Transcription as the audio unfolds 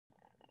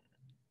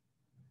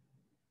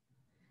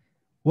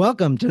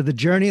Welcome to the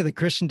Journey of the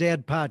Christian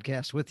Dad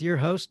podcast with your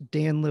host,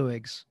 Dan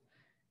Lewigs.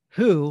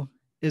 Who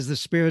is the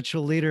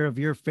spiritual leader of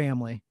your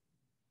family?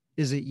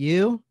 Is it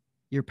you,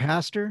 your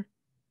pastor,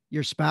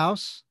 your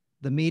spouse,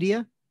 the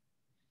media?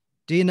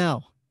 Do you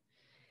know?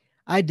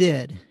 I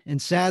did. And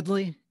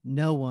sadly,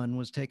 no one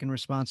was taking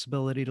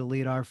responsibility to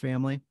lead our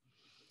family.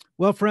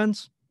 Well,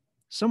 friends,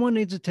 someone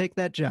needs to take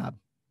that job.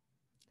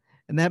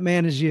 And that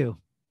man is you.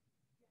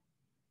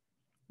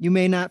 You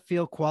may not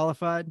feel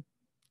qualified.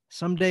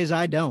 Some days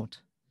I don't.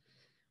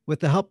 With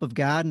the help of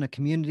God and a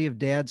community of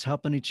dads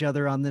helping each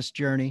other on this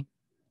journey,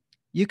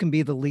 you can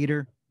be the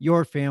leader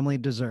your family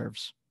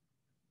deserves.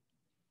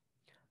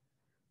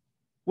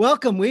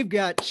 Welcome. We've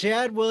got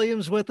Chad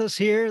Williams with us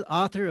here,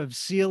 author of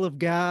Seal of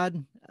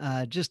God.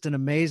 Just an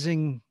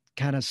amazing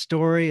kind of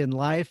story in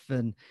life.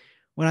 And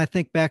when I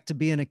think back to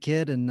being a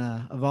kid and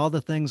of all the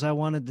things I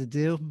wanted to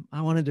do,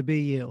 I wanted to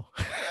be you.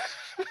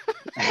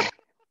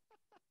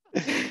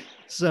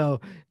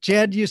 So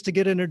Chad used to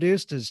get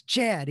introduced as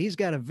Chad. He's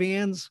got a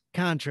Vans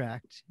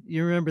contract.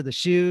 You remember the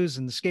shoes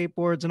and the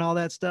skateboards and all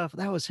that stuff?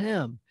 That was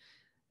him.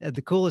 Had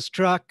the coolest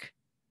truck,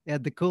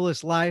 had the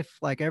coolest life.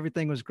 Like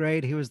everything was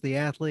great. He was the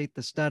athlete,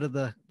 the stud of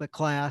the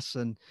class,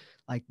 and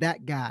like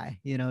that guy,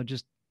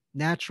 just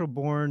natural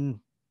born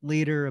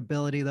leader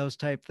ability, those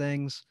type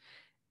things.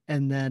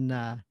 And then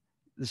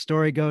the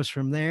story goes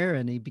from there,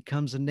 and he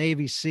becomes a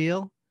Navy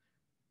SEAL.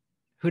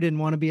 Who didn't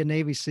want to be a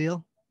Navy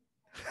SEAL?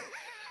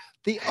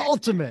 The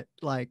ultimate,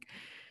 like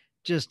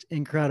just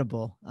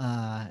incredible.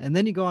 And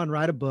then you go on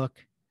write a book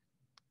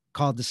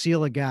called The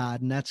Seal of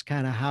God, and that's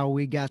kind of how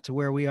we got to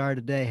where we are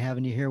today,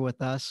 having you here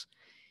with us.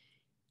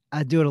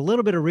 I do a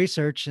little bit of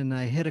research and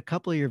I hit a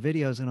couple of your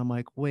videos and I'm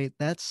like, wait,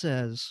 that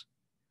says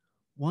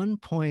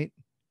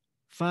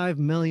 1.5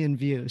 million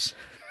views.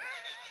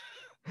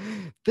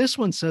 This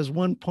one says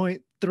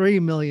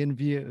 1.3 million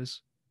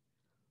views.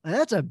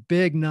 That's a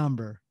big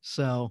number.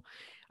 So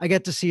I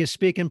got to see you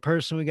speak in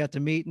person. We got to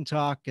meet and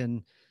talk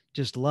and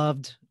just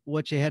loved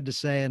what you had to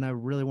say. And I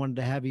really wanted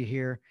to have you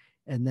here.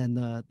 And then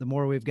the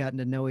more we've gotten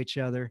to know each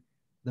other,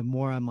 the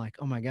more I'm like,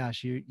 oh my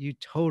gosh, you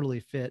totally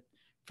fit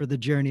for the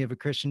Journey of a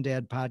Christian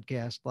Dad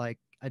podcast. Like,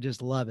 I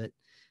just love it.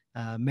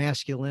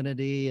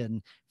 Masculinity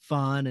and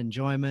fun,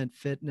 enjoyment,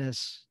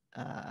 fitness,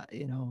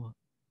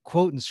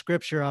 quoting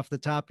scripture off the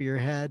top of your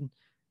head.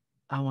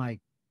 I'm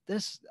like,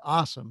 this is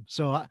awesome.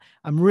 So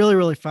I'm really,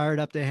 really fired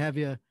up to have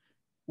you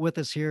with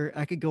us here.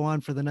 I could go on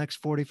for the next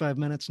 45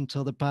 minutes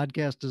until the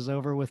podcast is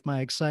over with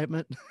my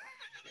excitement,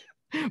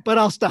 but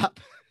I'll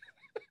stop.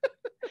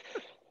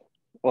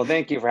 Well,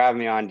 thank you for having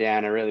me on,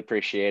 Dan. I really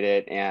appreciate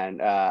it,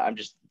 and I'm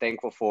just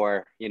thankful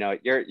for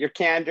your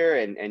candor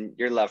and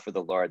your love for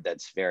the Lord.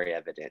 That's very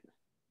evident.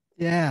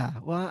 Yeah,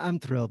 well, I'm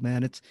thrilled,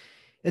 man.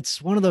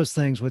 It's one of those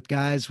things with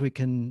guys, we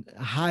can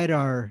hide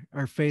our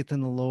faith in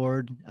the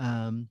Lord.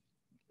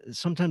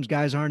 Sometimes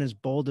guys aren't as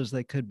bold as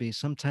they could be.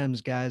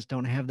 Sometimes guys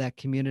don't have that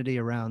community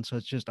around. So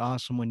it's just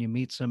awesome when you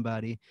meet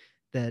somebody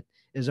that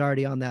is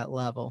already on that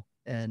level,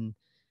 and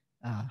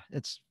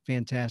it's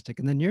fantastic.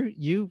 And then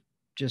you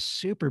just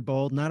super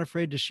bold, not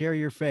afraid to share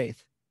your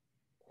faith.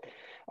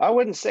 I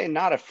wouldn't say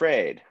not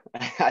afraid.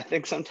 I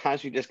think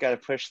sometimes we just got to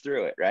push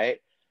through it, right?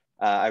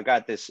 I've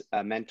got this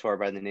mentor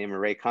by the name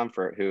of Ray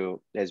Comfort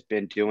who has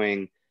been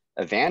doing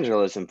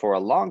evangelism for a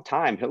long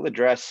time. He'll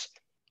address,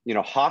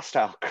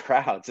 hostile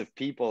crowds of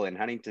people in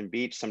Huntington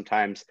Beach.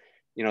 Sometimes,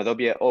 there'll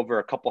be over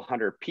a couple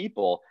hundred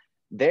people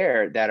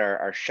there that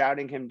are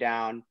shouting him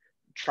down,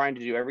 trying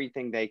to do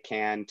everything they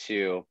can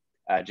to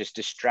just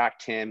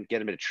distract him,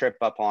 get him to trip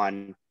up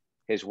on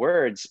his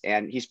words.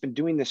 And he's been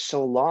doing this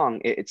so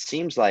long, it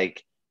seems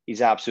like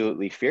he's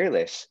absolutely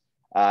fearless.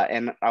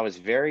 And I was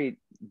very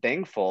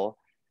thankful,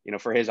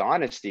 for his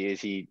honesty as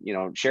he,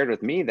 shared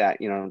with me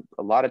that, a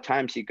lot of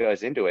times he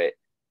goes into it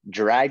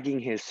dragging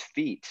his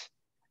feet,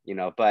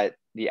 but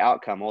the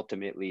outcome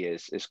ultimately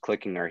is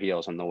clicking our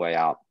heels on the way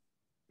out.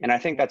 And I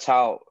think that's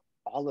how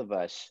all of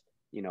us,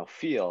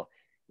 feel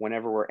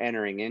whenever we're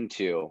entering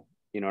into,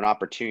 an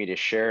opportunity to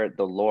share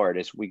the Lord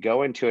as we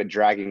go into it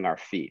dragging our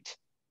feet.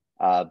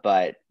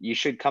 But you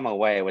should come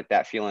away with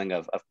that feeling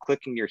of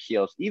clicking your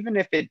heels, even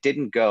if it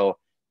didn't go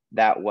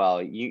that well.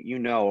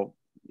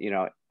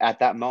 At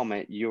that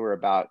moment you were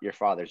about your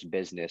Father's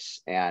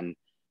business and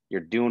you're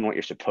doing what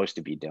you're supposed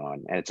to be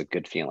doing, and it's a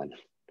good feeling.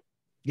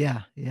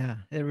 Yeah, yeah,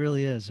 it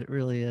really is. It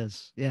really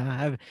is.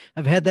 Yeah,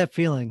 I've had that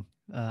feeling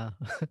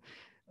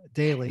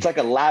daily. It's like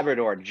a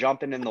Labrador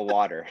jumping in the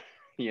water.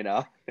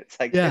 It's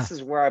like, Yeah. this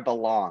is where I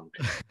belong.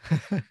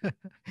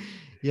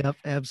 Yep,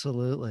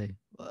 absolutely.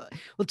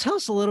 Well, tell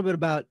us a little bit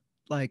about,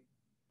 like,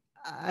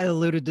 I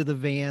alluded to the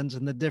Vans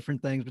and the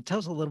different things, but tell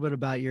us a little bit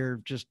about your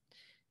just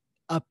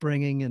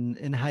upbringing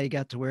and how you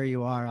got to where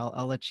you are.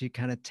 I'll let you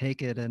kind of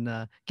take it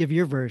and give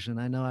your version.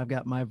 I know I've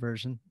got my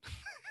version.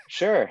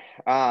 Sure.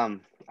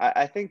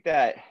 I think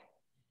that,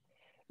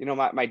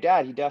 my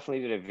dad, he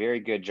definitely did a very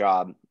good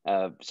job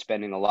of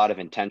spending a lot of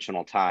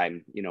intentional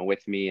time,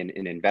 with me and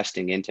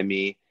investing into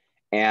me,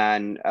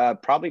 and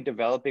probably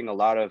developing a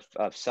lot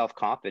of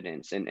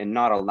self-confidence and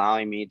not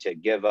allowing me to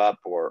give up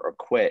or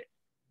quit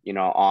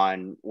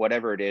on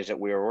whatever it is that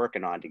we were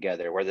working on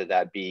together, whether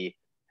that be,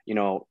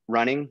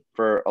 running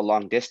for a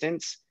long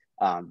distance,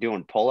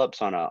 doing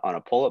pull-ups on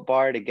a pull-up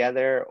bar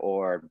together,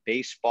 or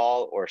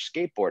baseball or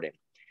skateboarding.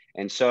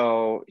 And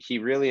so he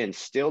really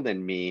instilled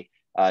in me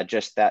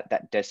just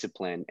that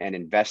discipline and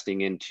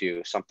investing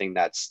into something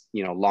that's,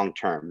 long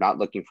term, not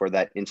looking for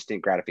that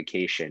instant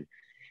gratification.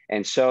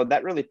 And so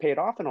that really paid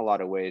off in a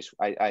lot of ways.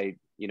 I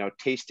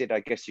tasted, I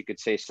guess you could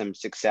say, some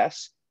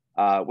success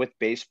with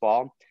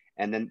baseball.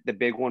 And then the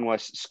big one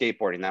was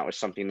skateboarding. That was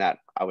something that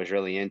I was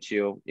really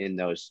into in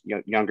those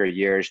younger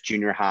years,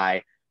 junior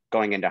high,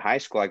 going into high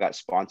school. I got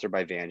sponsored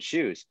by Van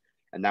Shoes.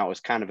 And that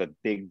was kind of a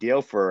big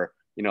deal for,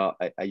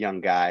 a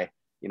young guy,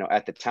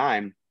 at the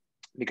time,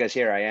 because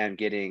here I am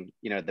getting,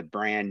 the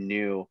brand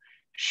new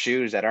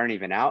shoes that aren't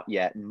even out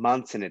yet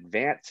months in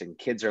advance. And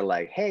kids are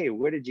like, hey,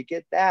 where did you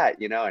get that?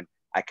 And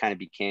I kind of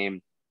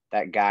became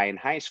that guy in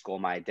high school.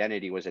 My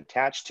identity was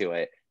attached to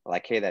it.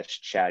 Like, hey, that's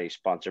Chatty,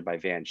 sponsored by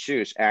Van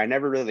Shoes. And I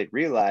never really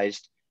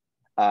realized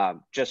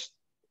just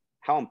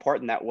how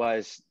important that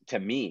was to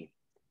me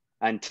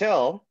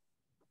until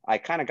I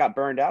kind of got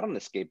burned out on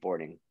the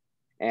skateboarding.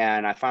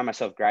 And I find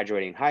myself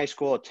graduating high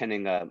school,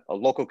 attending a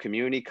local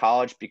community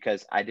college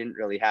because I didn't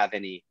really have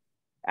any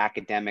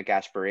academic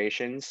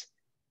aspirations.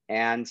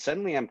 And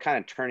suddenly I'm kind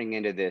of turning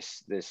into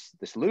this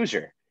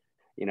loser,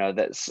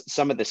 that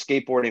some of the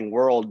skateboarding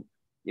world,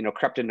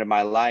 crept into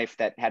my life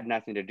that had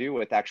nothing to do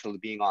with actually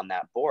being on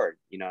that board,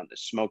 the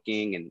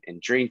smoking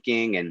and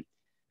drinking, and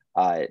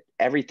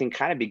everything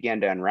kind of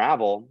began to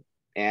unravel.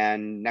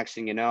 And next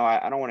thing you know,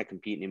 I don't want to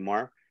compete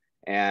anymore.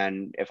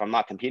 And if I'm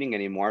not competing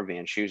anymore,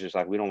 Van Shoes is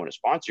like, we don't want to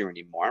sponsor you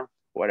anymore,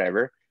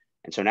 whatever.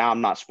 And so now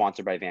I'm not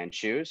sponsored by Van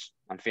Shoes.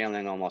 I'm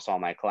failing almost all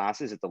my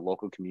classes at the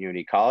local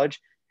community college.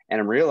 And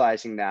I'm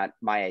realizing that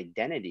my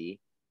identity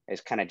has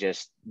kind of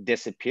just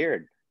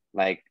disappeared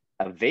like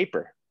a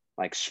vapor,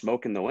 like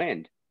smoke in the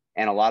wind.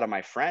 And a lot of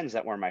my friends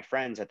that were my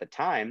friends at the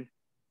time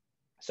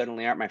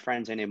suddenly aren't my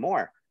friends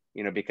anymore,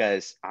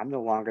 because I'm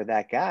no longer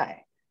that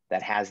guy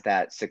that has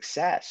that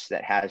success,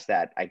 that has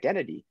that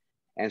identity.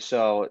 And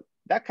so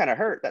that kind of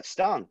hurt, that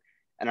stung.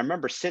 And I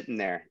remember sitting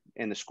there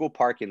in the school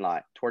parking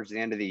lot towards the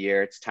end of the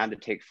year. It's time to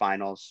take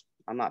finals.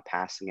 I'm not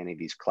passing any of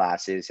these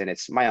classes, and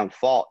it's my own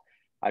fault.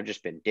 I've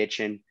just been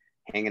ditching,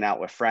 hanging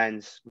out with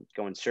friends,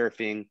 going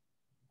surfing.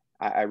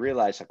 I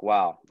realized, like,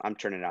 wow, I'm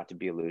turning out to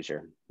be a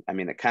loser. I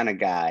mean, the kind of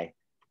guy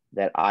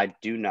that I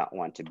do not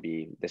want to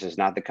be. This is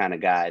not the kind of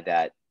guy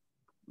that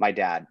my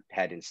dad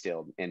had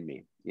instilled in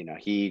me.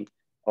 He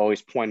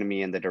always pointed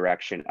me in the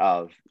direction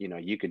of,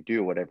 you can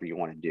do whatever you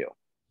want to do.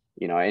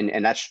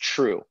 And that's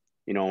true.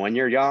 When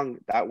you're young,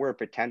 that word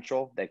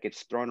potential that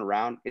gets thrown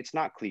around, it's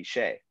not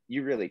cliche.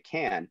 You really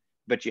can,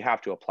 but you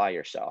have to apply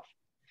yourself.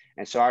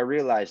 And so I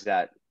realized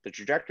that the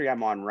trajectory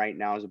I'm on right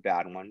now is a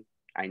bad one.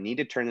 I need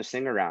to turn this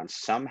thing around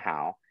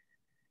somehow.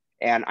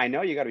 And I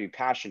know you got to be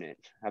passionate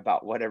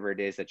about whatever it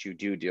is that you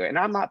do. And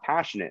I'm not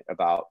passionate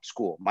about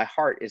school. My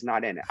heart is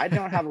not in it. I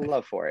don't have a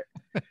love for it.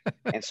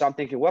 And so I'm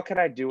thinking, what could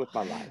I do with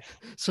my life?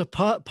 So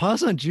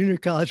pause on junior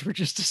college for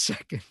just a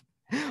second.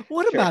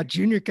 What Sure. about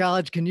junior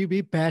college can you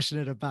be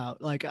passionate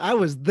about? Like, I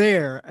was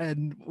there,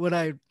 and when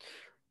I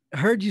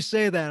heard you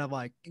say that, I'm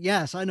like,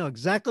 yes, I know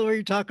exactly what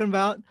you're talking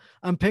about.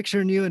 I'm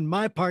picturing you in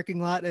my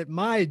parking lot at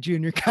my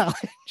junior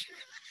college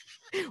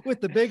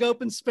with the big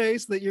open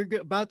space that you're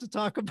about to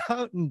talk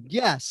about. And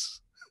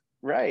yes.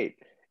 Right.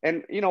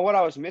 And what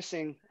I was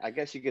missing, I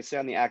guess you could say,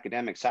 on the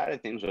academic side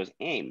of things was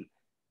aim.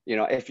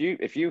 If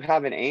you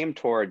have an aim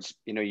towards,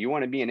 you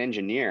want to be an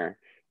engineer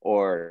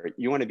or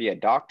you want to be a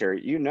doctor,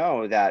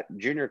 that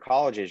junior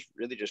college is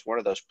really just one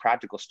of those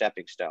practical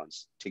stepping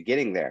stones to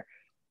getting there.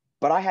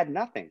 But I had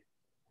nothing.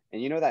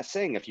 And that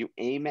saying, if you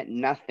aim at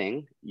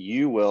nothing,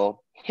 you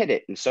will hit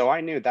it. And so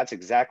I knew that's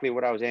exactly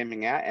what I was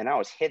aiming at. And I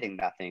was hitting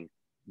nothing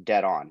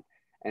dead on.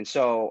 And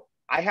so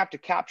I have to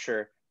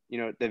capture,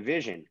 the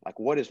vision, like,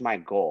 what is my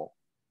goal?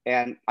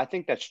 And I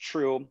think that's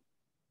true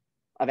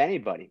of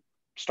anybody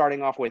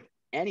starting off with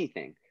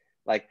anything.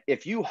 Like,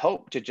 if you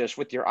hope to just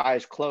with your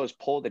eyes closed,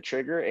 pull the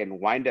trigger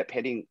and wind up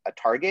hitting a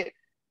target,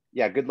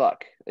 yeah, good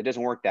luck. It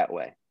doesn't work that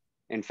way.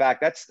 In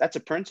fact, that's a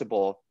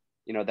principle,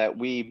 that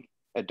we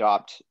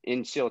adopt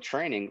in SEAL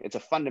training. It's a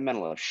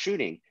fundamental of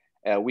shooting.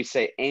 We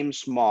say aim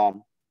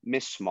small,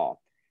 miss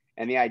small.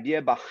 And the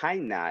idea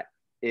behind that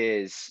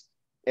is,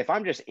 if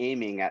I'm just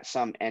aiming at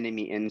some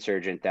enemy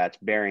insurgent that's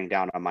bearing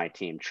down on my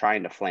team,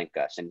 trying to flank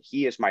us, and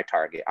he is my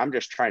target, I'm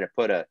just trying to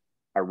put a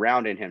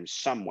round in him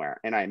somewhere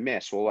and I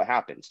miss. Well, what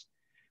happens?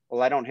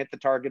 Well, I don't hit the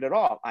target at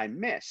all. I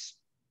miss.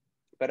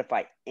 But if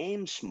I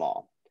aim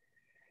small,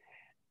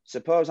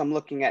 suppose I'm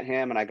looking at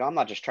him and I go, I'm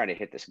not just trying to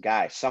hit this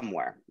guy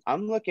somewhere.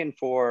 I'm looking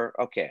for,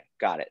 okay,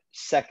 got it,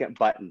 second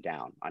button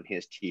down on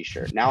his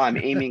t-shirt. Now I'm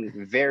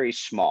aiming very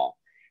small.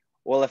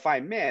 Well, if I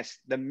miss,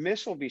 the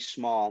miss will be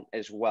small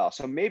as well.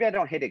 So maybe I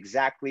don't hit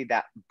exactly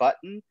that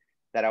button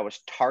that I was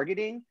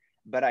targeting,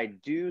 but I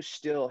do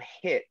still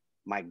hit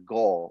my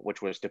goal,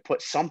 which was to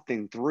put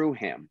something through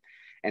him.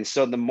 And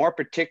so the more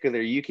particular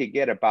you could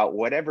get about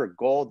whatever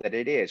goal that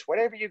it is,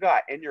 whatever you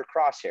got in your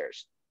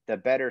crosshairs, the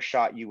better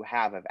shot you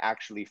have of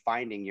actually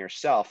finding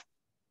yourself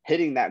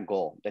hitting that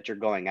goal that you're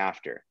going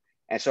after.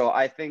 And so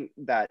I think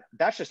that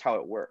that's just how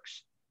it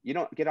works. You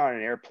don't get on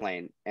an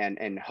airplane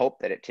and hope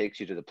that it takes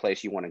you to the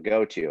place you want to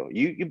go to.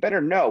 You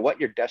better know what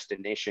your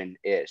destination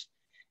is.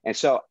 And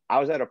so I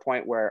was at a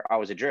point where I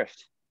was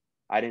adrift.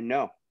 I didn't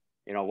know,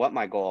 what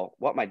my goal,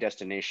 what my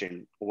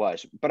destination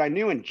was, but I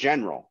knew in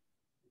general,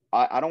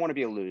 I don't want to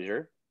be a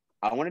loser.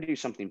 I want to do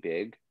something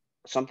big,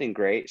 something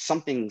great,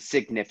 something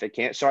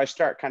significant. So I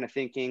start kind of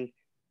thinking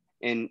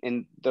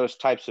in those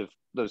types of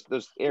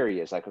those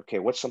areas, like, okay,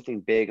 what's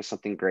something big and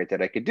something great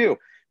that I could do?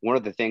 One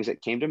of the things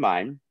that came to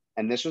mind,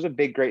 and this was a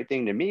big, great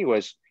thing to me,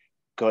 was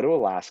go to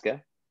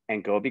Alaska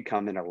and go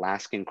become an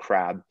Alaskan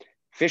crab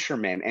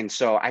fisherman. And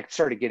so I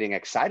started getting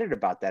excited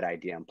about that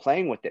idea and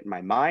playing with it in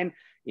my mind.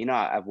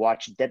 I've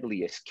watched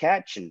Deadliest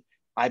Catch, and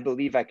I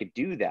believe I could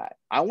do that.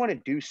 I want to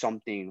do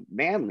something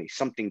manly,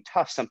 something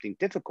tough, something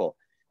difficult.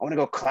 I want to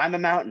go climb a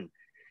mountain.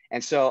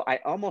 And so I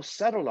almost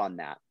settled on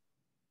that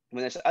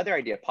when this other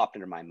idea popped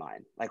into my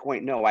mind. Like,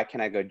 wait, no, why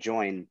can't I go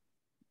join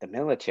the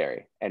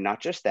military? And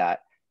not just that,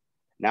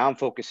 now I'm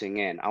focusing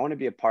in. I want to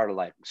be a part of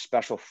like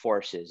special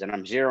forces, and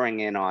I'm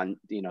zeroing in on,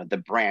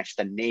 the branch,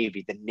 the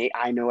Navy,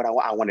 I know what I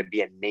want. I want to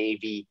be a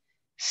Navy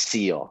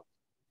SEAL.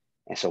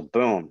 And so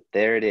boom,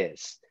 there it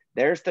is.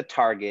 There's the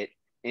target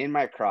in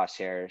my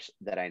crosshairs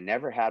that I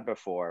never had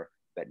before,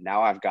 but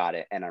now I've got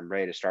it and I'm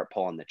ready to start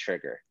pulling the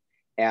trigger.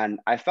 And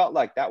I felt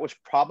like that was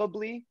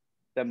probably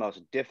the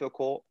most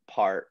difficult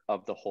part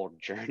of the whole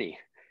journey.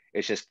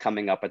 It's just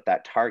coming up at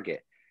that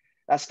target.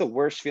 That's the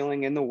worst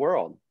feeling in the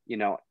world,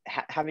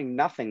 having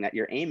nothing that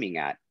you're aiming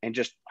at and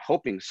just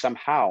hoping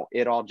somehow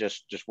it all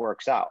just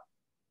works out.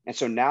 And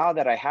so now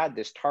that I had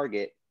this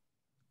target,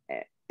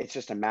 it's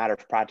just a matter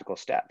of practical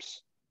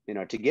steps,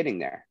 to getting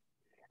there.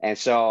 And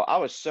so I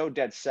was so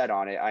dead set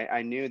on it.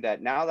 I knew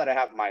that now that I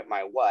have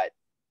my what,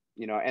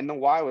 and the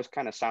why was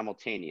kind of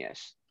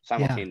simultaneous.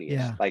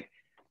 Yeah. Like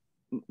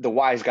the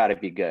why's got to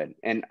be good.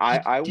 And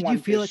did you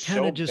feel it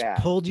kind of just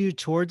pulled you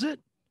towards it?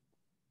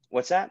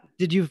 What's that?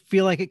 Did you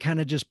feel like it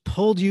kind of just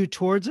pulled you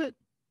towards it?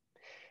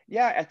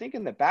 Yeah, I think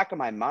in the back of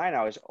my mind,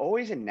 I was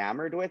always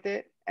enamored with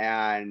it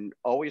and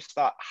always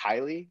thought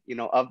highly,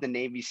 of the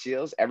Navy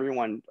SEALs.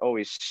 Everyone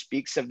always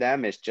speaks of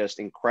them as just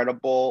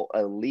incredible,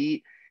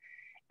 elite.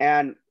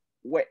 And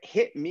what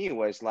hit me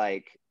was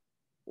like,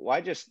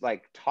 why just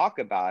like talk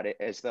about it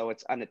as though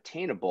it's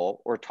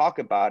unattainable, or talk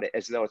about it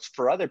as though it's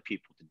for other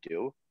people to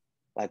do?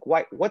 Like,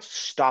 what's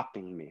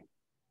stopping me?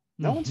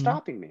 No one's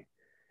stopping me.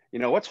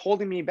 What's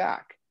holding me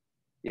back?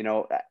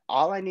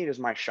 All I need is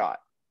my shot.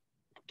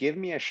 Give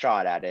me a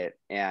shot at it.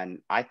 And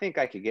I think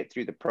I could get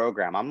through the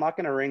program. I'm not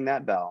going to ring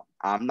that bell.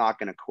 I'm not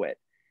going to quit.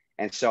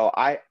 And so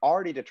I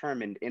already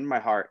determined in my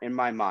heart, in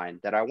my mind,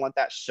 that I want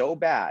that so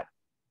bad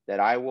that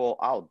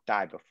I'll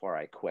die before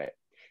I quit.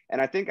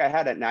 And I think I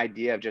had an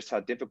idea of just how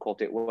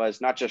difficult it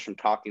was, not just from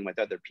talking with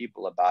other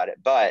people about it,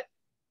 but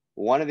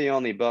one of the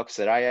only books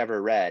that I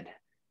ever read,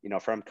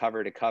 from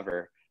cover to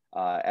cover,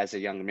 as a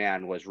young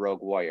man, was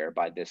Rogue Warrior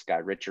by this guy,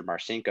 Richard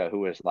Marcinko, who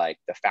was like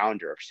the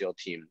founder of SEAL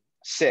Team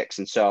 6.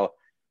 And so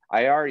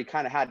I already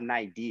kind of had an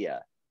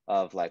idea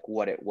of like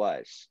what it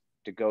was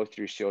to go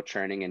through SEAL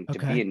training and to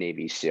be a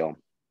Navy SEAL.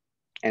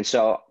 And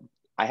so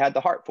I had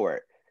the heart for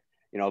it,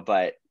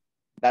 but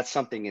that's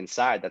something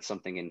inside, that's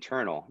something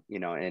internal,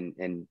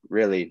 and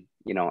really,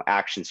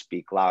 actions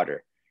speak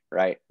louder,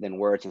 right, than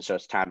words. And so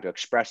it's time to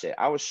express it.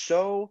 I was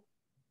so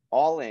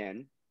all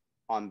in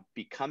on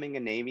becoming a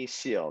Navy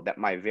SEAL that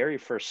my very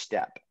first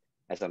step,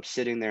 as I'm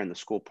sitting there in the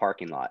school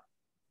parking lot,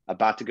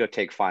 about to go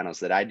take finals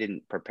that I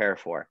didn't prepare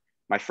for,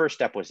 my first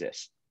step was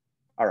this.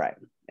 All right,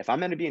 if I'm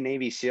going to be a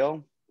Navy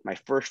SEAL, my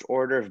first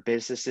order of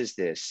business is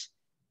this: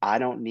 I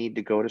don't need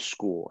to go to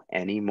school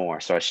anymore.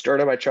 So I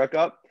started my truck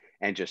up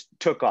and just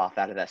took off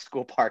out of that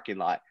school parking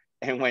lot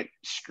and went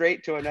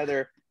straight to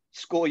another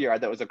schoolyard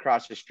that was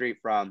across the street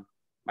from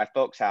my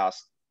folks'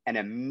 house, and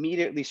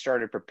immediately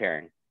started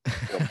preparing.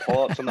 Doing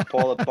pull-ups on the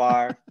pull-up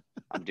bar.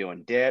 I'm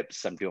doing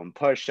dips. I'm doing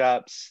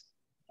push-ups.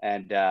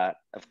 And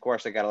of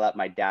course, I got to let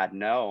my dad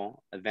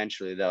know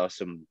eventually, though,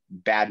 some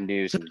bad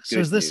news and good news. So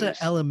is this an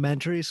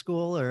elementary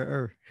school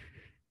or?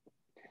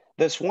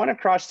 This one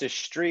across the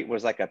street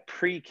was like a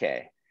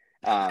pre-K.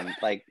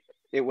 Like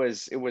it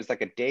was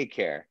like a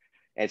daycare.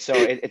 And so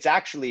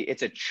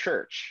it's a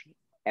church.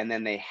 And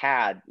then they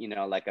had,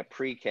 like a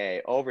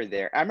pre-K over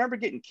there. I remember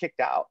getting kicked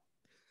out.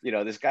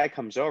 This guy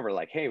comes over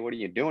like, hey, what are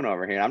you doing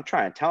over here? And I'm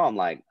trying to tell him,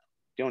 like,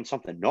 doing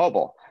something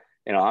noble.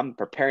 I'm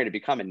preparing to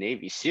become a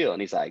Navy SEAL.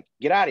 And he's like,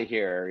 get out of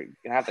here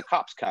and have the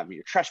cops come.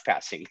 You're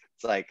trespassing.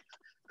 It's like,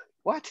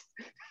 what?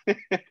 You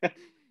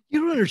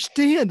don't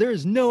understand. There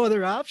is no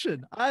other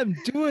option. I'm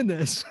doing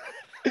this.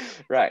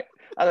 Right.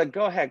 I was like,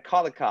 go ahead,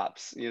 call the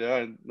cops,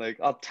 and like,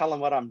 I'll tell them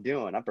what I'm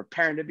doing. I'm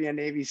preparing to be a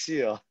Navy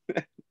SEAL.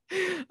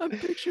 I'm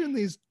picturing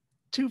these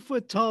 2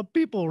 foot tall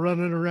people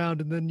running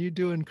around and then you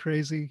doing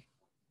crazy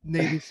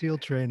Navy SEAL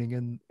training.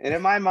 And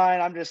in my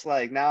mind, I'm just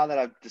like, now that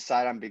I've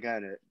decided I'm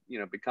going to,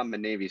 become a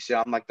Navy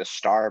SEAL, I'm like the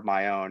star of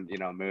my own,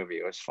 movie.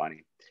 It was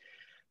funny.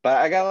 But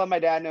I gotta let my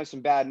dad know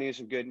some bad news,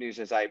 some good news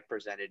as I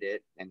presented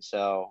it. And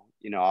so,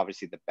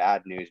 obviously the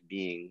bad news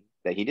being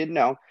that he didn't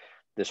know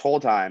this whole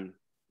time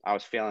I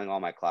was failing all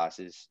my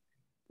classes.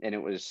 And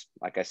it was,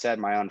 like I said,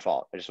 my own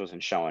fault. I just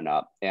wasn't showing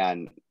up.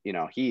 And,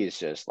 he is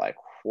just like,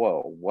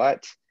 whoa,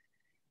 what?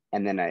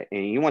 And then and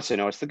he wants to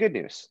know what's the good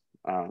news.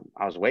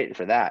 I was waiting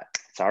for that.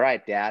 It's all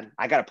right, Dad.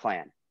 I got a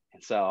plan.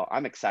 And so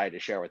I'm excited to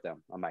share with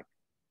them. I'm like,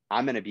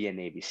 I'm going to be a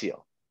Navy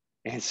SEAL.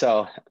 And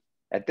so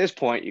at this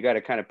point, you got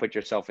to kind of put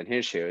yourself in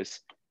his shoes.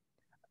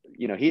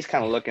 He's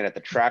kind of looking at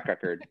the track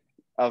record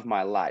of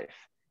my life.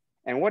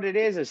 And what it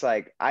is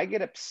like, I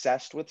get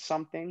obsessed with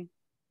something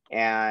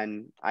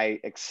and I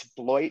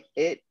exploit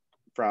it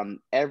from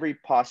every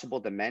possible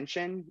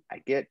dimension. I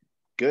get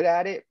good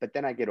at it, but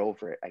then I get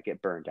over it. I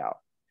get burned out.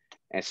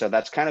 And so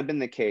that's kind of been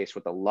the case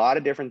with a lot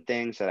of different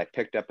things that I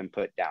picked up and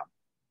put down,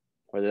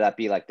 whether that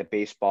be like the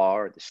baseball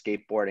or the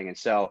skateboarding. And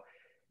so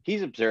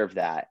he's observed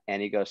that.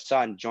 And he goes,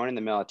 son, joining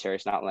the military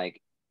is not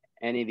like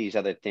any of these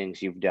other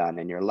things you've done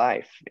in your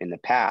life in the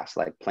past,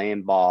 like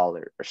playing ball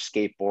or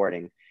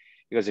skateboarding.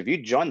 He goes, if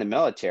you join the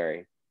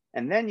military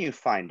and then you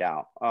find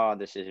out, oh,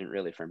 this isn't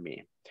really for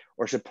me,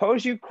 or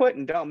suppose you quit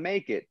and don't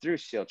make it through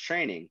SEAL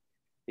training.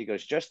 He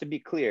goes, just to be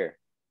clear,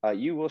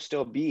 you will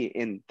still be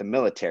in the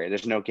military.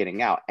 There's no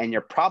getting out. And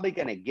you're probably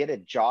going to get a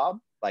job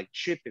like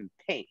chipping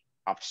paint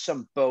off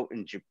some boat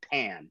in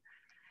Japan.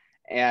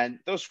 And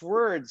those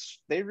words,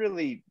 they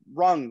really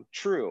rung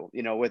true,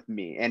 with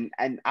me.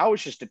 And I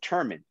was just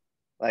determined,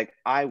 like,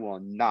 I will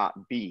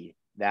not be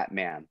that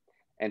man.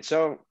 And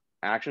so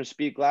actions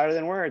speak louder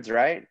than words,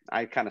 right?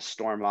 I kind of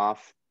storm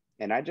off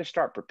and I just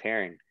start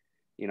preparing,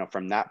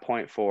 from that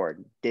point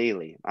forward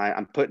daily.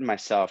 I'm putting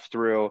myself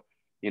through,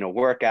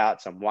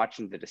 workouts. I'm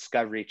watching the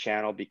Discovery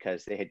Channel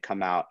because they had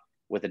come out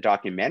with a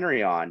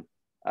documentary on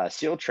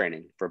SEAL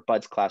training for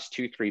BUD/S Class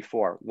 2, 3,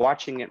 4,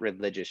 watching it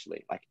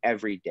religiously, like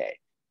every day.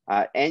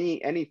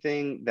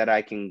 Anything that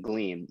I can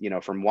glean,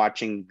 from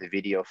watching the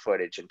video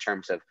footage in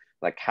terms of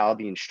like how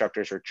the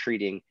instructors were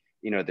treating,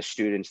 the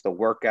students, the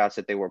workouts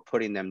that they were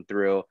putting them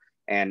through.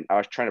 And I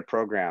was trying to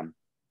program,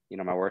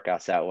 my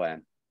workouts that way.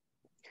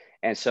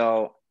 And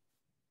so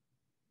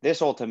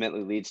this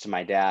ultimately leads to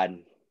my dad,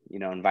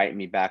 inviting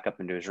me back up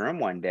into his room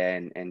one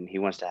day and he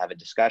wants to have a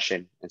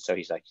discussion. And so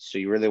he's like, so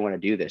you really want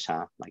to do this,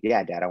 huh? I'm like,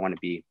 yeah, Dad, I want to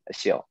be a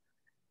SEAL.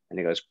 And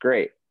he goes,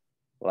 great.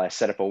 Well, I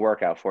set up a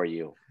workout for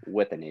you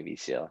with a Navy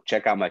SEAL.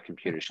 Check out my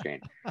computer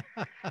screen.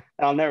 And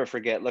I'll never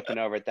forget looking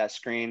over at that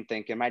screen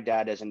thinking my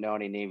dad doesn't know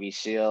any Navy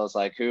SEALs.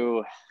 Like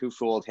who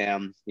fooled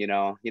him? He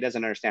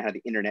doesn't understand how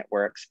the internet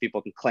works.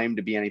 People can claim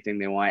to be anything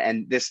they want.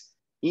 And this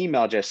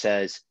email just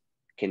says,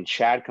 can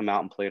Chad come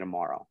out and play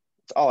tomorrow?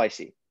 That's all I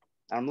see.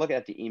 I'm looking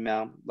at the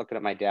email, looking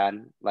at my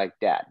dad, like,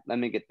 Dad, let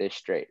me get this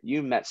straight.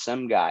 You met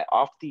some guy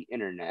off the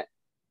internet,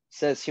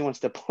 says he wants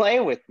to play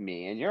with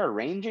me, and you're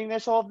arranging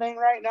this whole thing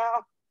right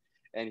now?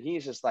 And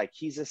he's just like,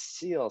 he's a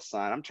SEAL,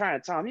 son. I'm trying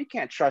to tell him, you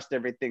can't trust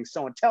everything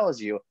someone tells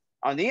you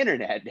on the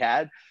internet,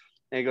 Dad.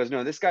 And he goes,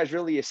 no, this guy's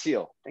really a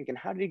SEAL. Thinking,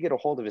 how did he get a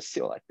hold of a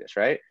SEAL like this,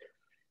 right?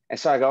 And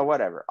so I go,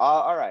 whatever.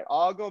 All right,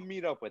 I'll go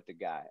meet up with the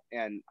guy.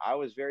 And I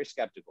was very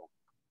skeptical.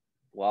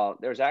 Well,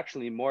 there's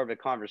actually more of a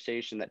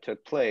conversation that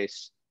took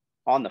place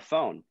on the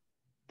phone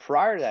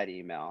prior to that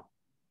email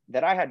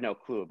that I had no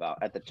clue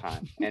about at the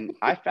time. And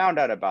I found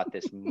out about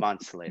this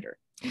months later.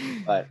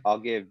 But I'll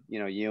give,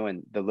 you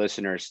and the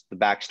listeners the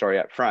backstory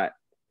up front.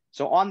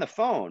 So on the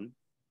phone,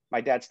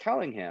 my dad's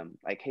telling him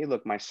like, hey,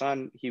 look, my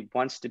son, he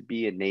wants to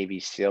be a Navy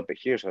SEAL, but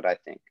here's what I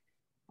think.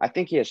 I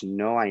think he has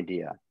no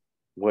idea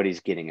what he's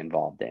getting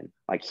involved in.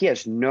 Like he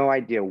has no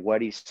idea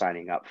what he's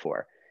signing up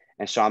for.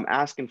 And so I'm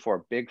asking for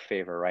a big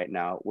favor right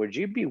now. Would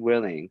you be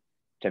willing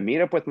to meet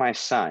up with my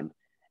son?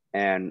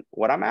 And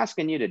what I'm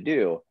asking you to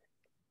do,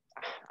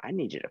 I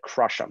need you to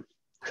crush him.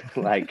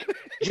 Like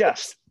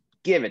just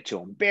give it to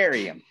him,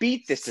 bury him,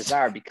 beat this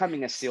desire of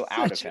becoming a SEAL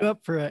out of him. Set you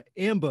up for an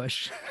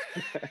ambush.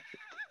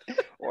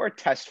 Or a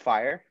test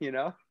fire,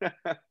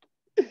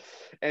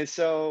 And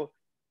so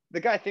the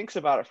guy thinks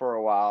about it for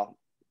a while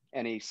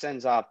and he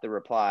sends off the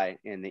reply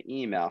in the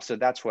email. So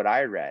that's what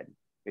I read,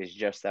 is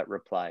just that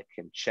reply.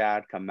 Can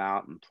Chad come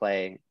out and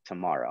play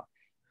tomorrow?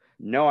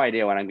 No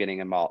idea what I'm getting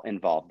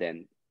involved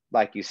in.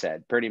 Like you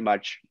said, pretty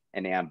much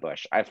an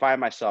ambush. I find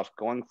myself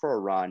going for a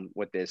run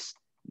with this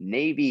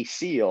Navy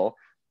SEAL,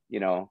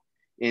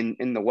 in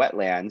the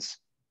wetlands,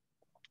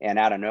 and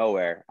out of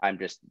nowhere, I'm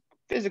just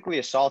physically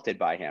assaulted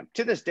by him.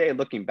 To this day,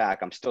 looking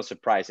back, I'm still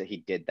surprised that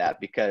he did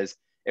that, because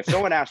if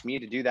someone asked me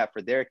to do that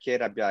for their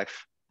kid, I'd be like,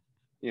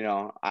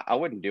 I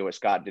wouldn't do what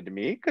Scott did to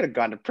me. He could have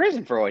gone to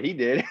prison for what he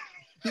did.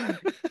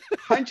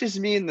 Punches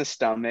me in the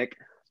stomach.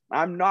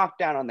 I'm knocked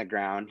down on the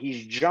ground.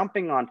 He's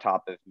jumping on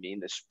top of me,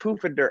 and there's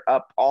poof of dirt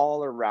up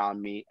all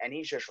around me, and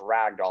he's just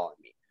ragdolling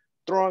me,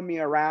 throwing me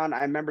around.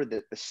 I remember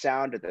the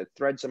sound of the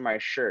threads of my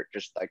shirt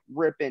just like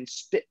ripping,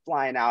 spit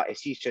flying out as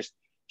he's just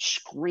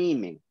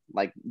screaming,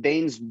 like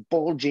veins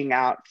bulging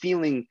out,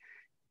 feeling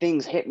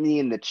things hit me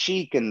in the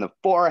cheek and the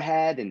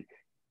forehead.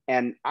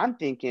 And I'm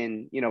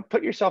thinking,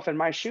 put yourself in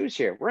my shoes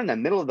here. We're in the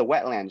middle of the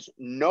wetlands,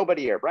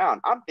 nobody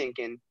around. I'm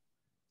thinking,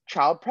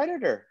 child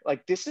predator.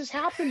 Like, this is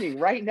happening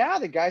right now.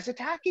 The guy's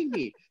attacking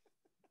me.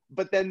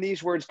 But then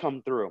these words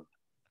come through.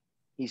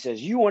 He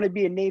says, you want to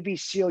be a Navy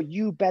SEAL,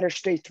 you better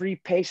stay 3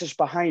 paces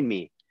behind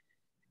me.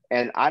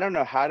 And I don't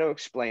know how to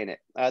explain it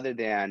other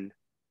than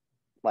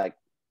like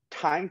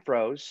time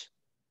froze,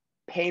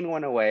 pain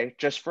went away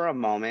just for a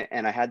moment.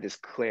 And I had this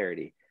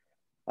clarity,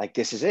 like,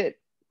 this is it.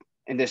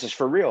 And this is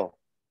for real.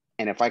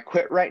 And if I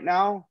quit right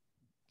now,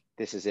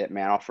 this is it,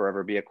 man. I'll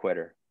forever be a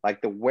quitter.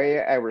 Like, the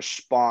way I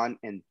respond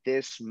in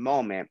this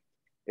moment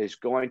is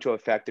going to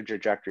affect the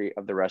trajectory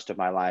of the rest of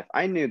my life.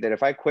 I knew that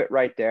if I quit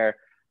right there,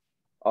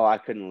 oh, I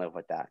couldn't live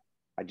with that.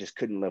 I just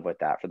couldn't live with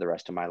that for the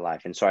rest of my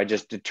life. And so I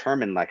just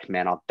determined, like,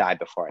 man, I'll die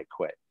before I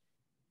quit.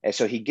 And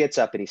so he gets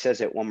up and he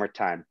says it one more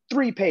time,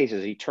 3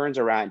 paces. He turns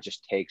around and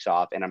just takes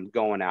off, and I'm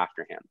going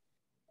after him.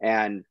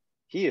 And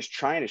he is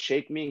trying to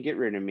shake me and get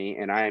rid of me.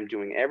 And I am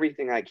doing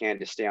everything I can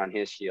to stay on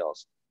his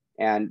heels.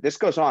 And this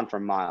goes on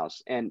for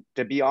miles. And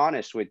to be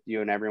honest with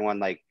you and everyone,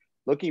 like,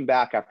 looking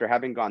back after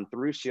having gone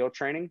through SEAL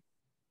training,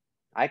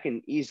 I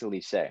can easily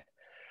say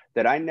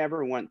that I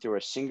never went through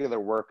a singular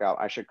workout,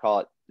 I should call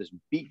it this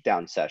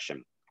beatdown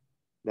session,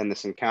 than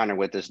this encounter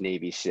with this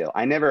Navy SEAL.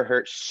 I never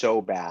hurt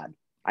so bad.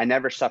 I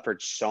never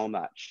suffered so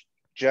much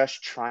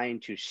just trying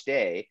to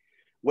stay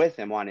with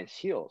him on his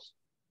heels.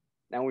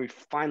 Now we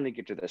finally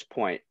get to this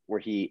point where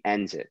he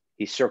ends it.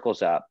 He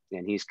circles up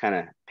and he's kind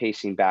of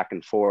pacing back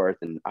and forth.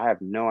 And I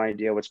have no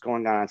idea what's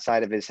going on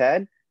inside of his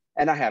head.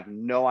 And I have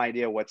no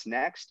idea what's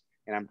next.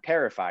 And I'm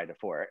terrified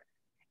for it.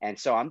 And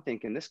so I'm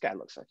thinking, this guy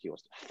looks like he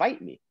wants to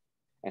fight me.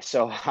 And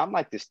so I'm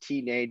like this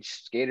teenage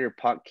skater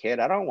punk kid.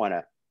 I don't want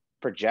to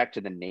project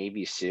to the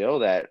Navy SEAL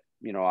that,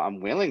 you know,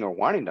 I'm willing or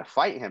wanting to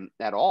fight him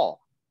at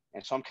all.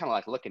 And so I'm kind of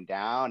like looking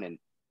down and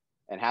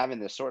having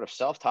this sort of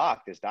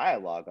self-talk, this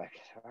dialogue, like,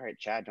 all right,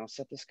 Chad, don't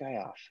set this guy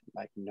off.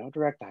 Like, no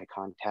direct eye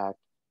contact.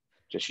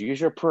 Just use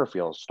your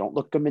peripherals. Don't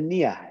look him in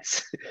the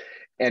eyes.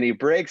 And he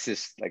breaks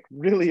this like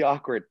really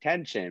awkward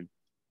tension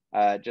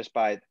just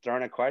by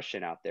throwing a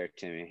question out there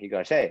to me. He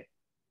goes, hey,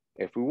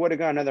 if we would have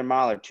gone another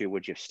mile or 2,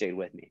 would you have stayed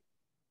with me?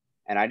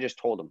 And I just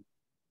told him,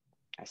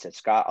 I said,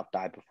 Scott, I'll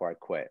die before I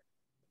quit.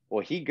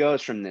 Well, he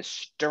goes from this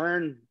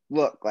stern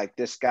look like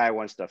this guy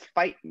wants to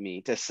fight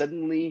me to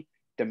suddenly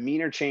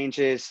demeanor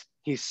changes.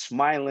 He's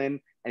smiling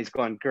and he's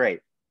going,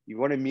 great. You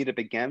want to meet up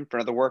again for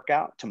another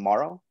workout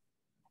tomorrow?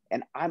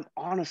 And I'm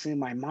honestly in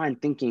my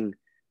mind thinking,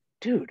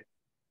 dude,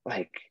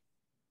 like,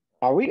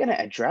 are we going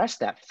to address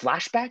that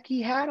flashback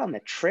he had on the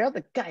trail?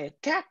 The guy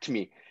attacked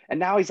me. And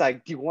now he's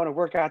like, do you want to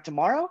work out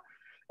tomorrow?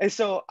 And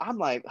so I'm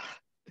like,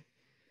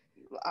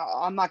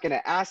 I'm not going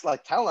to ask,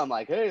 like, tell him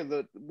like, hey,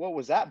 what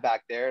was that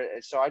back there?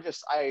 And so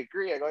I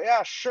agree. I go,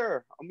 yeah,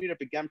 sure. I'll meet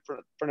up again for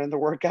another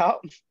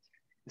workout.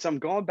 So I'm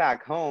going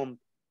back home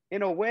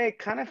in a way,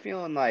 kind of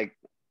feeling like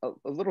a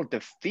little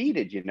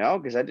defeated, you know,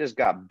 because I just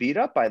got beat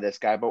up by this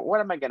guy. But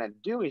what am I going to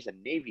do? He's a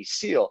Navy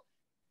SEAL.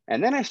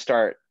 And then I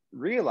start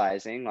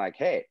realizing, like,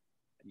 hey,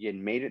 you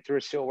made it through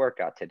a SEAL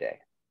workout today.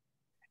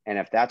 And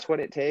if that's what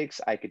it takes,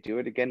 I could do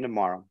it again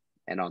tomorrow.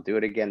 And I'll do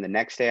it again the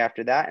next day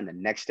after that and the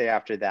next day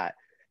after that.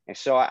 And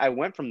so I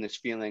went from this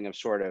feeling of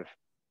sort of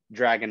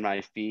dragging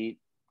my feet,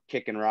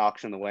 kicking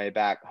rocks on the way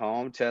back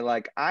home to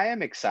like, I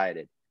am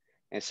excited.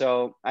 And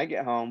so I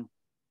get home.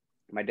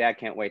 My dad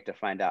can't wait to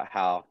find out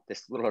how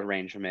this little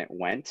arrangement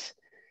went.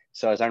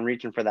 So as I'm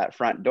reaching for that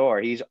front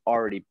door, he's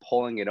already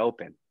pulling it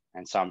open.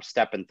 And so I'm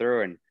stepping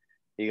through and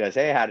he goes,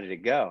 hey, how did it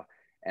go?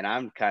 And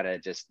I'm kind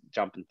of just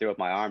jumping through with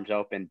my arms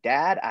open.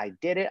 Dad, I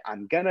did it.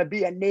 I'm going to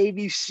be a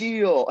Navy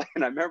SEAL.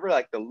 And I remember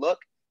like the look,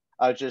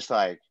 I was just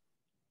like,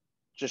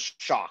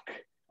 just shock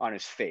on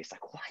his face.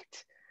 Like,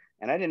 what?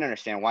 And I didn't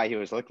understand why he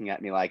was looking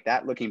at me like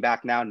that. Looking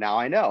back now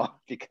I know,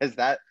 because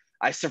that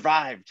I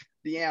survived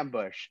the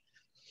ambush.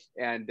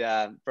 And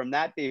from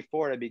that day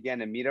forward, I began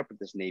to meet up with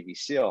this Navy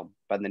SEAL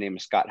by the name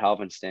of Scott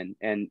Helvenston.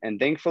 And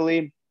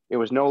thankfully, it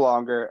was no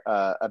longer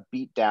a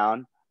beat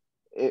down.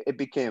 It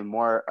became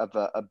more of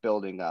a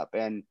building up.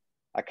 And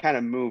I kind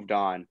of moved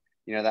on.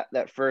 You know,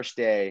 that first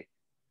day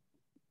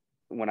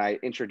when I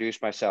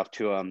introduced myself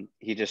to him,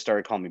 he just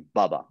started calling me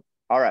Bubba.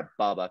 All right,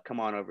 Bubba, come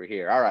on over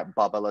here. All right,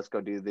 Bubba, let's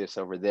go do this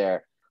over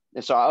there.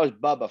 And so I was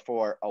Bubba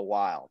for a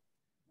while.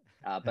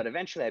 But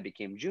eventually I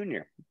became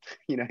Junior.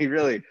 You know, he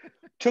really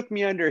took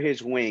me under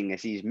his wing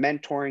as he's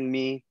mentoring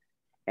me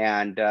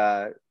and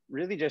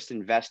really just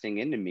investing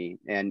into me.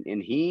 And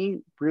he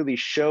really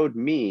showed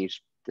me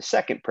the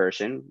second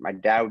person. My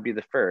dad would be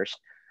the first,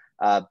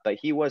 but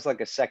he was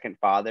like a second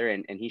father.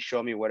 And he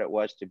showed me what it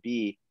was to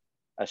be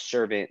a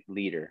servant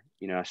leader,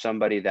 you know,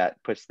 somebody that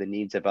puts the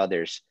needs of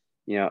others,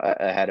 you know,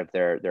 ahead of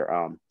their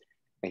own.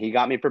 And he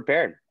got me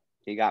prepared.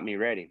 He got me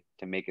ready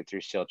to make it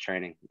through SEAL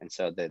training. And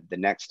so the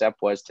next step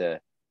was to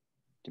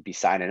be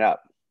signing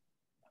up.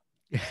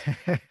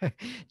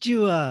 Do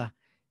you,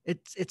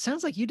 it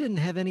sounds like you didn't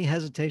have any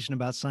hesitation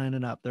about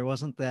signing up. There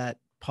wasn't that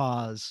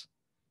pause,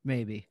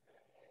 maybe.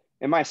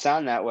 It might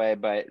sound that way,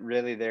 but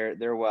really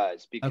there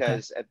was, Okay.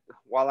 because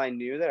while I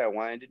knew that I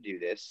wanted to do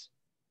this,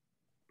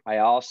 I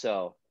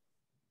also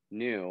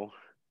knew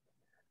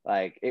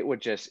Like it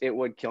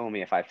would kill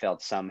me if I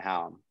failed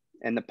somehow.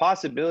 And the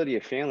possibility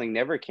of failing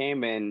never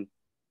came in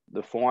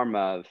the form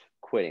of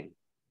quitting.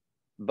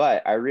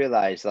 But I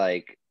realized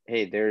like,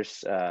 hey,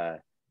 there's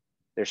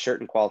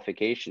certain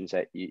qualifications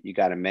that you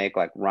got to make,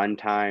 like run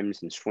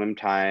times and swim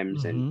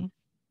times. Mm-hmm.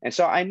 And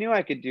so I knew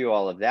I could do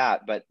all of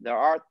that, but there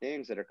are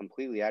things that are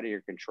completely out of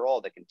your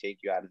control that can take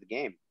you out of the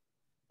game.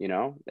 You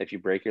know, if you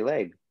break your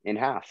leg in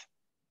half,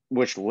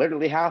 which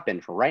literally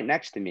happened right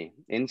next to me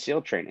in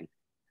SEAL training.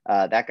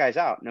 That guy's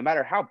out. No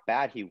matter how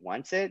bad he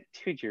wants it,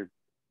 dude,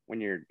 when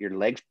your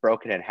leg's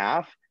broken in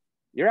half,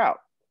 you're out.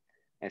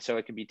 And so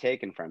it can be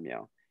taken from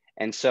you.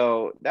 And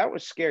so that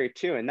was scary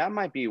too. And that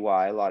might be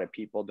why a lot of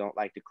people don't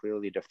like to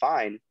clearly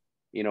define,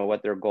 you know,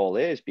 what their goal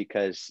is,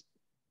 because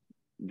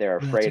they're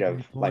That's a afraid of,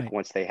 great like, point.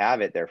 once they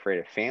have it, they're afraid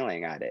of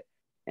failing at it.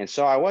 And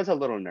so I was a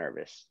little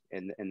nervous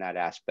in that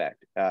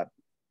aspect.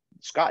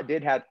 Scott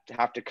did have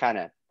to kind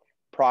of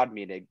prod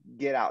me to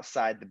get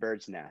outside the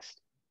bird's nest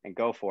and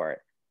go for it.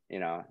 You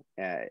know,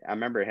 I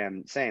remember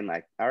him saying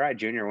like, all right,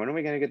 Junior, when are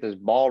we going to get this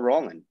ball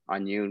rolling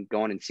on you and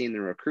going and seeing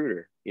the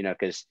recruiter? You know,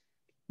 because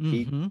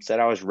he Mm-hmm.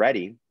 said I was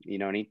ready, you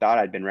know, and he thought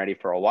I'd been ready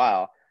for a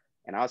while.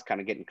 And I was kind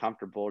of getting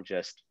comfortable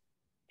just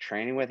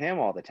training with him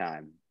all the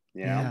time,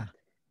 you know? Yeah.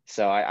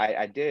 So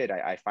I did.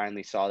 I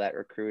finally saw that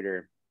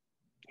recruiter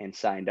and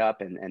signed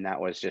up. And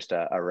that was just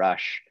a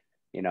rush,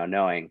 you know,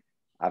 knowing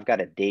I've got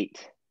a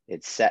date.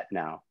 It's set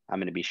now. I'm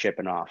going to be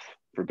shipping off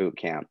for boot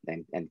camp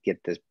and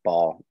get this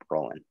ball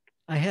rolling.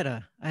 I had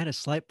a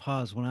slight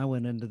pause when I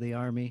went into the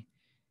army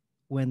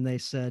when they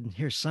said,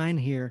 "Here, sign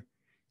here.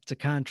 It's a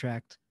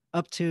contract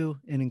up to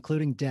and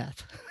including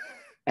death."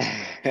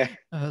 I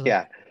was like,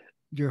 Yeah,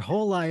 "Your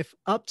whole life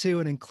up to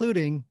and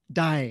including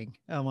dying."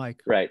 I'm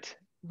like, right.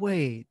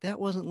 "Wait, that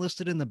wasn't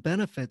listed in the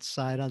benefits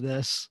side of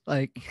this."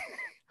 Like,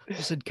 you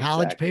said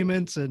college Exactly.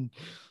 payments and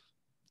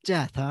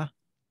death, huh?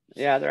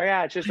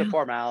 Yeah, it's just a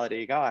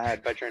formality. Go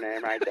ahead, put your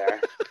name right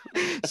there.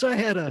 So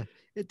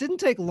it didn't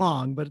take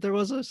long, but there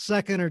was a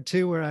second or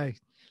two where I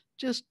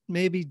just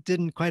maybe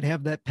didn't quite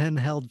have that pen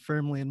held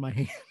firmly in my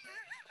hand.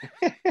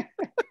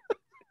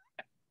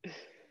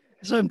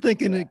 So I'm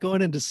thinking that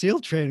going into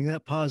SEAL training,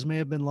 that pause may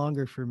have been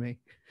longer for me.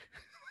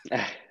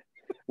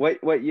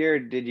 What year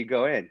did you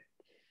go in?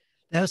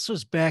 This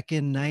was back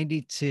in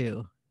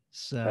 92.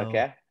 So,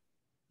 Okay.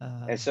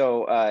 uh, And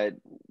so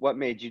what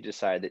made you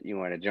decide that you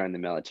want to join the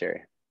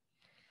military?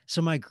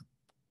 so my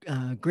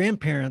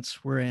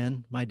grandparents were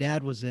in, my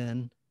dad was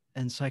in.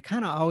 And so I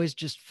kind of always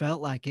just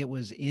felt like it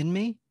was in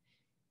me.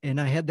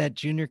 And I had that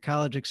junior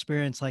college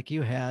experience like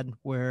you had,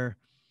 where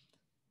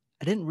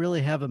I didn't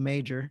really have a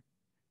major.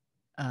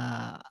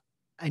 Uh,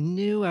 I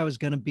knew I was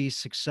going to be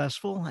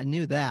successful. I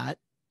knew that,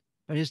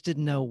 but I just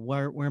didn't know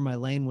where my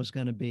lane was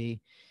going to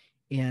be.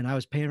 And I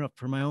was paying up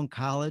for my own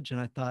college. And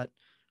I thought,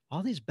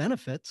 all these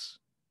benefits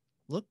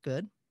look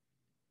good.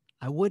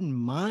 I wouldn't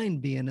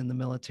mind being in the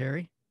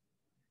military.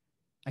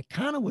 I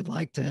kind of would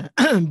like to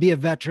be a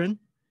veteran.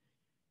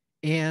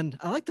 And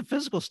I like the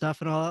physical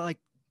stuff and all that. Like,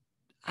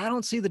 I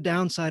don't see the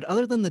downside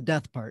other than the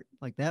death part.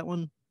 Like that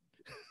one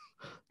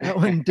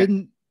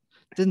didn't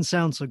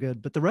sound so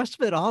good. But the rest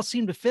of it all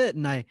seemed to fit.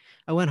 And I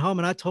went home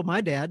and I told my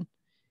dad,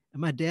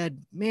 and my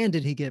dad, man,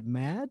 did he get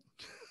mad?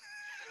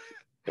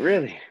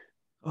 Really?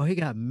 Oh, he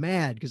got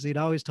mad because he'd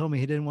always told me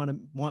he didn't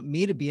want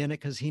me to be in it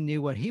because he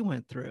knew what he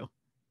went through.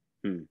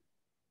 Hmm.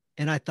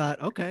 And I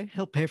thought, okay,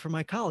 he'll pay for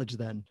my college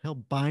then. He'll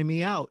buy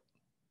me out.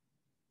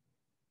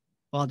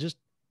 Well, I'll just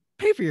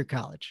pay for your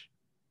college.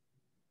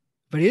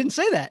 But he didn't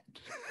say that.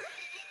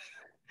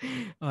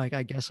 Like,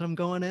 I guess I'm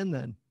going in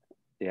then.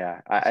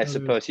 Yeah, I So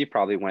suppose he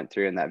probably went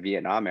through in that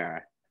Vietnam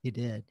era. he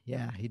did.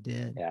 Yeah, he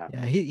did. Yeah.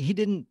 Yeah, he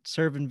didn't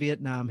serve in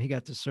Vietnam. He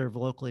got to serve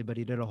locally, but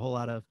he did a whole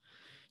lot of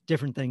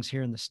different things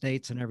here in the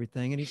States and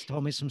everything. And he's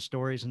told me some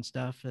stories and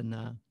stuff. And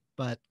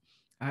but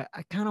I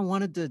kind of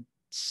wanted to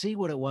see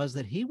what it was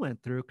that he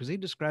went through because he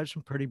described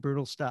some pretty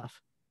brutal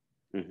stuff.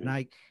 And Hmm.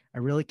 I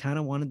really kind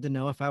of wanted to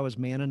know if I was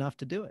man enough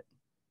to do it.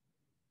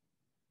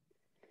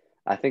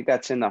 I think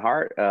that's in the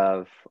heart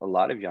of a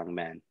lot of young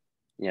men.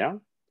 You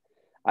know,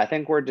 I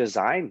think we're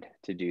designed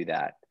to do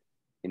that.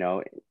 You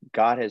know,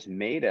 God has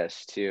made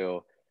us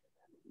to,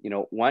 you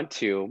know, want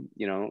to,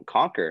 you know,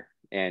 conquer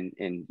and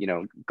you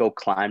know, go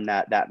climb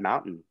that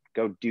mountain,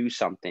 go do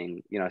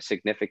something, you know,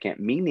 significant,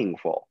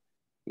 meaningful,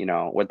 you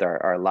know, with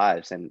our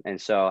lives.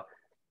 And so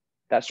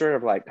that sort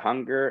of like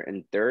hunger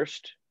and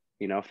thirst,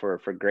 you know, for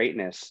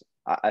greatness,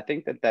 I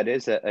think that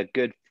is a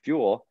good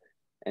fuel,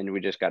 and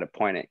we just got to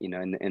point it, you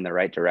know, in the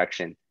right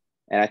direction.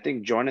 And I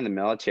think joining the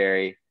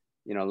military,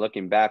 you know,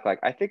 looking back, like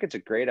I think it's a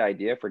great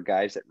idea for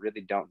guys that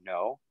really don't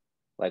know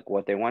like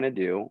what they want to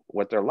do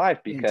with their life,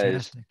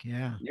 because Fantastic.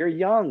 Yeah. you're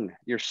young,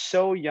 you're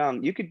so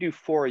young. You could do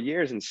 4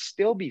 years and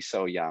still be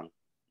so young.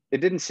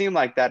 It didn't seem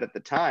like that at the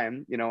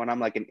time, you know, when I'm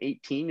like an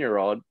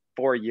 18-year-old,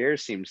 4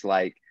 years seems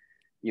like,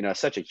 you know,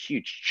 such a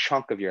huge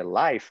chunk of your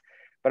life.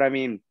 But I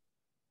mean,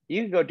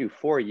 you can go do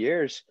 4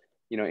 years,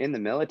 you know, in the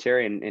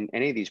military and in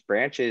any of these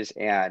branches,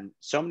 and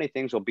so many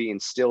things will be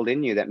instilled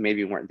in you that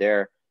maybe weren't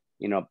there,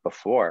 you know,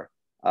 before.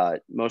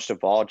 most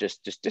of all,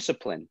 just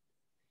discipline.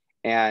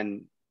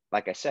 And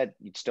like I said,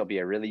 you'd still be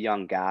a really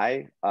young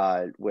guy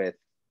with,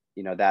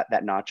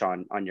 that notch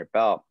on your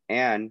belt,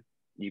 and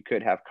you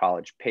could have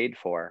college paid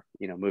for,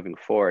 moving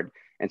forward.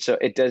 And so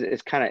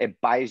it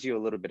buys you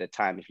a little bit of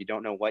time. If you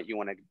don't know what you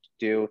want to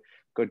do,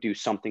 go do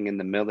something in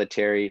the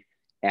military.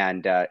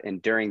 And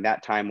during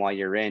that time while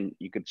you're in,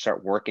 you could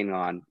start working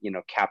on,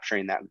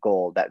 capturing that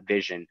goal, that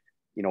vision,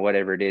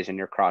 whatever it is in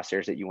your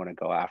crosshairs that you want to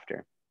go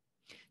after.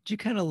 Did you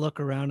kind of look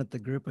around at the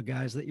group of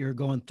guys that you're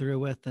going through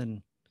with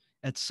and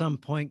at some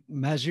point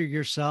measure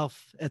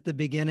yourself at the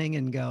beginning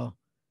and go,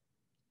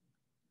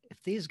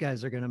 if these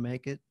guys are going to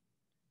make it,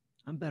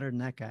 I'm better than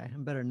that guy.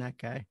 I'm better than that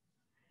guy.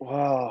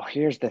 Well,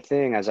 here's the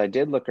thing. As I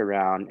did look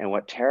around, and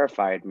what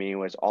terrified me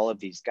was all of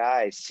these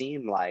guys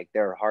seemed like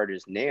they're hard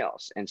as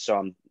nails. And so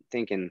I'm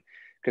thinking,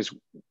 because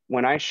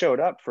when I showed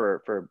up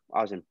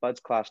I was in Bud's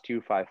class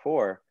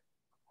 254,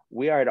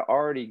 we had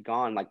already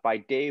gone, like by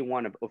day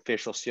one of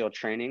official SEAL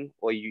training.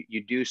 Well,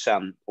 you do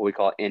some, what we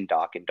call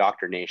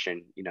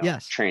indoctrination,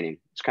 Yes. training.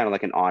 It's kind of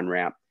like an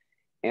on-ramp.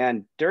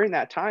 And during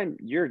that time,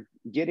 you're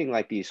getting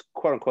like these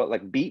quote unquote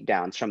like beat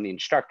downs from the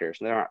instructors.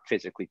 They're not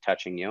physically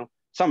touching you.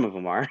 Some of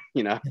them are,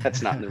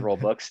 that's not in the rule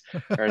books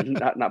or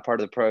not part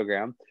of the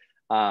program.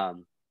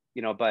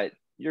 But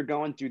you're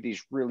going through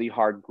these really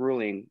hard,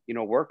 grueling,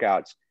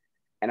 workouts.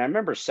 And I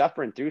remember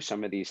suffering through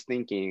some of these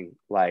thinking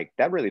like,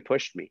 that really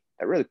pushed me.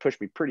 That really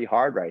pushed me pretty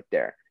hard right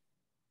there.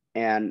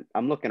 And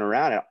I'm looking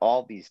around at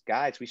all these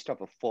guys. We still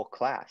have a full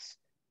class,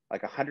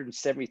 like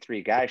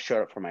 173 guys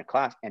showed up for my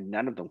class, and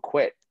none of them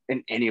quit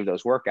in any of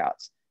those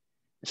workouts.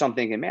 So I'm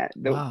thinking, man,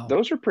 Wow.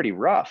 those are pretty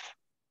rough.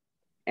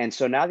 And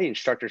so now the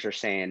instructors are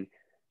saying,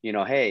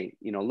 hey,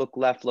 look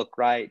left, look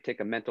right,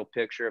 take a mental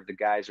picture of the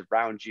guys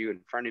around you, in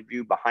front of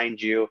you,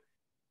 behind you.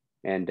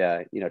 And,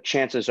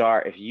 chances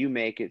are if you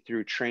make it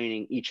through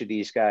training, each of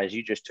these guys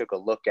you just took a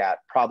look at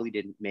probably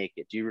didn't make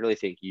it. Do you really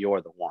think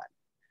you're the one?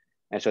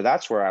 And so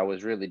that's where I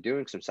was really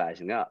doing some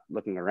sizing up,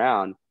 looking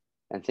around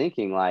and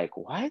thinking like,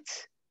 what?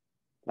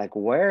 Like,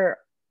 where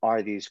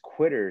are these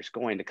quitters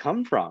going to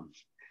come from?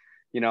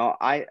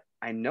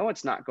 I know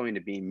it's not going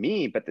to be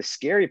me, but the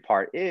scary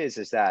part is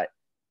that,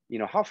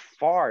 how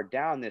far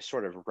down this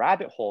sort of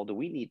rabbit hole do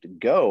we need to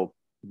go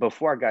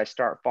before our guys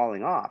start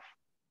falling off?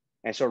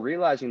 And so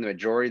realizing the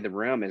majority of the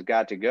room has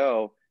got to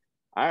go,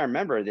 I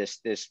remember this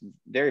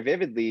very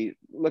vividly,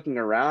 looking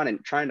around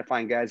and trying to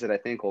find guys that I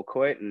think will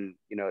quit. And,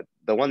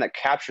 the one that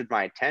captured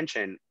my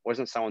attention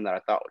wasn't someone that I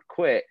thought would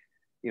quit.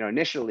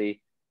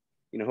 Initially,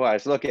 who I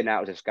was looking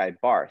at was this guy,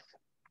 Barth.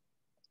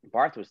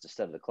 Barth was the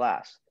stud of the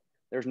class.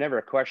 There's never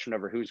a question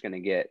over who's going to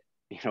get,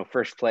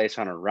 first place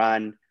on a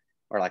run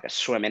or like a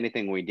swim,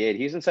 anything we did.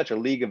 He's in such a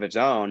league of his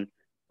own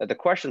that the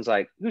question's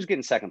like, who's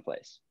getting second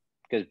place?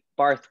 Because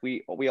Barth,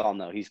 we all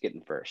know he's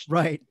getting first.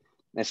 Right.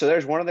 And so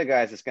there's one of the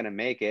guys that's going to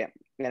make it.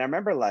 And I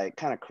remember like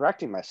kind of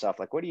correcting myself,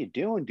 like, what are you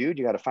doing, dude?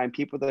 You got to find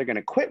people that are going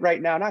to quit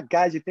right now, not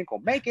guys you think will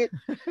make it.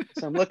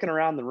 So I'm looking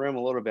around the room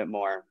a little bit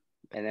more.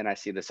 And then I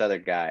see this other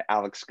guy,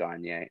 Alex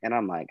Gagne. And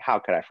I'm like, how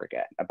could I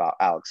forget about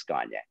Alex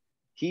Gagne?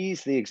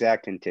 He's the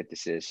exact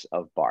antithesis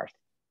of Barth.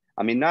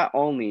 I mean, not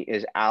only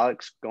is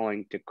Alex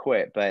going to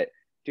quit, but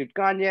dude,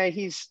 Gagne,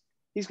 he's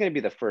going to be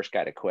the first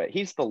guy to quit.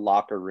 He's the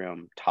locker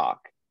room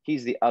talk.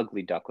 He's the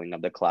ugly duckling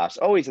of the class,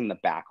 always in the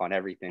back on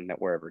everything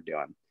that we're ever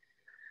doing.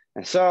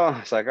 And so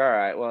it's like, all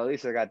right, well, at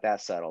least I got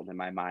that settled in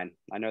my mind.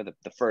 I know that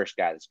the first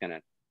guy that's going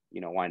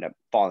to, wind up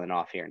falling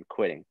off here and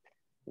quitting.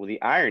 Well,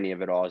 the irony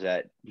of it all is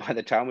that by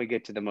the time we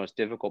get to the most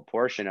difficult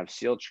portion of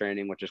SEAL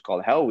training, which is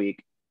called Hell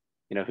Week,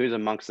 who's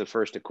amongst the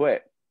first to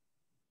quit?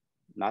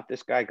 Not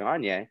this guy,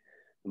 Gagne.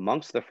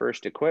 Amongst the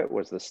first to quit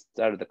was the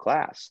stud of the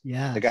class.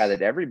 Yeah. The guy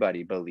that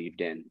everybody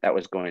believed in that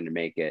was going to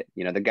make it.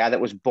 The guy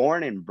that was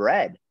born and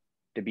bred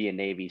to be a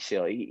Navy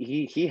SEAL.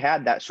 He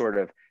had that sort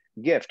of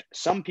gift.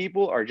 Some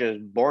people are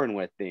just born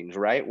with things,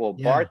 right? Well,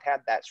 yeah. Barth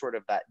had that sort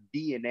of that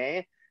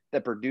DNA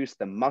that produced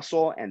the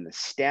muscle and the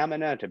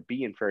stamina to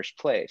be in first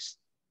place.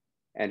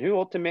 And who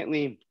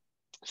ultimately,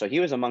 so he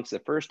was amongst the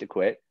first to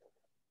quit,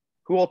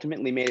 who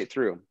ultimately made it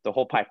through the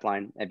whole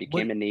pipeline and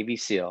became a Navy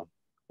SEAL.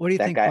 What do you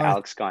think, that guy, Barth,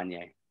 Alex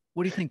Gagne.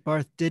 What do you think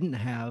Barth didn't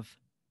have?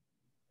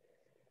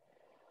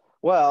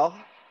 Well,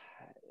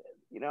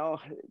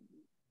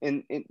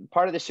 in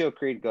part of the SEAL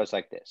creed goes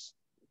like this.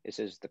 It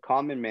says the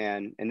common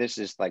man, and this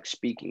is like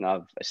speaking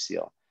of a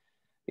SEAL,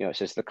 it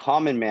says the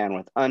common man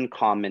with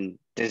uncommon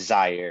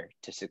desire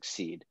to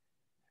succeed.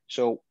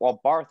 So while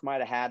Barth might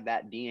have had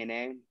that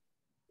DNA,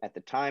 at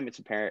the time it's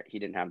apparent he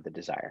didn't have the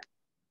desire.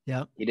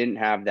 Yeah. He didn't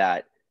have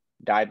that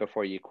die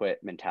before you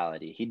quit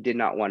mentality. He did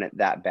not want it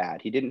that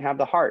bad. He didn't have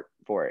the heart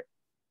for it.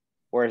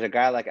 Whereas a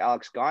guy like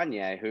Alex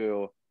Gagne,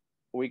 who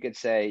we could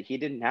say he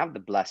didn't have the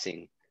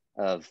blessing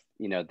of,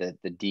 the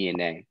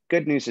DNA.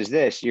 Good news is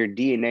this: your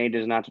DNA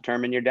does not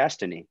determine your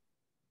destiny.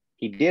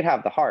 He did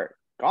have the heart.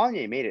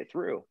 Gagne made it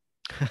through.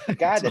 The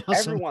guy that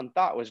awesome. Everyone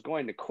thought was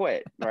going to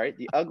quit, right?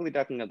 The ugly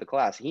duckling of the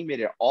class. He made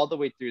it all the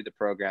way through the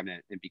program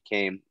and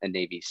became a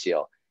Navy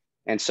SEAL.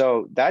 And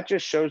so that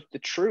just shows the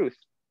truth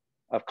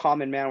of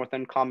common man with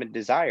uncommon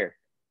desire.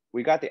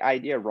 we got the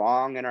idea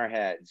wrong in our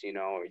heads. You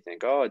know, we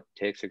think, oh, it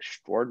takes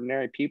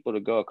extraordinary people to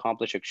go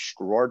accomplish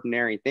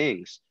extraordinary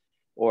things.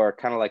 Or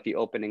kind of like the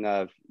opening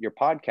of your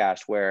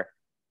podcast, where,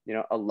 you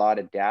know, a lot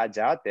of dads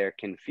out there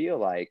can feel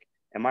like,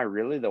 am I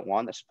really the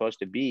one that's supposed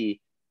to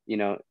be, you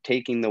know,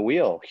 taking the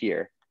wheel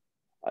here?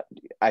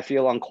 I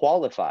feel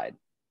unqualified.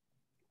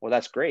 Well,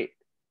 that's great,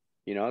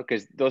 you know,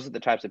 because those are the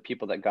types of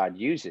people that God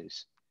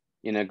uses.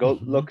 You know, go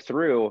Mhm. look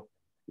through,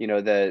 you know,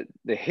 the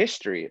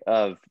history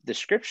of the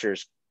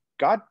scriptures.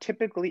 God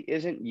typically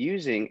isn't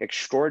using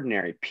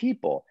extraordinary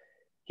people.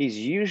 He's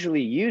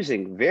usually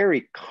using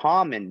very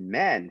common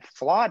men,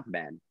 flawed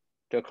men,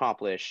 to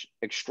accomplish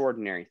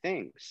extraordinary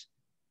things.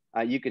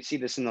 You could see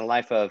this in the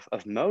life of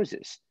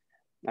Moses.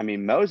 I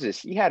mean,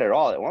 Moses, he had it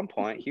all at one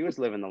point. He was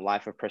living the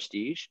life of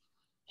prestige.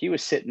 He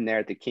was sitting there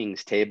at the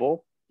king's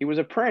table. He was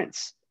a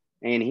prince,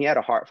 and he had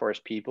a heart for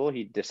his people.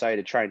 He decided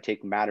to try and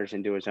take matters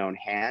into his own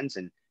hands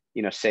and,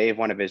 you know, save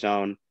one of his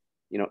own,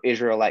 you know,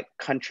 Israelite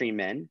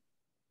countrymen.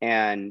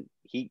 And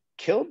he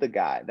killed the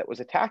guy that was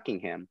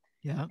attacking him.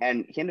 Yeah.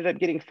 And he ended up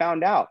getting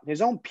found out.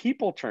 His own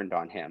people turned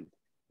on him.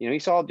 You know, he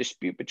saw a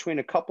dispute between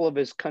a couple of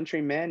his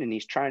countrymen, and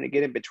he's trying to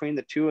get in between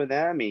the two of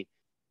them.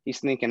 He's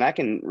thinking, I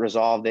can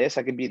resolve this.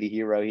 I could be the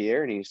hero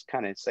here. And he's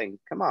kind of saying,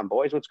 come on,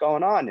 boys, what's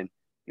going on? And,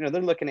 you know,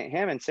 they're looking at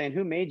him and saying,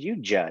 who made you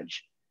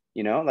judge?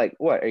 You know, like,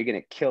 what, are you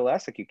going to kill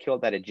us like you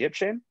killed that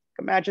Egyptian?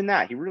 Imagine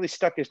that. He really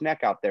stuck his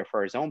neck out there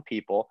for his own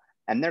people,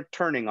 and they're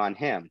turning on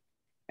him.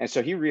 And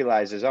so he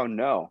realizes, oh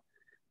no,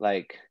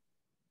 like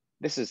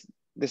this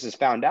is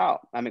found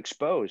out. I'm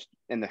exposed,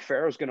 and the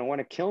Pharaoh's going to want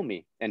to kill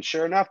me. And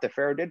sure enough, the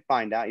Pharaoh did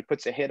find out. He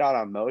puts a hit out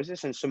on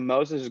Moses, and so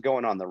Moses is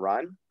going on the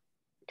run,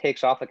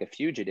 takes off like a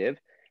fugitive,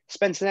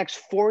 spends the next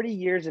 40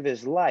 years of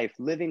his life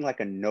living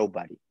like a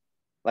nobody,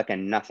 like a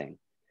nothing.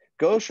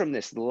 Goes from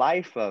this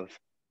life of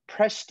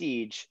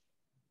prestige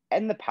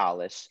and the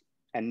palace,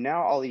 and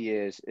now all he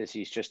is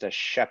he's just a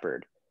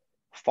shepherd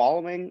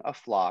following a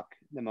flock,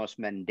 the most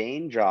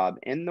mundane job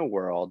in the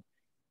world.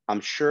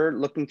 I'm sure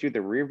looking through the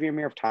rearview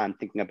mirror of time,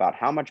 thinking about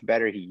how much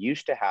better he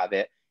used to have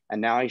it,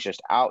 and now he's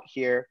just out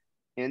here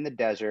in the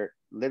desert,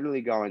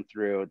 literally going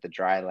through the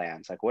dry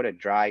lands. Like, what a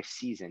dry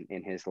season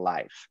in his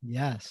life.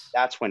 Yes.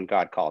 That's when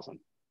God calls him.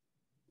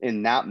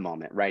 In that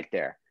moment right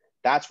there,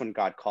 that's when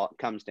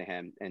comes to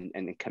him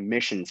and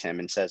commissions him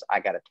and says, I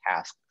got a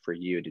task for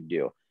you to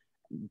do.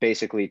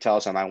 Basically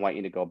tells him, I want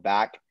you to go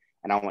back,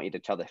 and I want you to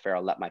tell the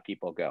Pharaoh, let my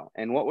people go.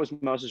 And what was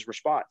Moses'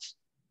 response?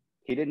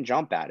 He didn't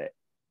jump at it.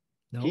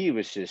 Nope. He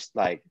was just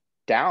like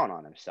down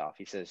on himself.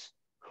 He says,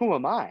 who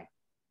am I?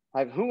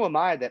 Like, who am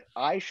I that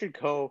I should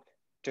go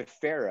to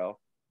Pharaoh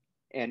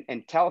and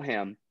tell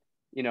him,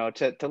 you know,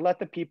 to let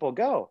the people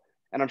go?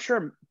 And I'm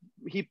sure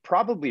he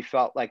probably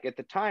felt like at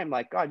the time,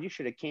 like, God, you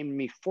should have came to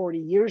me 40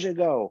 years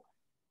ago,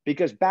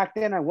 because back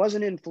then I was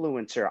an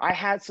influencer. I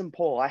had some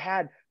pull. I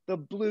had the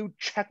blue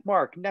check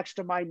mark next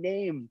to my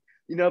name,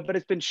 you know, but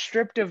it's been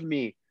stripped of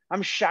me.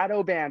 I'm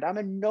shadow banned. I'm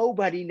a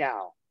nobody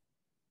now.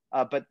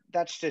 But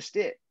that's just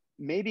it.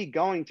 Maybe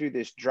going through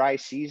this dry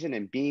season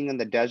and being in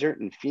the desert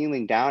and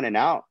feeling down and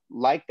out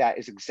like that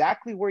is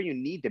exactly where you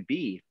need to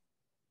be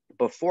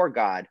before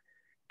God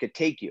could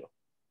take you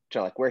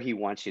to like where he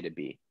wants you to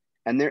be.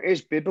 And there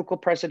is biblical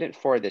precedent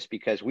for this,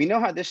 because we know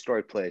how this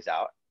story plays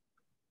out,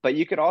 but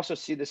you could also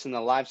see this in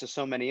the lives of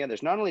so many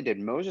others. Not only did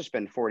Moses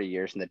spend 40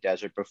 years in the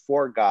desert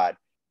before God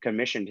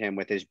commissioned him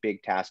with his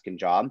big task and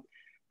job,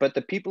 but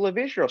the people of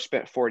Israel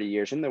spent 40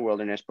 years in the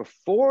wilderness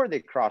before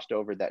they crossed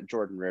over that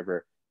Jordan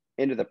River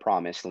into the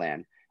promised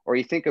land. Or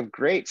you think of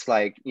greats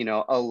like, you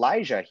know,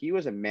 Elijah, he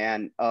was a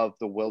man of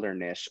the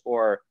wilderness.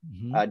 Or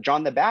Mhm.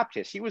 John the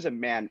Baptist, he was a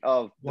man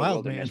of the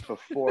Wild man. wilderness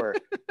before,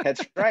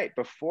 that's right,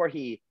 before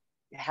he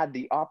had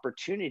the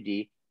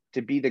opportunity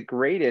to be the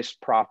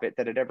greatest prophet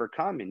that had ever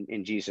come,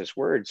 in Jesus'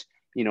 words,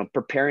 you know,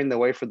 preparing the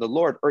way for the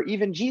Lord. Or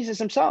even Jesus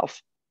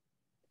himself,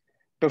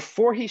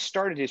 before he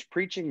started his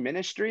preaching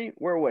ministry,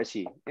 where was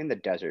he? In the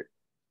desert,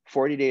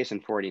 40 days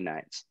and 40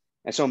 nights.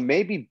 And so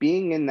maybe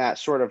being in that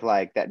sort of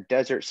like that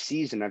desert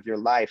season of your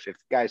life, if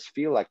guys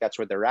feel like that's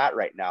where they're at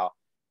right now,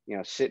 you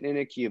know, sitting in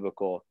a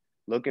cubicle,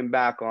 looking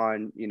back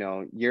on, you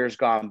know, years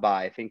gone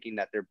by, thinking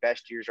that their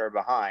best years are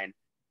behind,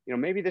 you know,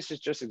 maybe this is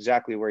just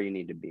exactly where you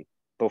need to be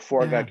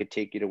before Yeah. God could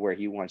take you to where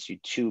he wants you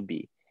to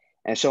be.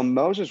 And so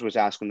Moses was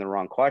asking the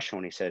wrong question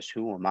when he says,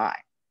 who am I?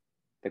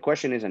 The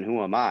question isn't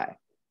who am I?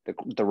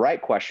 The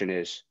right question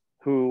is,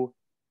 who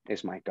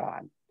is my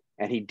God?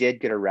 And he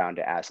did get around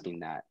to asking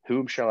that.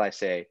 Whom shall I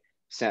say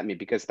sent me?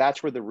 Because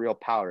that's where the real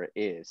power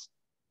is.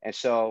 And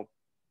so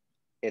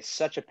it's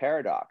such a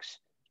paradox.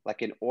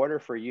 Like, in order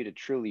for you to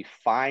truly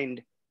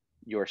find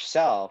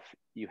yourself,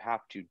 you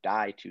have to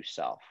die to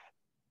self,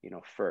 you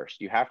know,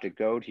 first. You have to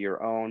go to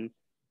your own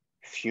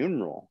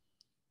funeral.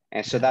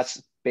 And so Yes.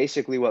 that's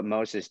basically what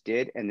Moses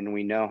did. And then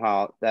we know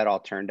how that all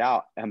turned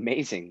out.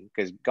 Amazing,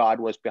 because God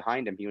was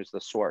behind him. He was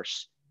the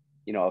source,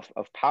 you know,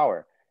 of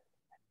power.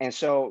 And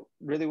so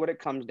really what it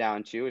comes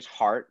down to is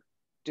heart,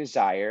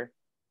 desire,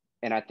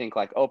 and I think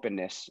like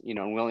openness, you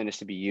know, and willingness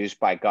to be used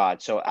by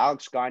God. So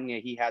Alex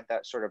Gagne, he had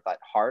that sort of that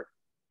heart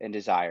and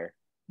desire.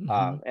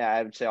 Hmm. And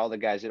I would say all the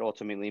guys that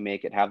ultimately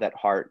make it have that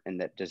heart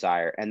and that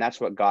desire, and that's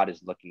what God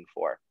is looking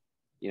for.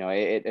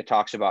 It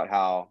talks about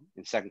how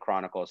in Second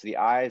Chronicles, the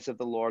eyes of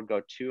the Lord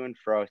go to and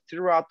fro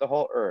throughout the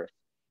whole earth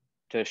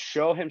to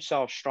show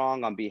himself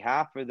strong on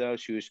behalf of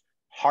those whose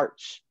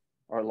hearts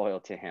are loyal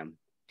to him.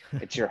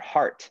 It's your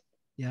heart.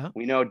 Yeah.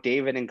 We know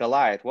David and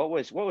Goliath. What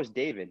was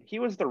David? He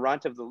was the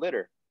runt of the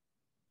litter.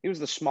 He was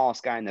the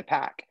smallest guy in the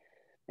pack.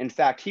 In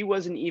fact, he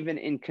wasn't even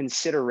in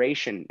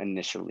consideration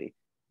initially,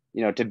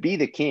 to be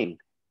the king,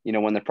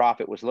 when the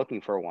prophet was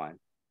looking for one.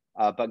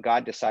 But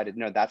God decided,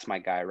 no, that's my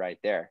guy right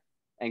there.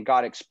 And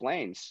God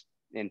explains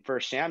in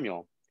First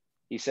Samuel,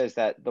 he says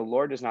that the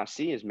Lord does not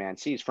see as man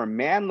sees. For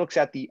man looks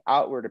at the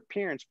outward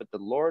appearance, but the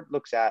Lord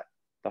looks at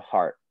the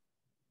heart.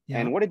 Yeah.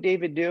 And what did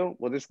David do?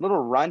 Well, this little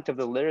runt of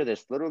the litter,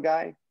 this little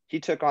guy, he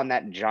took on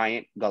that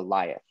giant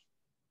Goliath.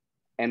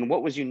 And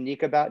what was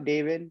unique about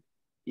David?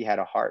 He had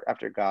a heart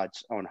after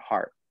God's own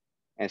heart.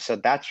 And so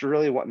that's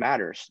really what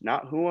matters.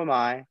 Not who am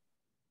I,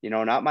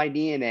 not my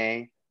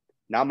DNA,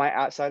 not my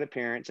outside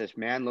appearance. As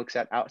man looks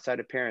at outside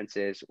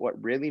appearances,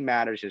 what really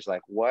matters is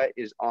like what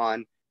is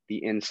on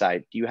the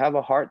inside. Do you have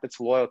a heart that's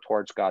loyal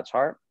towards God's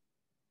heart?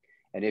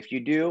 And if you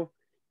do,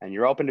 and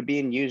you're open to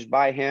being used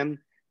by him,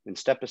 then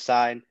step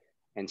aside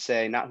and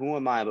say, not who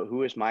am I, but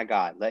who is my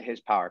God? Let his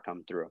power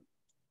come through.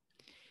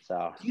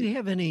 So Do you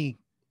have any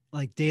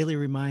like daily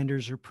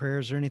reminders or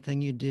prayers or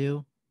anything you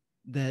do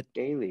that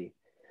daily.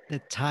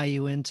 tie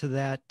you into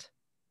that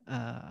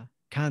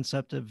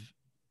concept of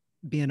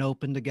being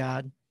open to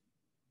God?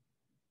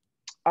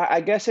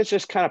 I guess it's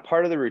just kind of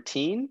part of the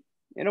routine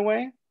in a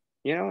way.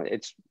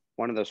 It's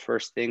one of those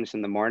first things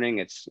in the morning.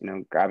 It's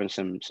grabbing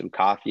some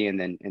coffee and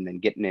then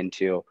getting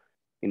into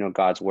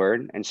God's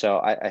word. And so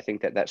I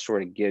think that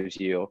sort of gives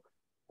you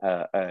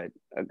a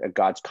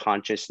God's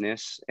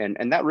consciousness,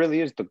 and that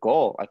really is the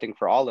goal. I think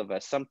for all of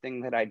us,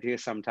 something that I do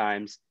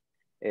sometimes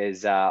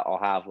is I'll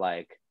have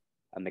like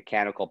a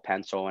mechanical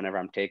pencil whenever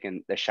I'm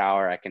taking the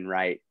shower. I can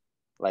write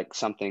like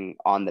something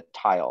on the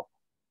tile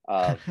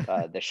of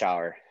the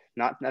shower.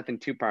 Nothing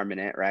too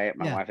permanent, right?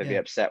 My Yeah. wife would be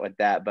Yeah. upset with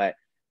that, but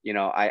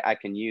I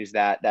can use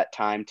that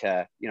time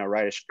to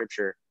write a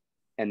scripture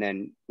and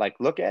then like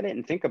look at it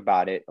and think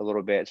about it a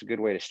little bit. It's a good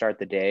way to start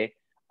the day,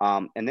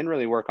 and then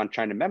really work on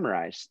trying to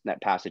memorize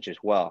that passage as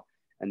well.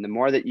 And the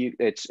more that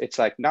it's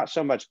like not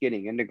so much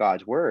getting into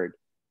God's word,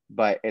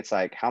 but it's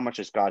like how much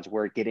does God's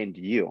word get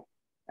into you?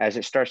 As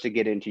it starts to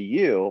get into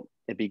you,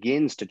 it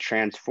begins to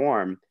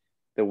transform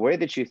the way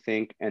that you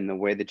think and the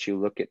way that you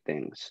look at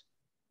things.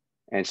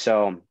 And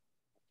so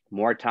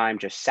more time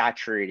just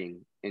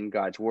saturating in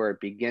God's word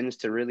begins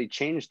to really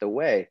change the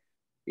way,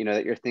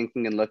 that you're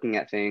thinking and looking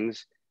at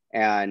things.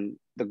 And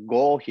the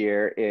goal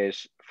here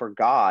is for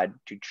God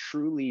to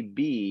truly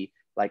be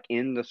like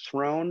in the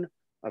throne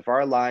of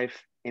our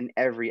life in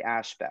every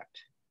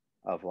aspect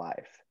of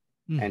life.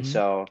 And Hmm.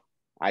 so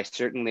I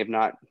certainly have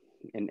not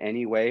in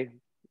any way,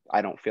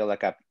 I don't feel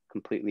like I've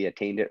completely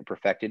attained it or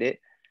perfected it.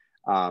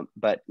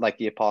 But like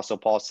the Apostle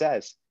Paul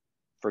says,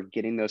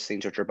 forgetting those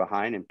things which are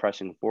behind and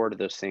pressing forward to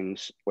those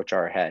things which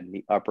are ahead,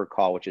 the upper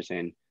call, which is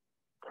in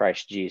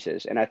Christ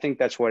Jesus. And I think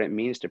that's what it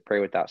means to pray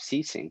without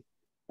ceasing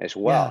as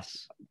well.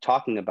 Yes.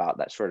 Talking about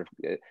that sort of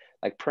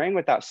like praying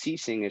without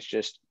ceasing is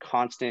just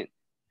constant,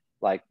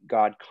 like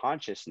God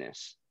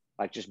consciousness,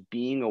 like just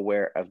being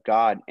aware of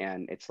God.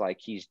 And it's like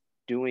he's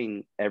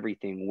doing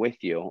everything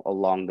with you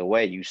along the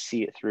way. You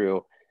see it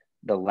through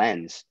the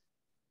lens,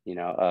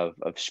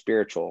 of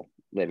spiritual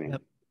living.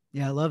 Yep.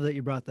 Yeah, I love that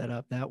you brought that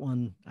up. That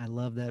one, I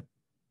love that.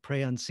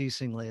 Pray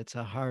unceasingly. It's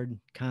a hard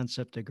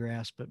concept to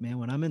grasp, but man,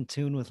 when I'm in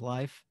tune with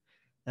life,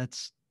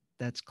 that's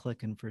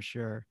clicking for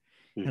sure.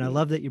 And I Mm-hmm.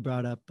 love that you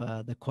brought up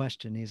the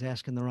question. He's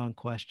asking the wrong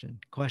question.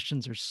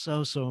 Questions are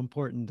so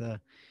important to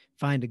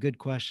find a good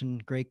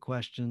question, great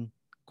question.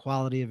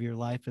 Quality of your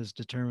life is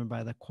determined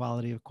by the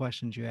quality of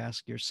questions you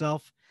ask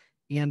yourself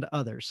and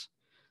others.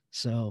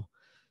 So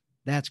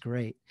that's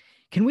great.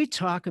 Can we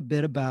talk a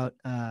bit about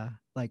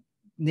like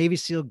Navy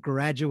SEAL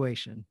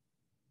graduation?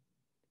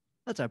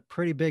 That's a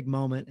pretty big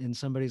moment in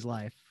somebody's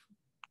life.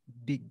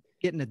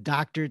 Getting a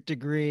doctorate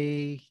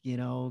degree,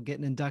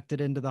 getting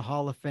inducted into the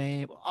Hall of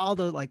Fame, all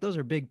those like those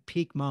are big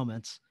peak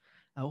moments.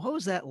 What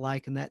was that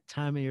like in that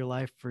time of your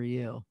life for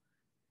you?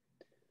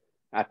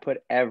 I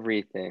put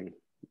everything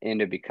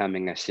into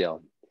becoming a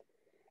SEAL.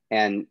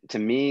 And to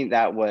me,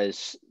 that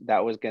was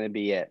going to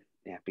be it.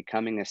 Yeah,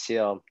 becoming a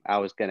SEAL, I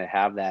was going to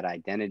have that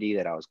identity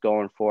that I was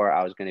going for.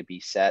 I was going to be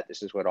set.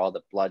 This is what all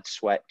the blood,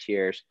 sweat,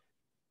 tears,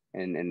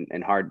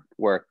 and hard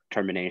work,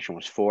 termination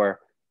was for.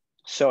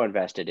 So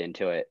invested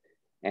into it.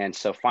 And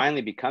so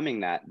finally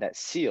becoming that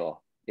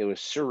SEAL, it was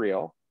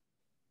surreal.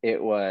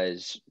 It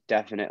was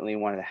definitely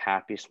one of the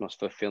happiest, most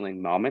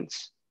fulfilling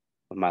moments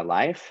of my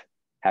life.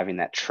 Having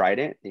that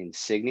trident, the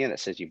insignia that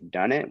says you've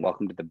done it,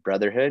 welcome to the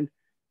brotherhood,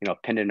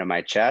 pinned into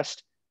my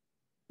chest.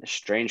 The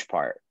strange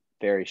part,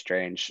 very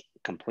strange,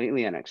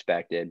 completely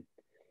unexpected,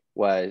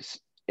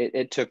 was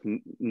it took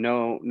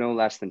no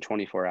less than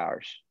 24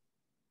 hours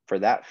for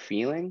that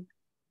feeling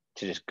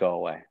to just go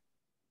away,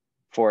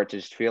 for it to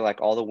just feel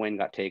like all the wind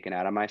got taken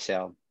out of my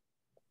sail.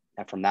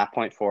 And from that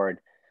point forward,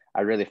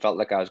 I really felt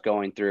like I was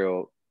going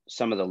through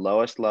some of the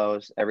lowest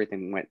lows.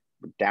 Everything went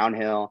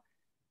downhill.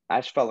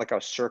 I just felt like I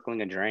was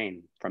circling a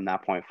drain from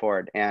that point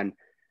forward. And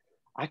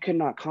I could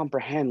not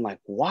comprehend, like,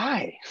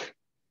 why?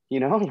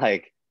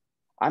 Like,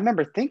 I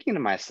remember thinking to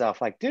myself,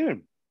 like,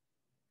 dude,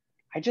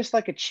 I just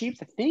like achieved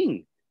the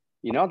thing,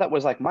 that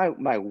was like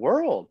my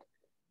world.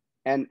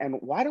 And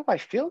why do I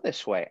feel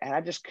this way? And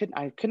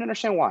I couldn't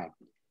understand why.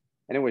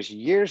 And it was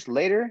years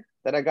later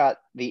that I got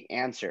the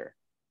answer.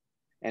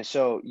 And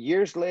so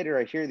years later,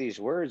 I hear these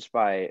words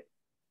by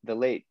the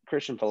late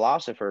Christian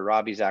philosopher,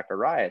 Ravi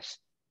Zacharias.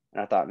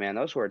 And I thought, man,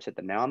 those words hit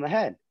the nail on the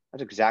head.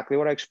 That's exactly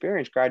what I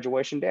experienced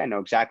graduation day. I know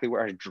exactly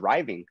where I was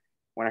driving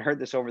when I heard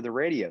this over the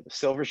radio, the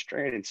Silver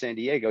Strand in San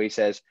Diego. He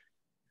says,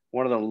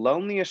 one of the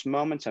loneliest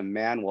moments a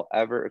man will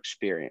ever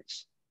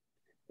experience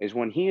is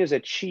when he has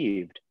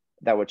achieved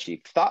that which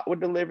he thought would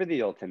deliver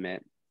the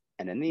ultimate,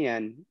 and in the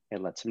end,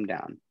 it lets him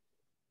down.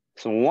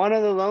 So one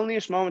of the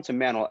loneliest moments a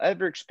man will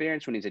ever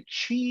experience when he's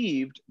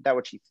achieved that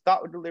which he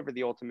thought would deliver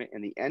the ultimate,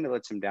 in the end, it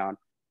lets him down.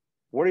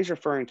 What he's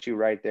referring to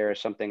right there is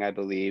something I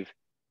believe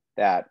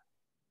that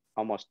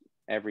almost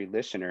every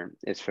listener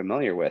is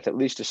familiar with, at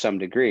least to some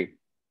degree.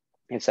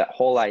 It's that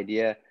whole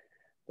idea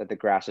that the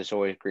grass is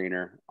always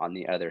greener on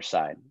the other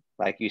side.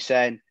 Like you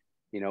said,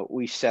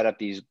 we set up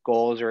these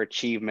goals or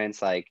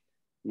achievements, like,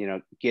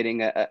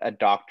 getting a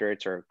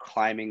doctorate or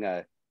climbing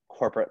a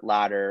corporate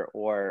ladder,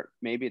 or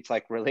maybe it's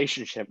like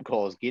relationship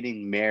goals,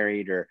 getting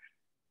married, or,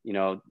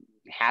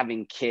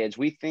 having kids.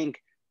 We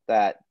think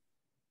that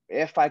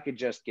if I could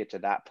just get to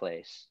that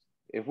place,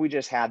 if we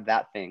just had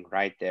that thing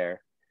right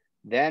there,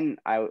 then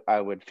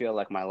I would feel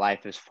like my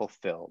life is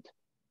fulfilled.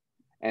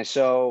 And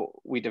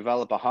so we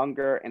develop a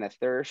hunger and a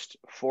thirst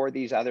for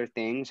these other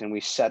things, and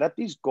we set up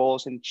these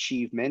goals and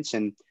achievements,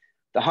 and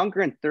the hunger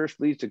and thirst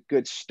leads to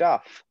good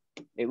stuff.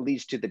 It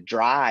leads to the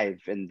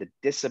drive and the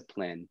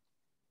discipline.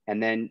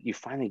 And then you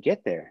finally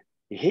get there.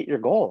 You hit your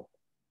goal.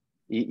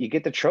 You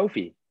get the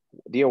trophy,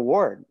 the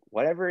award,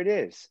 whatever it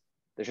is,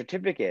 the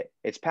certificate,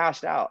 it's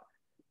passed out.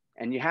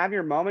 And you have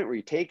your moment where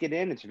you take it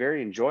in. It's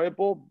very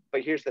enjoyable.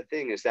 But here's the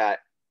thing is that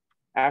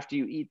after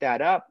you eat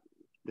that up,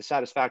 the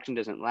satisfaction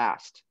doesn't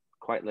last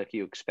quite like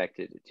you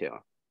expected it to.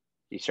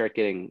 You start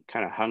getting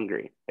kind of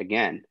hungry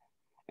again.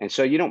 And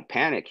so you don't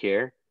panic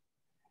here.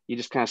 You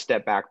just kind of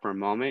step back for a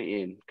moment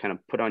and kind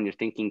of put on your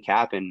thinking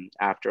cap. And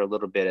after a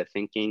little bit of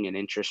thinking and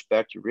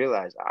introspect, you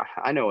realize,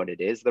 I know what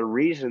it is. The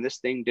reason this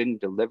thing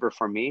didn't deliver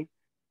for me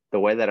the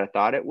way that I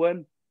thought it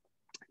would,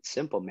 it's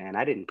simple, man.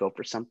 I didn't go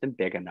for something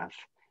big enough.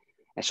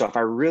 And so if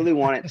I really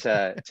want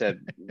it to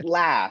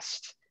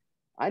last,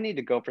 I need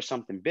to go for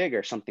something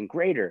bigger, something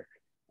greater.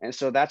 And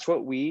so that's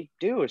what we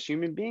do as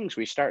human beings.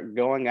 We start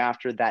going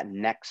after that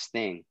next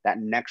thing, that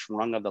next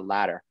rung of the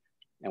ladder.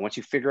 And once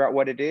you figure out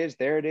what it is,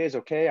 there it is.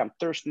 Okay, I'm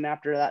thirsting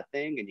after that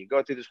thing. And you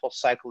go through this whole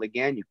cycle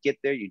again. You get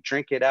there, you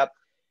drink it up.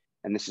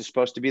 And this is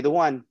supposed to be the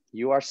one.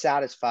 You are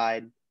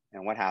satisfied.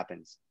 And what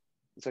happens?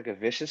 It's like a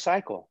vicious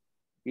cycle.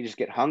 You just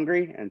get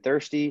hungry and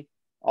thirsty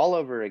all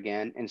over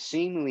again. And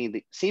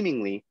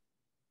seemingly,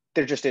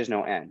 there just is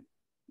no end.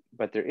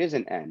 But there is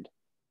an end.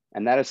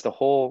 And that is the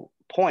whole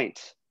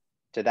point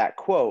to that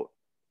quote.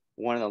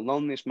 One of the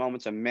loneliest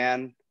moments a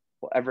man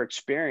will ever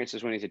experience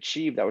is when he's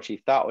achieved that which he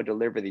thought would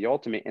deliver the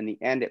ultimate. In the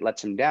end, it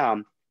lets him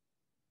down.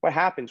 What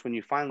happens when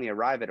you finally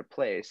arrive at a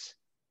place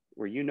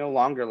where you no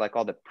longer, like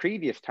all the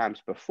previous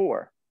times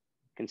before,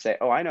 can say,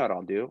 oh, I know what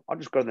I'll do. I'll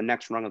just go to the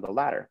next rung of the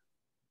ladder.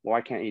 Well,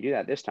 why can't you do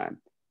that this time?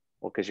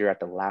 Well, because you're at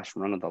the last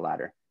rung of the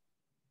ladder.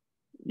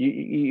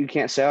 You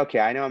can't say, okay,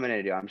 I know what I'm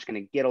going to do. I'm just going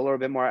to get a little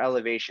bit more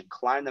elevation,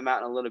 climb the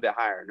mountain a little bit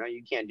higher. No,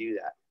 you can't do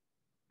that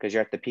because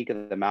you're at the peak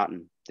of the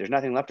mountain. There's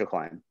nothing left to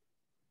climb.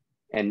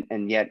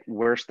 And yet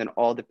worse than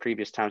all the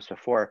previous times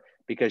before,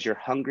 because you're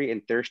hungry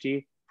and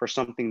thirsty for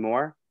something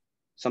more,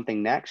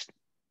 something next,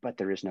 but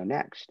there is no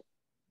next.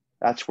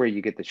 That's where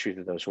you get the truth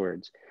of those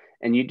words.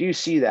 And you do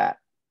see that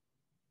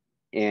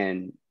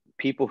in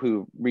people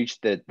who reach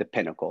the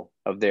pinnacle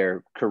of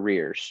their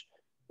careers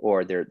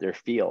or their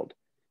field,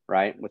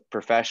 right? With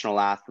professional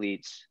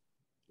athletes,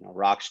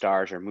 rock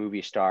stars or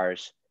movie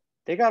stars,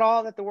 they got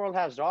all that the world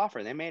has to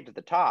offer. They made it to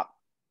the top.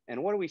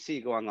 And what do we see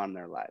going on in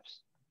their lives?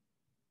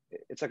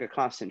 It's like a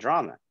constant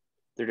drama.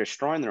 They're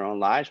destroying their own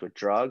lives with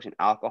drugs and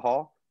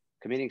alcohol,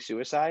 committing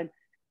suicide.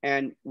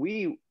 And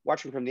we,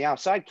 watching from the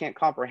outside, can't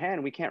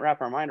comprehend. We can't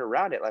wrap our mind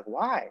around it. Like,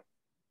 why?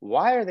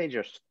 Why are they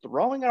just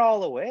throwing it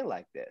all away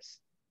like this?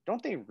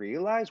 Don't they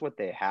realize what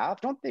they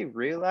have? Don't they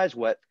realize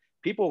what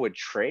people would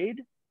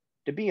trade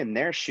to be in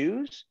their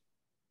shoes?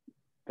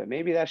 But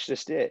maybe that's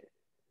just it.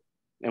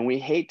 And we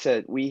hate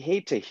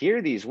to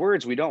hear these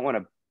words. We don't want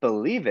to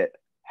believe it.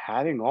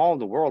 Having all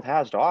the world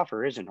has to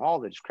offer isn't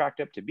all that it's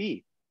cracked up to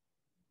be.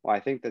 Well, I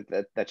think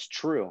that's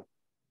true.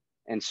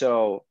 And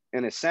so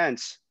in a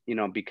sense,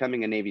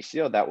 becoming a Navy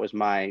SEAL, that was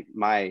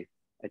my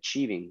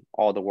achieving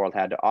all the world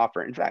had to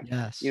offer. In fact,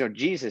 Yes.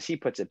 Jesus, he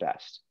puts it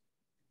best.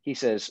 He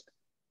says,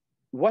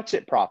 what's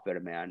it profit a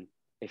man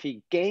if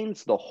he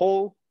gains the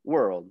whole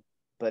world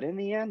but in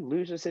the end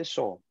loses his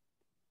soul.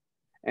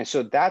 And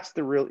so that's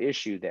the real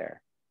issue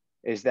there,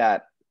 is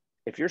that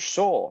if your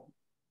soul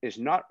is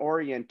not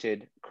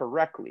oriented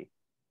correctly,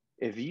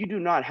 if you do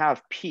not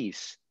have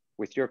peace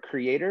with your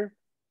creator,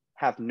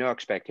 have no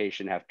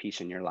expectation to have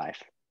peace in your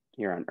life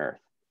here on earth.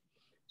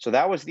 So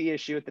that was the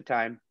issue at the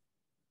time,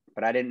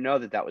 but I didn't know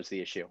that that was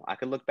the issue. I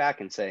could look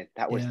back and say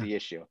that was the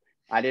issue.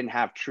 I didn't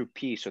have true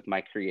peace with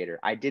my creator.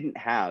 I didn't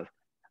have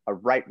a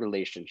right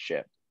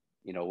relationship,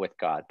 with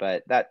God,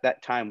 but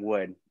that time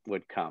would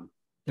come.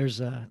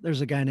 There's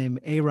a guy named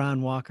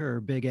Aaron Walker,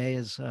 or Big A,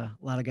 as a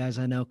lot of guys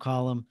I know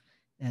call him,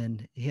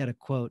 and he had a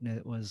quote, and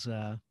it was,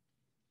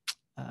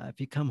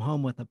 "If you come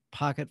home with a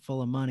pocket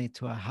full of money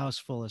to a house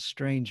full of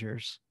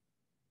strangers,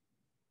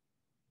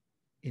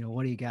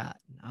 what do you got?"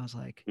 And I was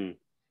like,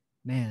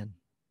 man,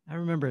 I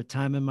remember a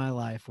time in my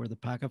life where the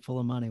pocket full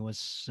of money was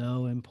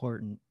so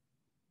important,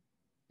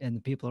 and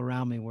the people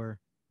around me were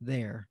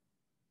there,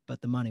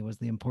 but the money was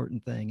the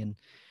important thing. And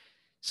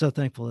so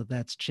thankful that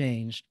that's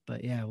changed.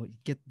 But yeah,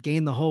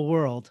 gain the whole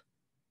world,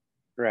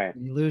 right?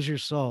 You lose your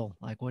soul.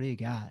 Like, what do you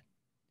got?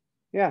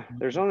 Yeah,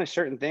 there's only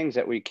certain things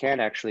that we can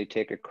actually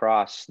take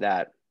across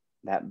that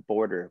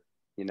border,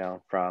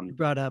 from. You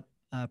brought up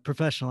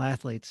professional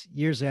athletes.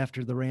 Years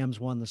after the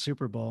Rams won the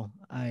Super Bowl,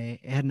 I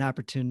had an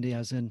opportunity. I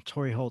was in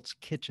Torrey Holt's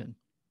kitchen,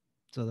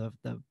 so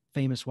the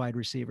famous wide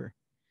receiver.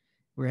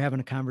 We were having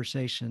a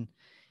conversation,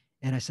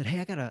 and I said, "Hey,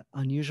 I got an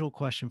unusual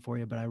question for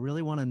you, but I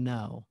really want to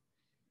know.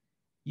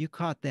 You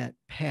caught that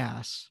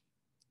pass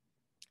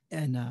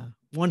and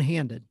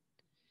one-handed,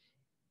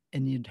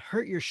 and you'd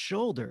hurt your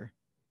shoulder."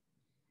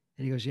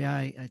 And he goes, "Yeah,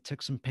 I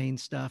took some pain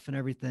stuff and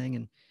everything."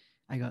 And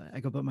I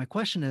go, "But my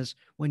question is,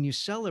 when you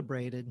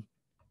celebrated,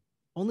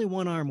 only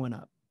one arm went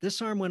up.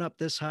 This arm went up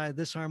this high.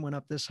 This arm went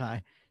up this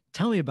high.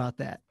 Tell me about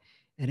that."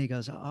 And he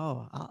goes,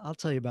 "Oh, I'll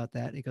tell you about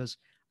that." He goes,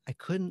 "I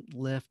couldn't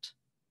lift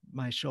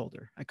my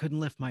shoulder. I couldn't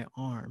lift my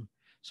arm.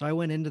 So I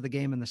went into the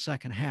game in the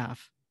second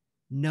half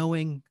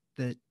knowing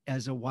that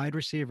as a wide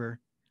receiver,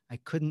 I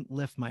couldn't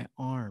lift my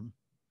arm.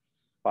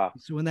 Wow.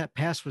 So when that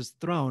pass was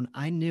thrown,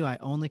 I knew I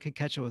only could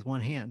catch it with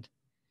one hand."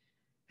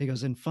 He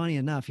goes, "And funny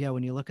enough, yeah,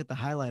 when you look at the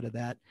highlight of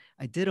that,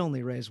 I did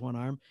only raise one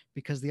arm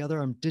because the other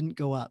arm didn't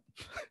go up.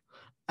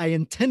 I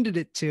intended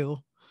it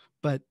to,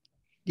 but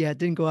yeah, it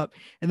didn't go up."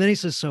 And then he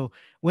says, "So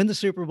win the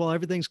Super Bowl,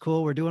 everything's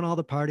cool. We're doing all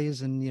the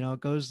parties, and it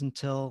goes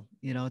until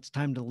it's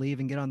time to leave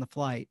and get on the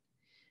flight.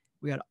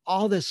 We got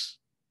all this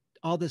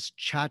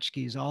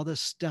tchotchkes, all this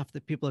stuff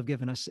that people have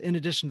given us, in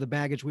addition to the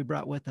baggage we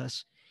brought with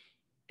us.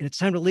 And it's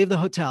time to leave the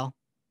hotel.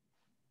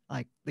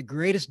 Like the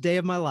greatest day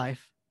of my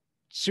life,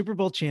 Super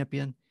Bowl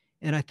champion.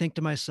 And I think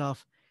to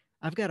myself,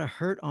 I've got a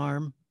hurt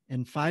arm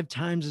and 5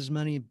 times as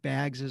many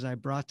bags as I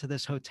brought to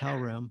this hotel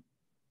room.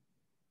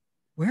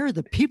 Where are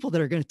the people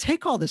that are going to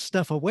take all this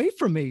stuff away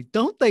from me?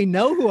 Don't they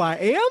know who I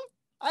am?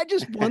 I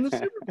just won the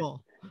Super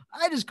Bowl.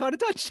 I just caught a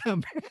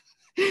touchdown."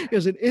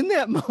 Because in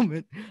that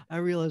moment, I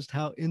realized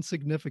how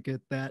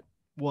insignificant that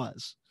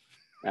was.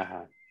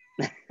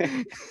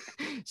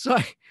 So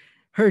I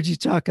heard you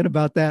talking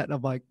about that, and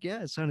I'm like,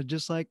 yeah, it sounded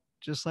just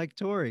like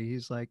Torrey.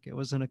 He's like, it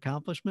was an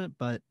accomplishment,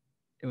 but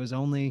it was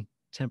only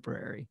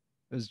temporary.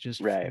 It was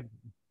just right.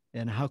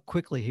 And how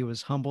quickly he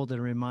was humbled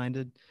and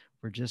reminded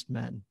we're just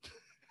men.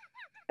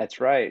 That's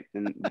right.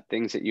 And the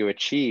things that you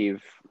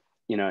achieve,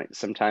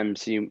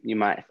 sometimes you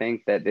might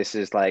think that this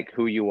is like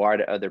who you are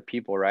to other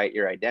people, right?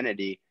 Your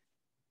identity.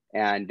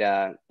 And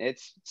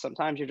it's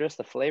sometimes you're just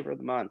the flavor of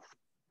the month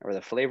or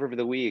the flavor of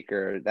the week,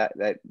 or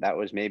that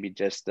was maybe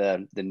just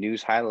the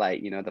news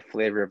highlight, the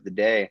flavor of the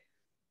day.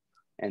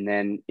 And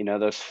then,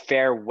 those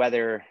fair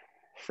weather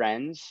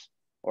friends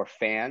or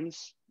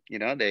fans,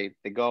 they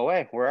go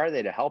away. Where are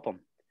they to help them,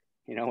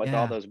 with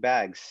all those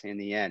bags in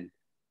the end?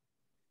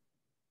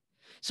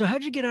 So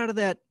how'd you get out of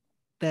that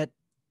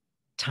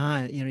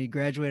time? You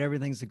graduate,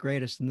 everything's the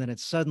greatest, and then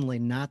it's suddenly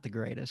not the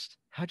greatest.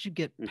 How'd you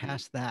get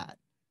past that?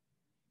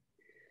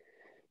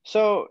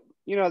 So,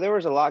 there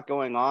was a lot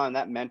going on.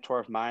 That mentor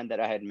of mine that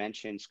I had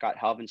mentioned, Scott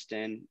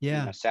Helvenston,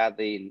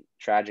 sadly and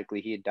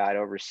tragically, he had died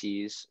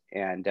overseas.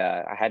 And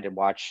I had to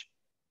watch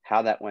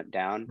how that went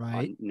down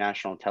on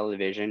national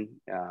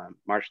television.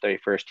 March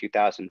 31st,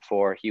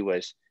 2004, he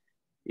was,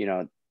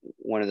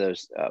 one of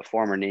those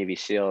former Navy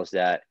SEALs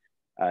that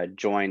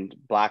joined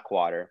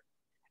Blackwater,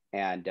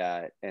 and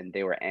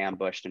they were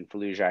ambushed in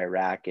Fallujah,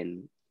 Iraq.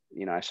 And,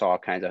 I saw all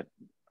kinds of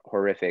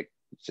horrific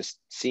just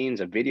scenes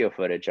of video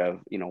footage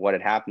of, what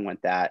had happened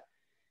with that.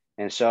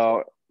 And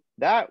so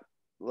that,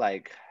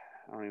 like,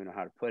 I don't even know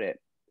how to put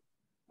it.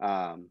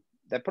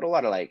 That put a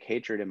lot of like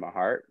hatred in my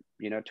heart,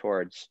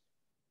 towards,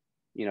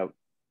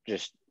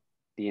 just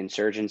the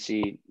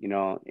insurgency,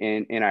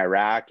 in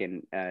Iraq.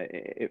 And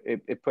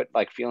it put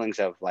like feelings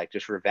of like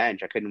just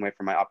revenge. I couldn't wait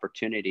for my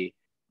opportunity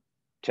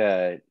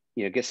to,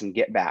 get some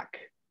get back,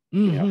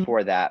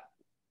 for that.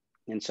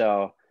 And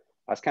so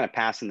I was kind of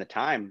passing the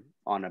time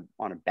on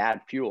a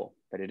bad fuel,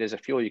 but it is a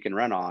fuel you can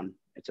run on.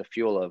 It's a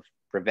fuel of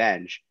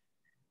revenge.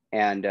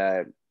 And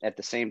at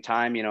the same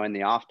time, in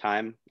the off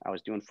time, I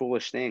was doing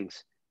foolish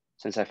things.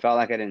 Since I felt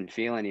like I didn't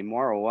feel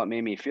anymore, well, what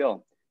made me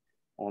feel?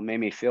 what made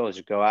me feel is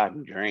go out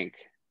and drink,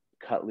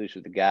 cut loose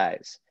with the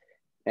guys.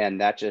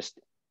 And that just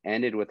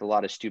ended with a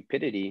lot of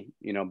stupidity,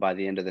 you know, by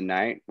the end of the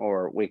night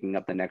or waking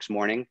up the next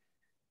morning.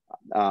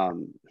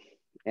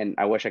 And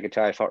I wish I could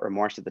tell you I felt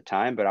remorse at the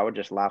time, but I would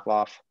just laugh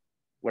off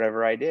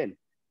whatever I did.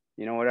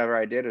 You know, whatever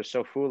I did was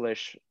so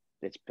foolish.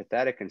 It's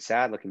pathetic and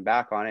sad looking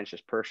back on it. It's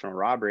just personal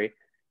robbery.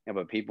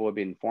 But people would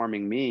be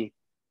informing me,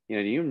 you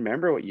know, do you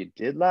remember what you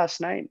did last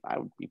night? I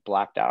would be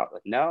blacked out,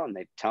 like, no. And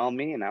they'd tell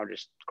me, and I would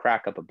just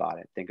crack up about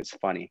it, think it's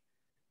funny.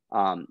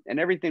 And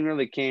everything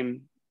really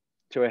came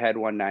to a head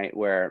one night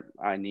where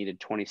I needed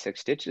 26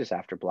 stitches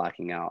after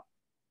blacking out,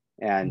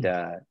 and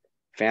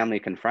family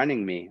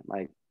confronting me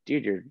like,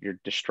 dude, you're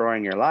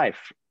destroying your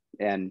life.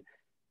 And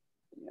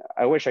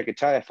I wish I could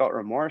tell you I felt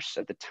remorse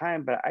at the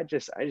time, but I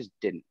just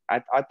didn't.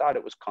 I thought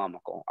it was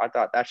comical. I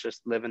thought that's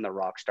just living the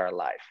rock star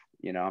life.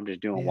 You know, I'm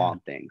just doing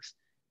wild things.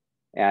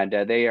 And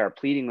they are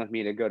pleading with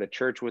me to go to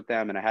church with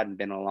them. And I hadn't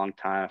been in a long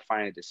time. I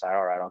finally decided,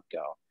 all right, I'll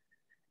go.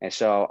 And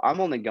so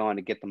I'm only going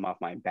to get them off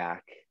my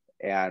back.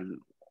 And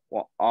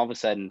well, all of a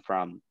sudden,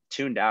 from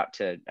tuned out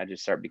to I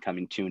just start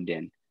becoming tuned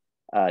in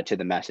to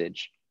the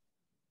message.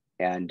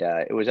 And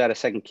it was out of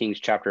 2 Kings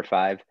chapter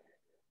 5,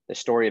 the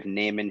story of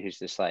Naaman, who's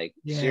this like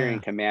Syrian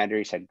commander.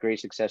 He's had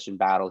great success in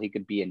battle. He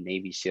could be a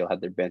Navy SEAL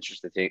had there been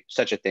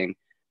such a thing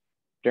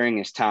during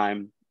his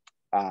time.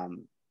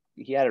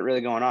 He had it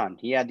really going on.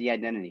 He had the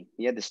identity.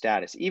 He had the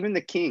status. Even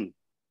the king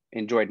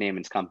enjoyed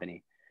Naaman's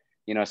company.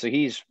 You know, so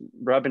he's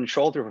rubbing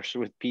shoulders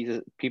with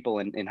people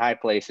in high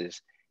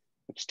places,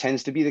 which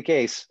tends to be the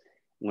case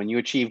when you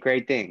achieve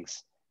great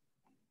things.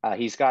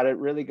 He's got it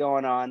really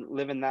going on,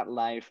 living that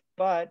life,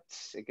 but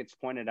it gets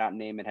pointed out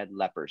Naaman had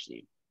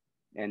leprosy.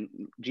 And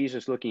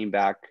Jesus, looking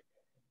back,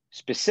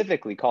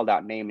 specifically called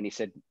out Naaman. He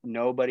said,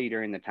 nobody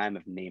during the time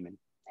of Naaman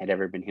had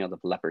ever been healed of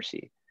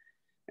leprosy.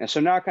 And so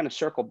now I kind of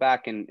circle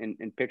back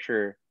and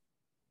picture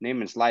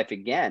Naaman's life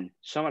again.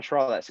 So much for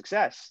all that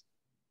success.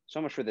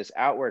 So much for this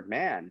outward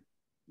man,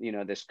 you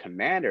know, this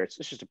commander. It's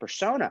just a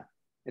persona.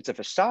 It's a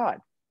facade.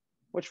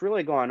 What's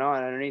really going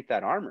on underneath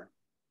that armor?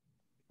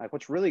 Like,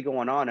 what's really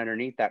going on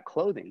underneath that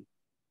clothing?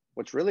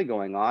 What's really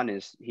going on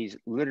is he's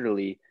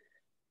literally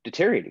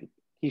deteriorating.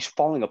 He's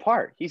falling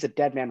apart. He's a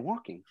dead man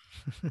walking.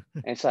 And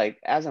it's like,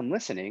 as I'm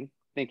listening,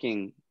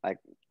 thinking like,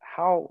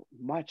 how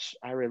much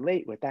I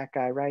relate with that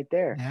guy right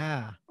there.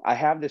 Yeah. I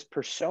have this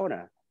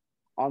persona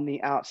on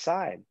the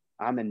outside.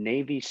 I'm a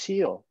Navy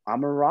SEAL.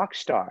 I'm a rock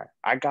star.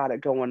 I got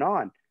it going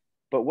on.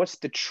 But what's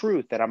the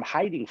truth that I'm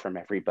hiding from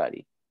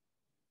everybody?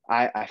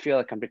 I feel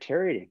like I'm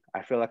deteriorating.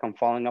 I feel like I'm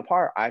falling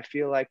apart. I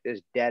feel like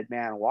this dead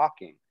man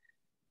walking.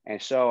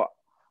 And so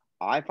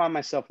I find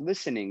myself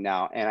listening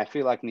now, and I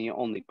feel like I'm the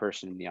only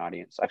person in the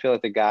audience. I feel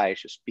like the guy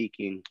is just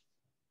speaking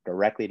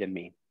directly to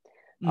me.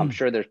 I'm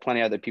sure there's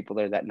plenty of other people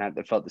there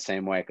that felt the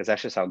same way, because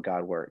that's just how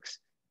God works.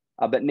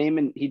 But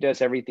Naaman, he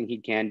does everything he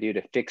can do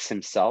to fix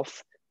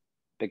himself.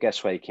 But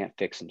guess what? He can't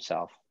fix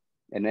himself.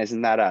 And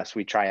isn't that us?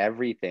 We try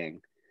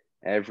everything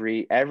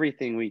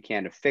we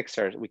can to fix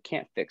we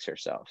can't fix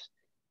ourselves.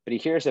 But he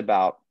hears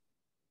about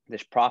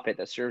this prophet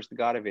that serves the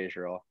God of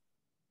Israel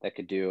that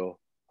could do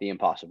the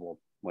impossible,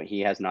 what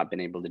he has not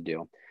been able to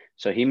do.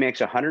 So he makes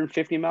a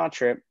 150-mile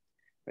trip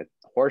with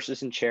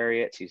horses and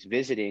chariots. He's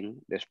visiting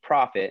this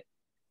prophet,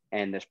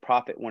 and this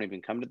prophet won't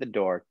even come to the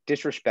door,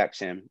 disrespects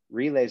him,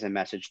 relays a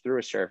message through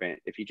a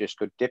servant. If you just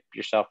go dip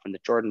yourself in the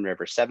Jordan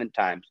River 7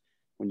 times,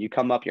 when you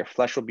come up, your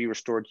flesh will be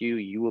restored to you.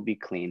 You will be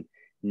clean.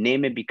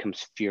 Naaman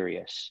becomes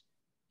furious.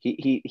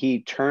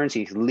 He turns,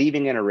 he's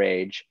leaving in a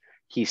rage.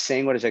 He's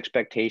saying what his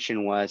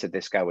expectation was, that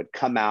this guy would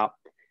come out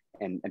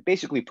and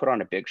basically put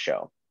on a big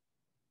show,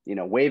 you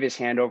know, wave his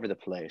hand over the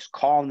place,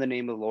 call on the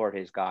name of the Lord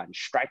his God, and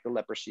strike the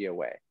leprosy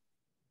away.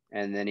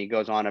 And then he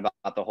goes on about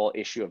the whole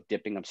issue of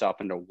dipping himself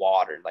into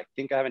water. Like,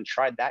 think I haven't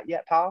tried that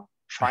yet, pal?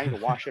 Trying to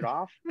wash it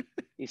off?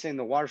 He's saying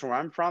the waters where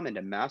I'm from in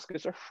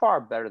Damascus are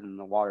far better than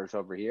the waters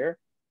over here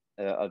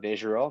of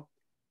Israel.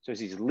 So as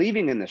he's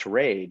leaving in this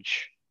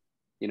rage,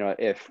 you know,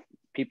 if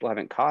people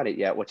haven't caught it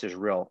yet, what's his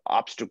real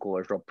obstacle,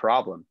 his real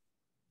problem?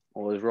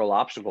 Well, his real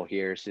obstacle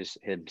here is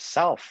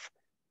himself.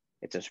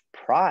 It's his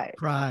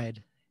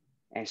pride.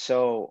 And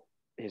so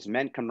his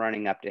men come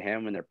running up to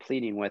him and they're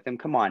pleading with him.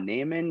 Come on,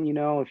 Naaman, you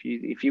know,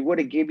 if you would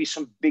have gave you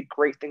some big,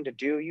 great thing to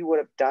do, you would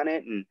have done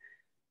it. And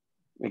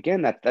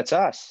again, that's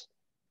us.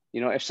 You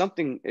know, if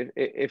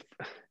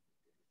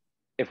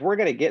we're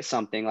going to get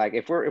something, like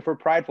if we're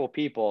prideful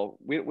people,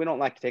 we don't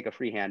like to take a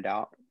free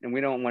handout, and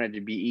we don't want it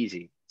to be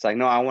easy. It's like,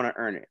 no, I want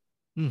to earn it.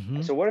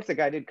 And so what if the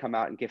guy did come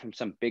out and give him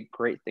some big,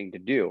 great thing to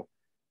do?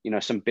 You know,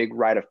 some big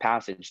rite of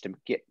passage to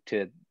get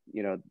to,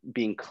 you know,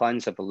 being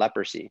cleansed of the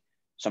leprosy,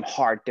 some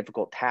hard,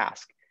 difficult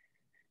task.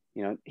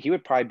 You know, he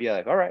would probably be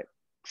like, all right,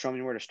 show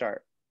me where to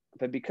start.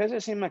 But because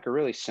it seemed like a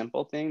really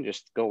simple thing,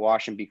 just go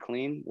wash and be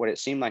clean, what it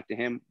seemed like to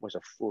him was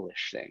a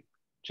foolish thing.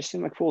 Just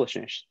seemed like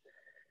foolishness.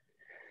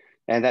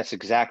 And that's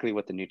exactly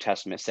what the New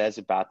Testament says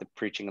about the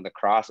preaching of the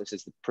cross. It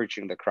says the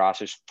preaching of the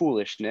cross is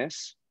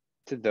foolishness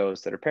to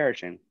those that are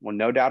perishing. Well,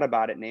 no doubt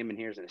about it, Naaman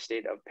here is in a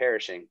state of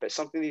perishing. But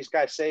something these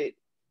guys say,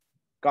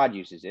 God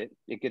uses it.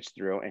 It gets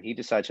through, and he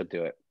decides he'll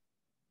do it.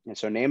 And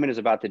so Naaman is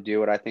about to do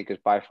what I think is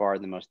by far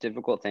the most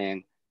difficult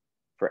thing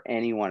for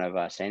any one of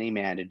us, any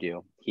man to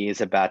do. He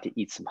is about to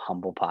eat some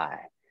humble pie.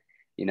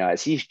 You know,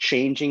 as he's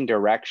changing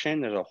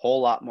direction, there's a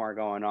whole lot more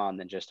going on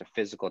than just a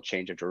physical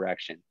change of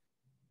direction.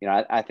 You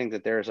know, I think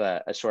that there's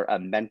a sort of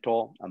a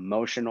mental,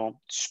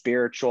 emotional,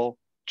 spiritual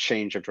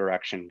change of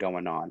direction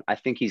going on. I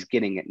think he's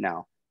getting it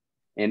now.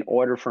 In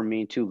order for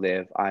me to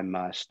live, I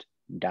must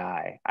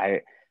die.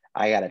 I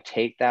got to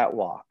take that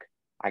walk.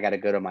 I got to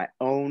go to my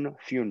own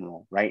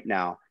funeral right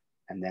now,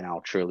 and then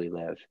I'll truly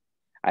live.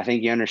 I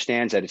think he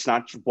understands that it's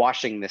not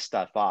washing this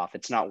stuff off.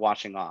 It's not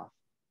washing off.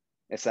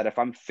 It's that if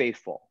I'm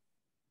faithful,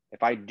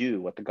 if I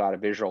do what the God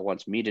of Israel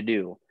wants me to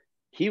do,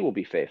 he will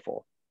be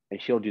faithful and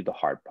he'll do the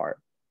hard part.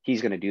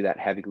 He's going to do that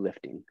heavy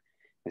lifting.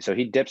 And so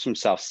he dips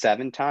himself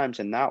 7 times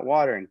in that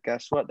water. And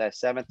guess what? That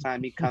 7th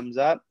time he comes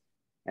up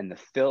and the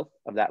filth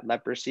of that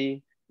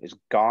leprosy is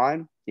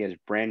gone. He has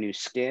brand new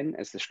skin,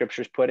 as the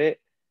scriptures put it,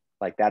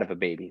 like that of a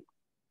baby.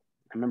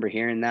 I remember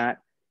hearing that,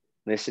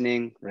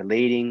 listening,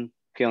 relating,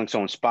 feeling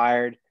so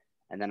inspired.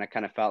 And then I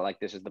kind of felt like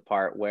this is the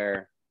part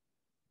where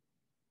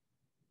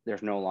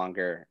there's no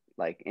longer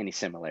like any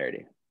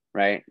similarity,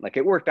 right? Like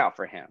it worked out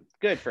for him.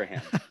 Good for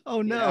him.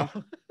 Oh, no.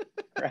 You know?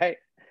 Right?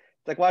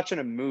 It's like watching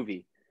a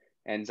movie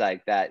and it's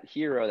like that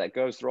hero that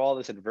goes through all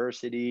this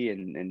adversity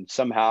and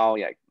somehow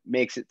like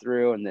makes it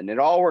through, and then it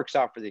all works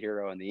out for the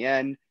hero in the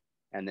end.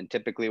 And then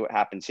typically what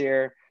happens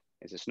here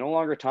is it's no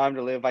longer time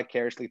to live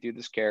vicariously through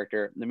this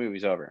character. The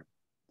movie's over.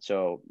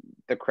 So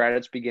the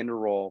credits begin to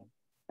roll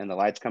and the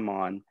lights come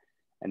on,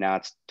 and now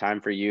it's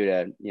time for you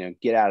to, you know,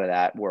 get out of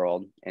that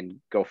world and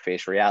go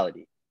face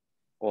reality.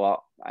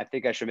 Well, I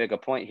think I should make a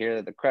point here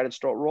that the credits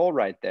don't roll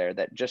right there,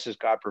 that just as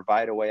God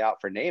provided a way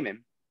out for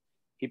Naaman,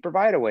 he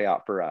provided a way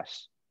out for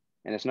us.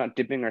 And it's not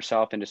dipping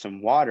ourselves into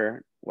some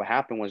water. What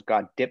happened was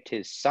God dipped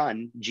his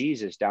son,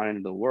 Jesus, down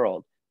into the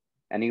world,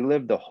 and he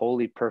lived the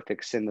holy,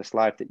 perfect, sinless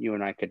life that you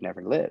and I could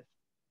never live.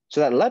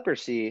 So that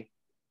leprosy,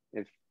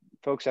 if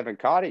folks haven't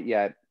caught it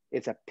yet,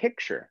 it's a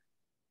picture.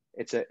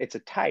 It's a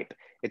type.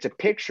 It's a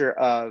picture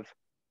of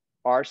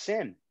our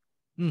sin.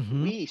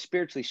 Mm-hmm. We,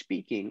 spiritually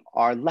speaking,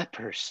 are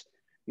lepers.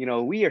 You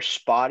know, we are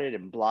spotted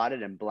and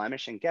blotted and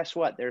blemished. And guess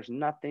what? There's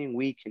nothing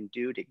we can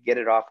do to get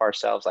it off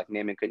ourselves, like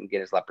Naaman couldn't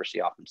get his leprosy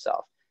off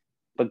himself.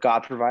 But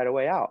God provided a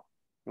way out.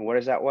 And what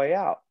is that way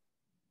out?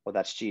 Well,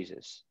 that's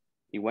Jesus.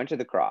 He went to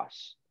the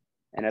cross.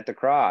 And at the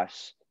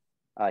cross,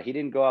 he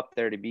didn't go up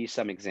there to be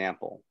some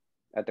example.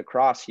 At the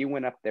cross, he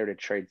went up there to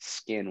trade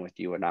skin with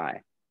you and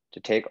I, to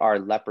take our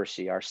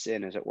leprosy, our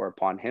sin, as it were,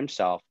 upon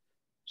himself,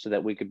 so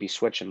that we could be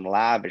switched and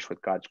lavish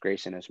with God's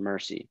grace and his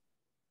mercy.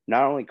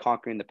 Not only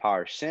conquering the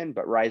power of sin,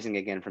 but rising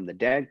again from the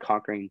dead,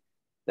 conquering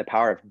the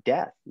power of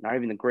death. Not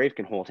even the grave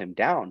can hold him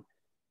down.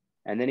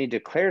 And then he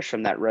declares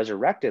from that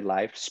resurrected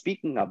life,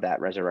 speaking of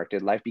that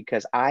resurrected life,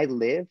 because I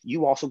live,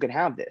 you also can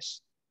have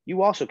this.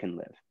 You also can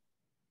live.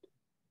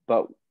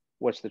 But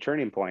what's the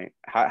turning point?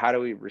 How do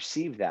we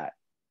receive that?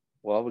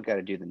 Well, we got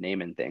to do the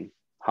Naaman thing,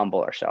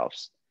 humble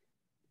ourselves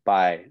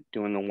by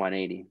doing a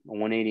 180. A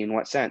 180 in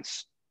what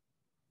sense?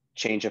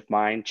 Change of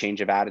mind,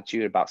 change of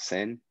attitude about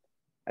sin.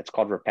 That's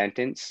called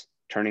repentance,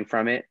 turning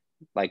from it,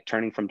 like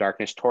turning from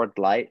darkness toward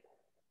light.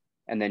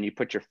 And then you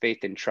put your faith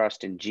and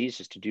trust in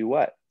Jesus to do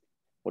what?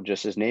 Well,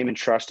 just as Naaman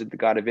trusted the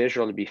God of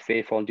Israel to be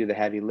faithful and do the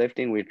heavy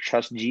lifting, we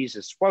trust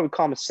Jesus. That's why we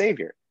call him a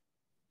savior.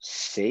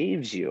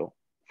 Saves you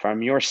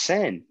from your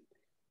sin.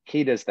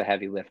 He does the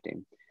heavy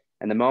lifting.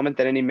 And the moment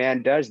that any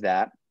man does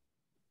that,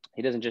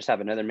 he doesn't just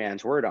have another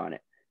man's word on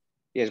it.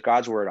 He has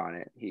God's word on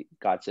it.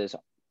 God says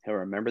he'll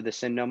remember the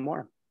sin no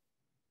more.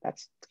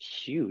 That's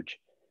huge.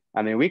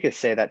 I mean, we could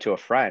say that to a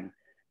friend,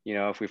 you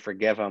know, if we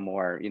forgive them,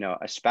 or, you know,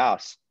 a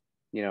spouse,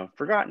 you know,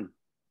 forgotten,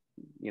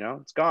 you know,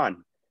 it's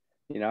gone,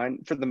 you know,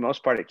 and for the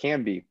most part it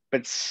can be,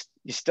 but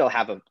you still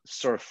have a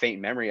sort of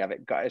faint memory of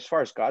it. God, as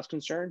far as God's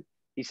concerned,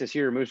 he says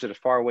he removes it as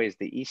far away as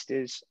the east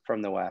is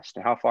from the west.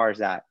 And how far is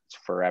that? It's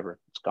forever.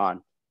 It's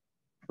gone.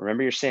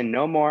 Remember your sin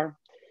no more,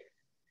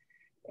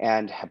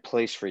 and a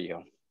place for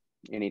you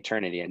in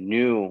eternity, a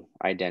new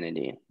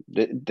identity,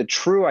 the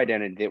true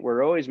identity that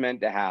we're always meant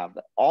to have.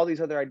 All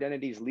these other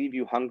identities leave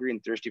you hungry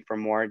and thirsty for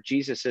more.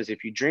 Jesus says,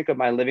 if you drink of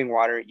my living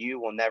water, you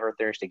will never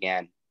thirst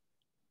again.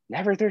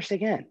 Never thirst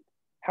again.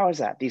 How is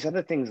that? These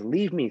other things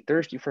leave me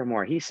thirsty for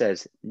more. He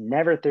says,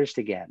 never thirst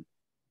again.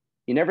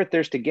 You never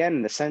thirst again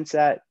in the sense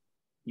that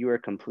you are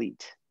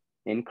complete.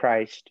 In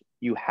Christ,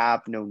 you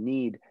have no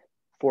need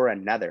for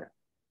another.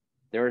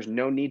 There is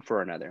no need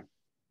for another.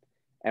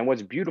 And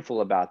what's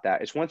beautiful about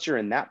that is once you're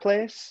in that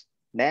place,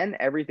 then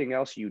everything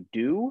else you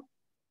do,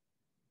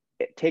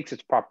 it takes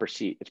its proper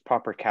seat, its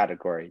proper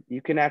category.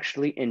 You can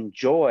actually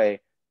enjoy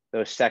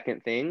those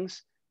second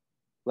things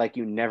like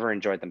you never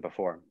enjoyed them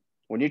before.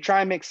 When you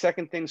try and make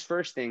second things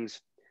first things,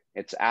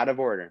 it's out of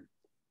order.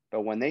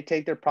 But when they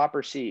take their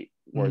proper seat,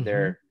 where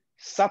they're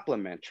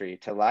supplementary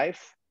to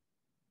life,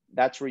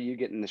 that's where you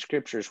get in the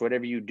scriptures,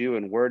 whatever you do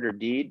in word or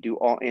deed, do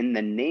all in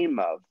the name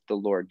of the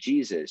Lord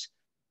Jesus.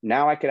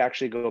 Now I could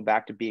actually go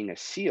back to being a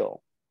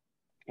seal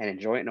and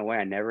enjoy it in a way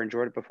I never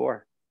enjoyed it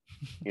before.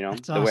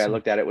 That's The way I awesome.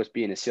 looked at it was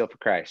being a seal for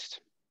Christ.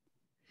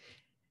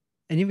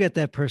 And you've got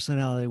that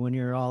personality when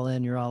you're all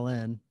in, you're all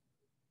in.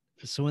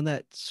 So when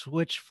that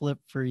switch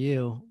flipped for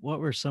you, what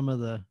were some of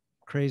the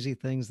crazy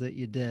things that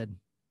you did?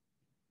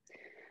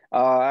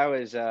 I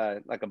was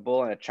like a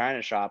bull in a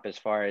china shop as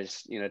far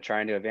as,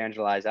 trying to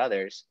evangelize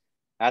others.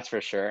 That's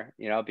for sure,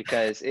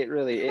 because it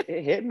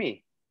hit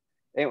me.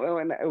 It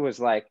was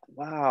like,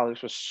 wow,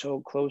 this was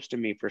so close to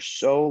me for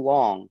so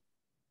long.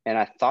 And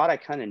I thought I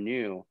kind of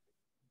knew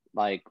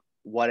like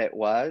what it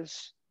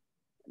was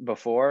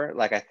before.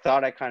 Like I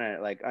thought I kind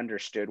of like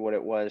understood what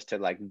it was to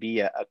like be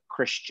a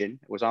Christian.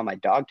 It was on my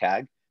dog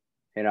tag,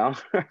 you know.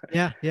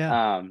 Yeah,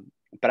 yeah.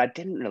 But I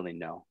didn't really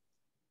know.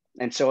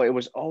 And so it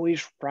was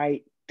always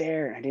right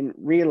there. I didn't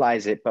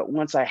realize it. But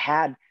once I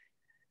had,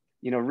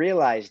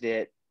 realized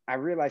it, I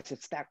realized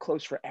it's that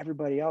close for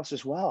everybody else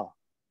as well.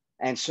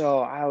 And so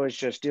I was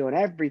just doing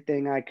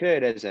everything I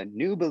could as a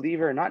new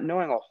believer, not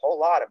knowing a whole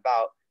lot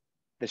about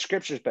the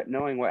scriptures, but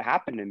knowing what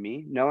happened to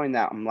me, knowing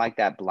that I'm like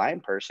that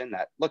blind person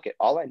that look at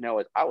all I know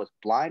is I was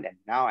blind and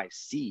now I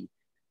see.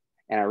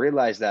 And I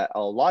realized that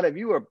a lot of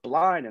you are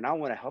blind and I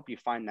want to help you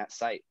find that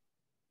sight.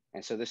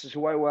 And so this is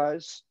who I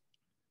was.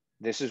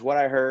 This is what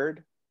I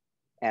heard.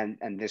 And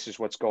this is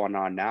what's going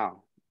on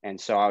now. And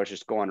so I was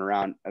just going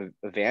around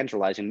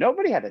evangelizing.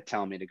 Nobody had to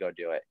tell me to go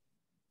do it.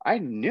 I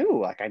knew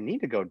like I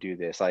need to go do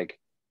this. Like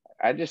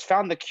I just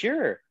found the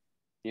cure,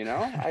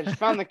 I just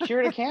found the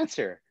cure to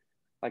cancer.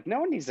 Like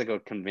no one needs to go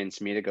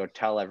convince me to go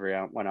tell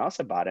everyone else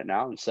about it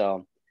now. And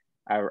so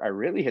I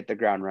really hit the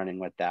ground running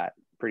with that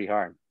pretty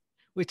hard.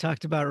 We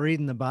talked about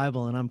reading the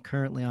Bible, and I'm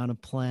currently on a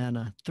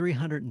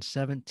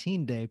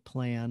 317-day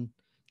plan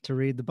to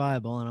read the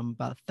Bible, and I'm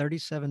about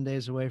 37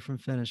 days away from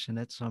finishing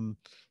it. So I'm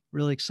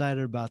really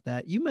excited about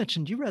that. You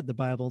mentioned you read the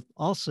Bible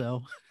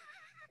also.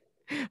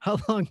 How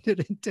long did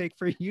it take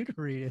for you to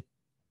read it?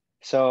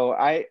 So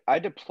I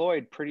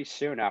deployed pretty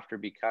soon after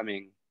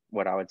becoming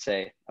what I would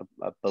say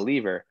a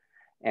believer.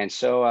 And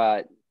so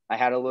I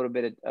had a little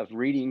bit of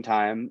reading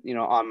time,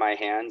 on my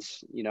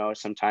hands,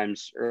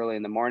 sometimes early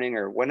in the morning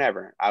or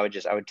whenever. I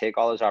would take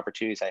all those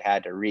opportunities I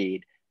had to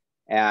read.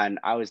 And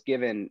I was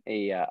given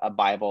a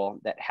Bible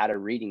that had a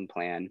reading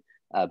plan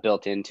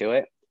built into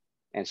it.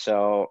 And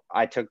so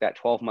I took that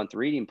 12-month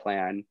reading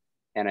plan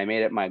and I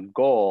made it my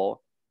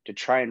goal to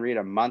try and read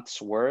a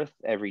month's worth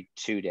every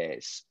 2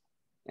 days.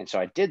 And so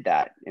I did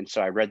that. And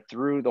so I read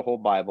through the whole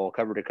Bible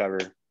cover to cover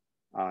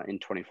in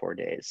 24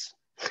 days.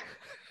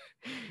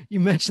 You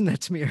mentioned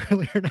that to me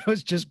earlier, and I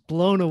was just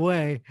blown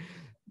away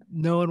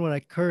knowing what I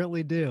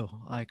currently do.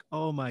 Like,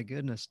 oh my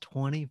goodness,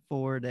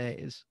 24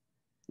 days.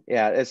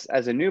 Yeah,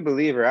 as a new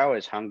believer, I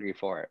was hungry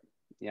for it.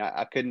 Yeah,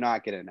 I could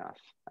not get enough.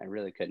 I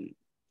really couldn't.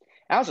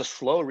 I was a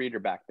slow reader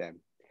back then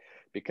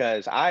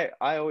because I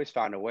always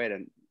found a way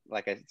to,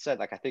 like I said,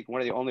 like I think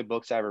one of the only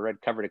books I ever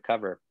read cover to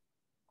cover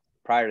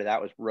prior to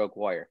that was Rogue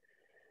Warrior.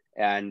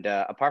 And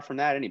apart from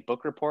that, any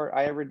book report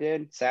I ever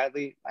did,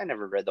 sadly, I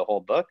never read the whole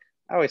book.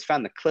 I always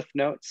found the cliff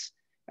notes.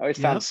 I always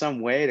found Yep.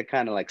 some way to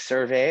kind of like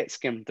survey it,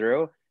 skim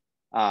through.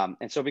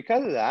 And so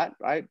because of that,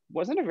 I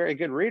wasn't a very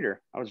good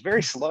reader. I was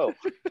very slow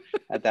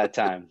at that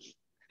time.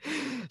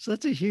 So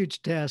that's a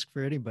huge task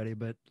for anybody,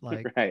 but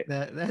like Right.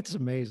 that's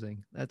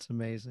amazing. That's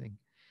amazing.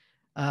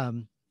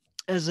 Um,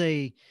 as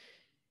a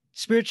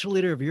spiritual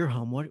leader of your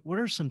home, what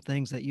are some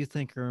things that you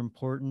think are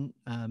important?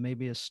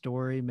 Maybe a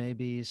story,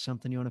 maybe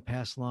something you want to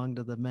pass along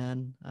to the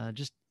men.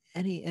 Just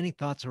any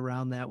thoughts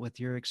around that with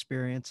your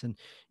experience? And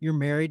you're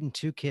married and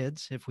two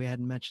kids, if we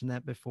hadn't mentioned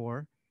that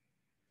before.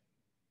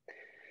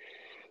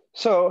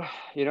 So,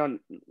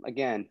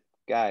 again,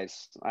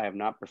 guys, I have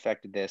not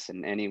perfected this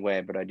in any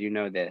way, but I do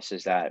know this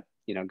is that,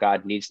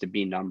 God needs to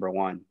be number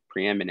one,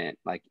 preeminent,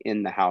 like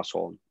in the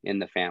household, in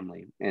the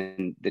family.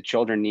 And the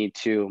children need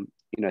to,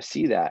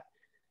 see that.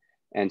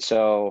 And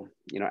so,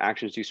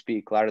 actions do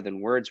speak louder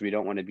than words. We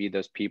don't want to be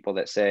those people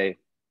that say,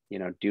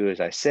 do as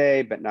I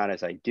say, but not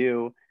as I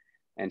do.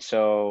 And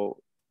so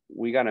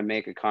we got to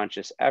make a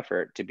conscious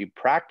effort to be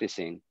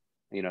practicing,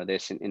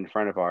 this in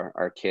front of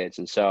our kids.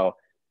 And so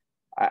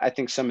I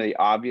think some of the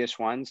obvious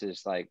ones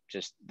is like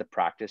just the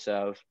practice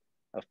of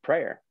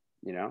prayer,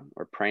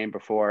 or praying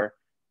before,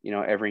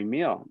 every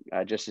meal,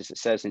 just as it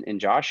says in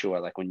Joshua,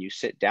 like when you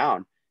sit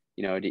down,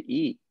 to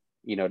eat,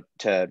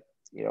 to,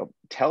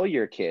 tell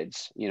your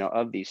kids,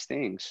 of these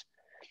things.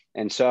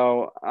 And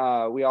so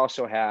we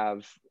also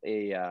have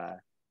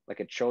like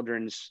a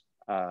children's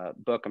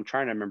book. I'm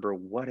trying to remember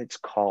what it's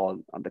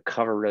called. The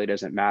cover really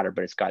doesn't matter,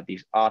 but it's got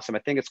these awesome, I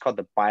think it's called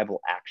the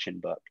Bible Action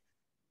Book.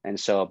 And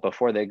so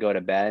before they go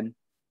to bed,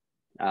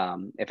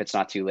 if it's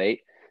not too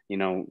late,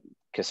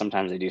 because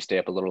sometimes they do stay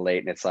up a little late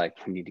and it's like,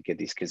 we need to get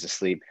these kids to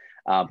sleep.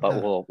 But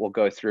Yeah. we'll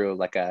go through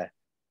like a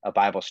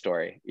Bible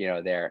story,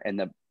 there.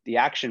 And the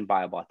Action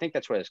Bible, I think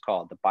that's what it's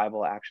called, the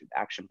Bible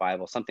Action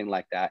Bible, something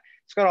like that.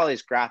 It's got all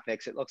these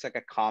graphics. It looks like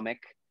a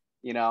comic,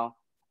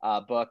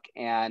 book,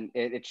 and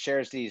it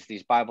shares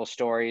these Bible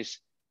stories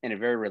in a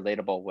very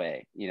relatable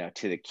way,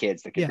 to the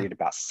kids that could Yeah. read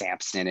about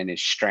Samson and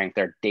his strength,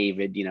 or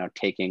David,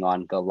 taking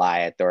on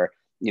Goliath, or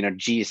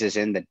Jesus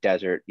in the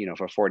desert,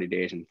 for 40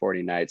 days and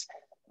 40 nights.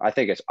 I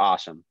think it's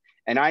awesome.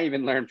 And I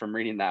even learned from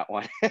reading that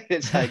one.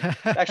 It's like,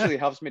 it actually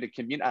helps me to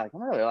communicate. I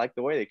really like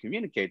the way they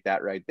communicate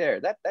that right there.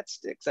 That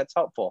sticks. That's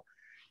helpful.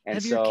 And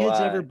Have your so, kids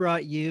ever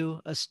brought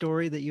you a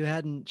story that you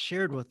hadn't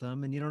shared with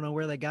them and you don't know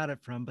where they got it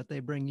from, but they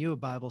bring you a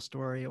Bible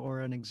story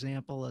or an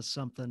example of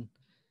something?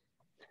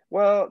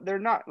 well, they're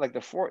not like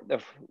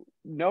the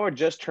Noah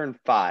just turned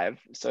 5.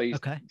 So he's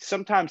Okay.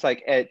 sometimes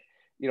like at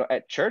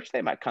church,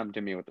 they might come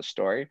to me with a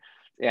story.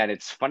 And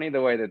it's funny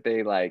the way that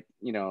they like,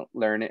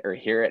 learn it or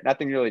hear it.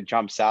 Nothing really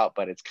jumps out,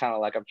 but it's kind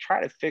of like I'm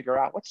trying to figure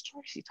out what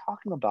story is he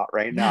talking about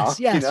right now, Yes,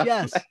 yes,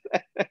 yes.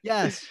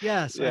 Yes,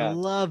 yes. I Yeah.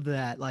 love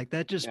that. Like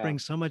that just Yeah.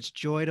 brings so much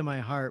joy to my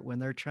heart when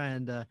they're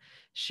trying to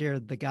share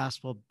the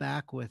gospel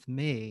back with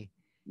me.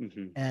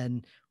 Hmm.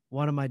 And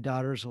one of my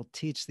daughters will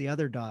teach the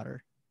other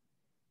daughter.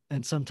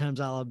 And sometimes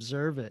I'll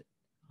observe it.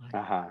 Like,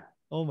 Uh-huh.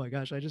 oh my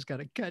gosh, I just got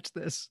to catch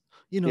this.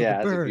 The Yeah,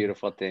 that's a bird.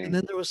 beautiful And thing.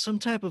 then there was some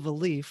type of a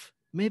leaf,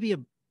 maybe a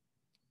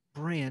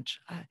branch.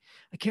 I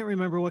can't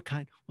remember what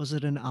kind. Was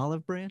it an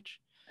olive branch?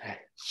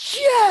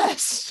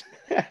 Yes.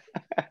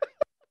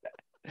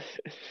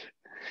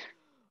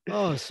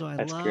 Oh, so I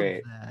That's love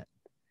great. that.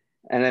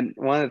 And then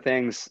one of the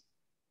things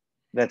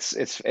that's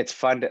it's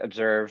fun to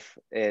observe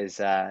is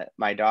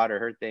my daughter,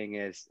 her thing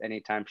is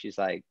anytime she's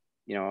like,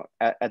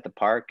 at the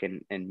park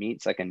and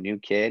meets like a new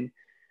kid,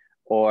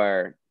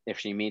 or if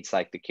she meets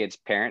like the kid's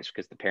parents,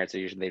 because the parents are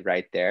usually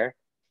right there,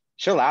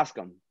 she'll ask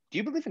them, do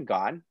you believe in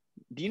God?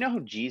 Do you know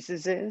who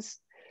Jesus is?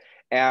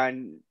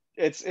 And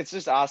it's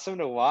just awesome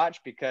to watch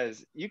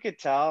because you could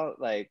tell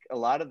like a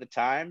lot of the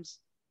times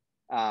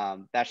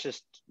that's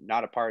just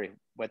not a part of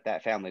what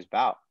that family's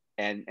about.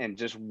 And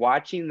just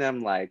watching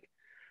them like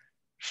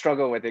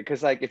struggle with it,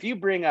 because like if you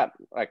bring up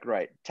like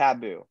right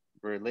taboo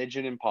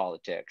religion and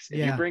politics, if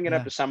you Yeah, bring it up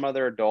yeah. to some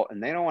other adult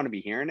and they don't want to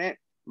be hearing it,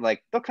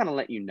 like they'll kind of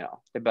let you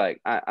know. They'll be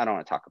like, I don't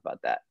want to talk about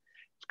that.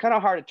 It's kind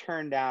of hard to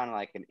turn down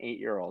like an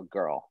 8-year-old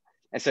girl.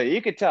 And so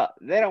you could tell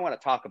they don't want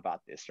to talk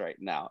about this right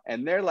now,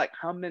 and they're like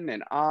humming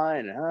and ah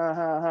and ha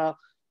ha ha,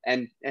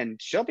 and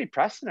she'll be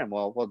pressing him.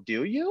 Well,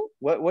 do you?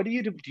 What do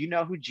you do? Do you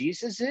know who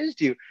Jesus is?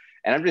 Do you?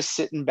 And I'm just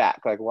sitting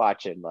back, like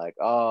watching, like,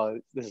 oh,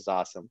 this is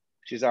awesome.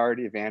 She's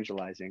already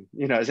evangelizing,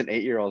 as an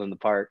 8-year-old in the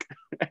park,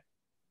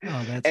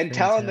 Oh, that's and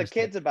telling the fantastic.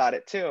 kids about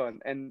it too.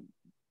 And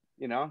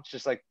it's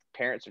just like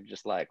parents are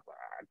just like,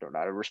 I don't know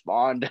how to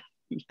respond.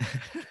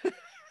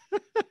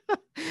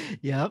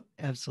 Yep,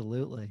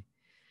 absolutely.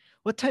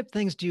 What type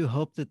things do you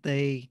hope that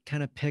they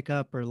kind of pick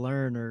up or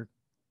learn, or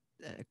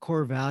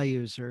core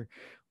values, or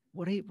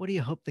what do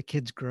you hope the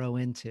kids grow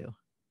into?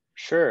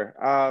 Sure.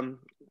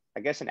 I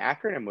guess an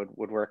acronym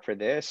would work for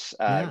this.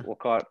 Yeah. We'll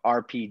call it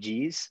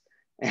RPGs.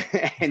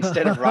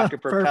 Instead of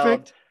rocket propelled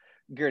Perfect.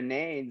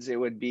 grenades, it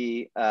would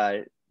be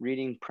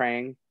reading,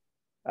 praying,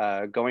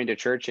 going to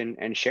church,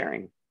 and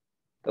sharing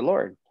the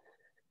Lord.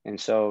 And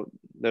so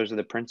those are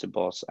the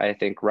principles, I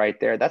think, right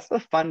there. That's the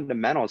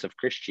fundamentals of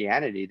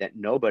Christianity that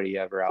nobody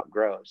ever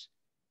outgrows.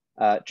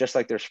 Just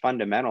like there's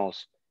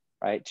fundamentals,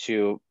 right,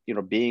 to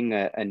being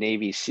a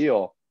Navy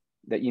SEAL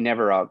that you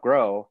never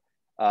outgrow.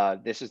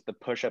 This is the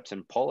push-ups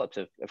and pull-ups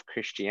of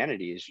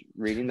Christianity: is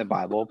reading the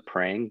Bible,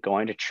 praying,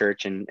 going to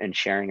church, and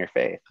sharing your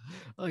faith.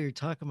 Oh, you're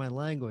talking my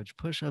language.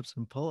 Push-ups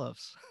and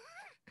pull-ups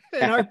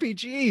and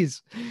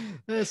RPGs.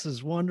 This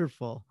is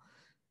wonderful.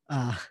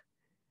 Uh,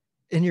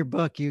 in your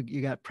book,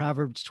 you got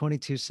Proverbs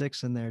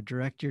 22:6 in there.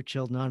 Direct your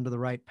children onto the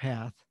right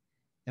path,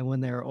 and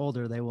when they are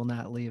older, they will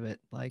not leave it.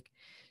 Like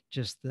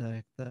just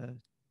the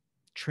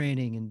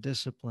training and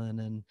discipline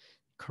and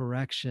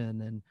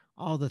correction and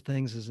all the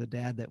things as a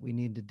dad that we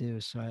need to do.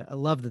 So I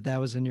love that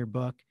that was in your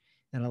book,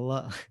 and I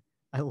love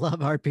I love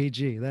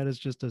RPG. That is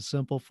just a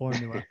simple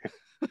formula.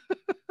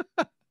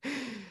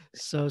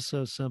 So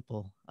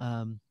simple.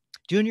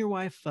 Do you and your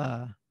wife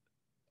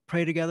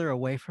pray together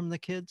away from the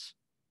kids?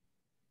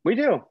 We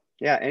do,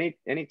 yeah.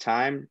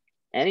 Anytime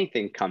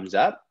anything comes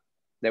up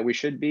that we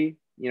should be,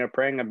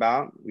 praying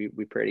about,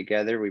 we pray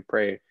together. We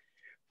pray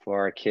for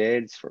our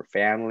kids, for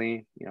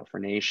family, for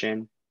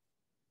nation.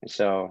 And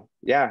so,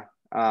 yeah,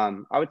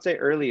 I would say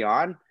early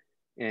on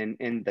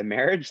in the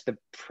marriage, the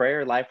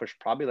prayer life was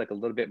probably like a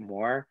little bit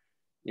more,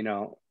 you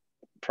know,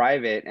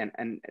 private,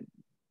 and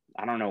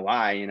I don't know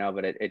why,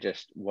 but it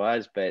just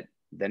was. But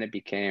then it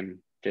became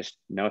just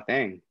no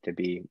thing to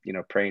be,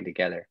 praying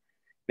together.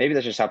 Maybe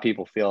that's just how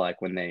people feel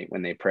like when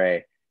they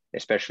pray,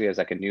 especially as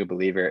like a new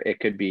believer. It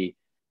could be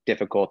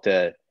difficult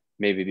to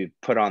maybe be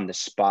put on the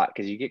spot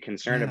because you get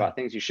concerned Yeah. about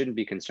things you shouldn't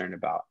be concerned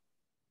about,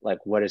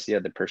 like what does the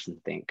other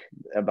person think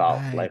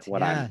about like Right.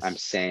 what I'm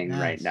Yes. saying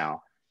right Yes.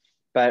 now.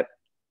 But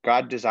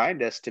God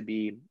designed us to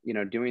be,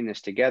 doing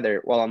this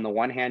together. Well, on the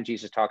one hand,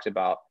 Jesus talks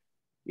about,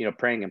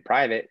 praying in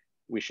private.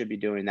 We should be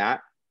doing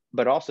that.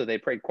 But also they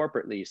prayed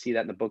corporately. You see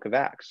that in the book of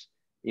Acts,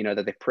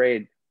 that they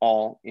prayed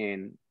all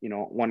in,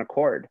 one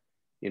accord,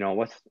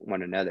 with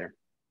one another.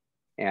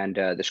 And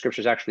the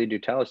scriptures actually do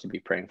tell us to be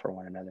praying for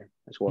one another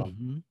as well.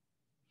 Hmm.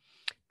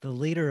 The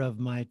leader of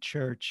my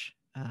church,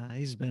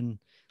 he's been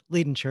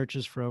leading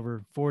churches for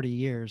over 40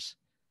 years.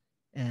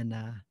 And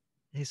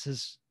he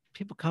says,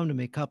 people come to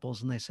me,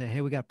 couples, and they say,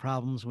 hey, we got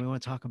problems. We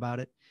want to talk about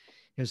it.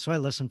 He goes, so I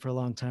listen for a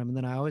long time. And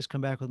then I always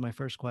come back with my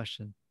first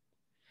question.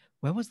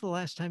 When was the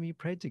last time you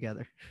prayed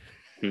together?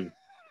 Hmm.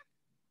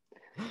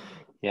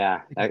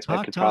 Yeah, We could that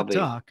talk, could talk, probably,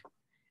 talk.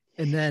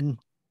 And then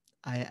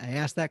I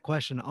asked that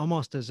question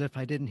almost as if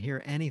I didn't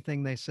hear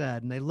anything they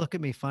said. And they look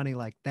at me funny,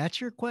 like,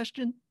 that's your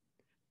question?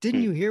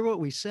 Didn't hmm, you hear what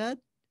we said?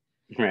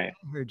 right.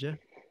 I heard you.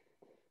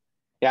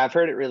 Yeah, I've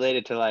heard it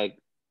related to like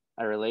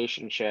a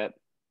relationship,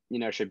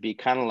 should be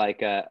kind of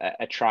like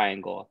a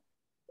triangle.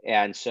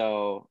 And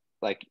so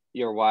like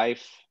your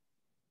wife,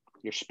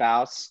 your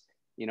spouse,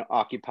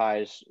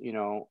 occupies,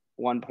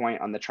 one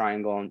point on the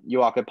triangle, and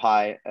you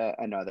occupy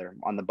another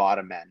on the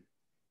bottom end.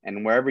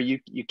 And wherever you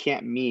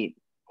can't meet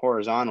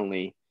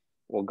horizontally,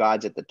 well,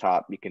 God's at the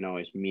top. You can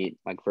always meet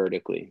like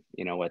vertically,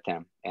 with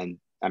him. And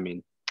I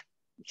mean,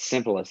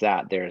 simple as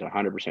that. There's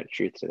 100%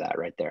 truth to that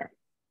right there.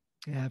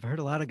 Yeah, I've heard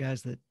a lot of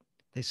guys that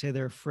they say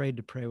they're afraid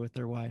to pray with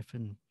their wife,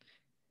 and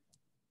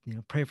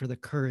pray for the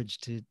courage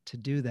to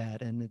do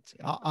that. And it's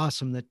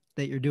awesome that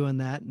you're doing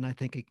that. And I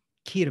think a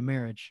key to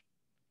marriage.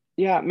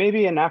 Yeah,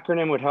 maybe an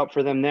acronym would help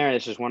for them there.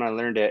 This is one I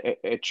learned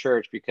at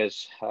church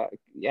because,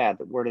 yeah,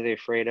 what are they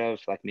afraid of?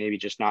 Like maybe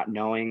just not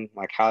knowing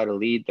like how to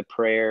lead the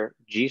prayer.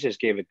 Jesus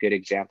gave a good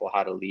example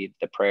how to lead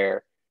the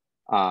prayer.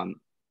 Um,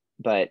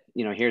 but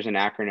here's an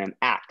acronym: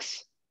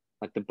 ACTS,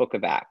 like the Book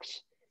of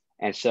Acts.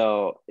 And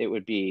so it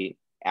would be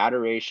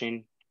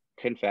adoration,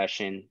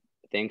 confession,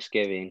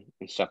 thanksgiving,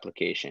 and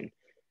supplication.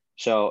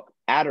 So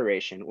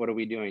adoration, what are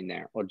we doing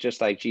there? Well, just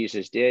like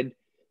Jesus did,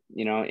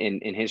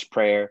 in his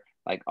prayer,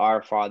 like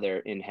our Father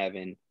in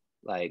heaven,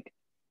 like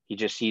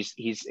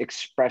he's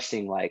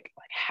expressing like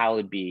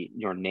hallowed be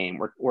your name.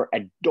 We're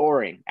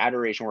adoring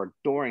adoration. We're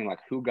adoring like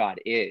who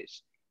God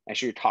is. And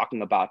so you're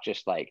talking about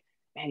just like,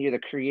 man, you're the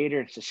creator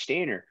and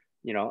sustainer,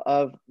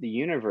 of the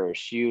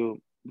universe.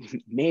 You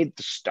made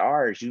the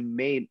stars, you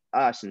made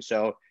us. And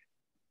so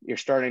you're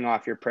starting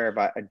off your prayer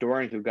by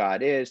adoring who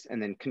God is,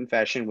 and then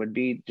confession would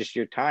be just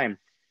your time,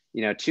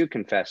 to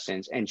confess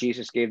sins. And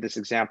Jesus gave this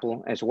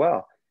example as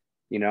well,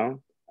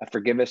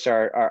 forgive us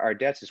our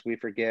debts as we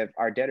forgive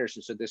our debtors.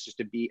 And so this is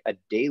to be a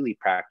daily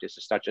practice.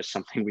 It's not just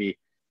something we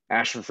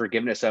ask for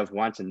forgiveness of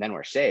once and then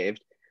we're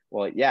saved.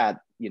 Well, yeah,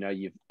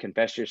 you've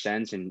confessed your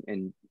sins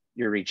and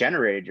you're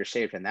regenerated, you're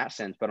saved in that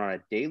sense. But on a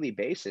daily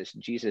basis,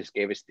 Jesus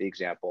gave us the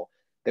example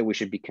that we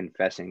should be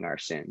confessing our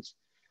sins.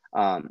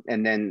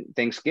 And then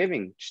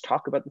Thanksgiving, just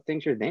talk about the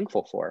things you're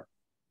thankful for.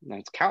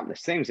 It's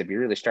countless things if you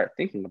really start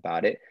thinking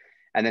about it.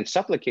 And then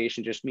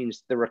supplication just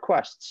means the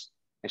requests.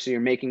 And so you're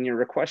making your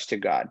request to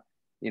God,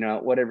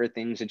 whatever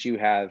things that you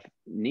have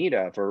need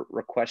of or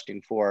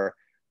requesting for,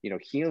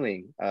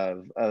 healing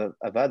of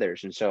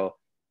others. And so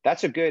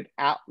that's a good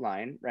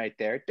outline right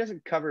there. It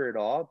doesn't cover it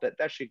all, but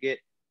that should get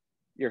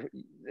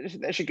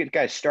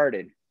guys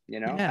started.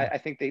 Yeah, I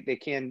think they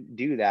can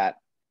do that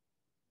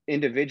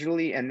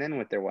individually and then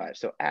with their wives.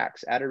 So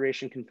acts,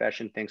 adoration,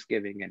 confession,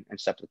 thanksgiving, and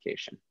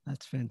supplication.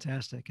 that's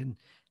fantastic. And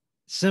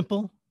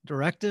simple,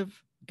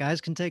 directive.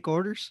 Guys can take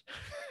orders.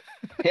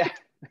 Yeah,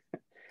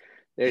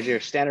 there's your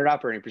standard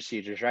operating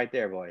procedures right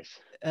there, boys.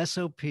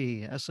 SOP,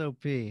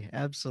 SOP.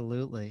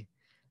 Absolutely.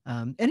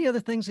 Any other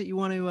things that you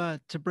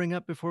want to bring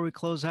up before we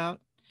close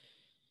out?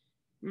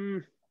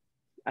 Mm,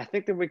 I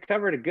think that we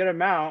covered a good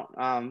amount.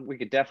 We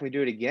could definitely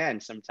do it again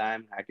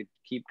sometime. I could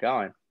keep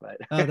going, but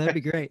Oh, that'd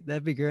be great.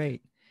 That'd be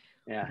great.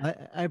 yeah,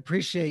 I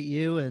appreciate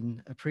you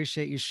and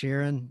appreciate you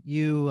sharing.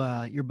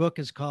 Your book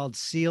is called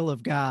Seal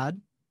of God.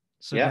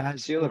 So yeah.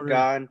 guys, Seal of order.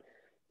 God.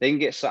 They can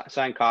get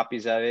signed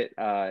copies of it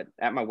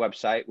at my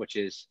website, which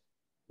is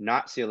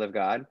not Seal of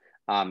God.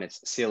 It's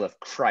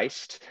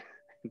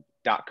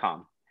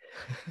sealofchrist.com.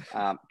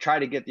 Try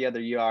to get the other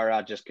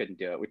URL, just couldn't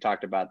do it. We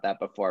talked about that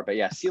before, but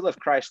yeah,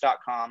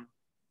 sealofchrist.com.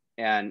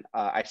 And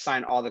I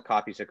sign all the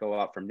copies that go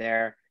out from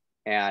there.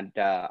 And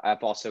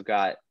I've also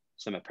got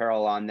some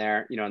apparel on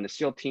there. And the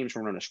SEAL teams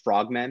were known as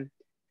frogmen.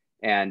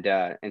 And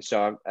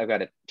so I've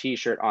got a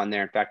T-shirt on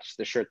there. In fact, it's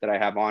the shirt that I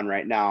have on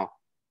right now.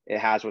 It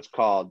has what's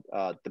called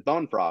the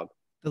bone frog.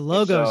 The And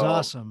logo is so,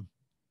 awesome.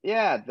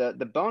 yeah,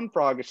 the bone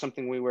frog is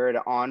something we wear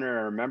to honor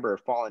and remember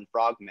fallen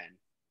frogmen.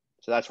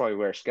 So that's why we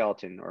wear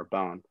skeleton or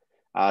bone.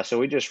 So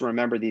we just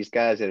remember these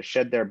guys that have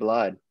shed their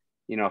blood,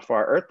 for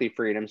our earthly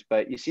freedoms.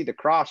 But you see the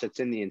cross that's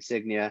in the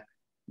insignia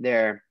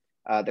there.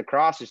 The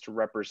cross is to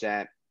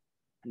represent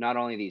not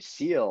only these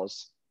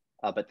seals,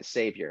 but the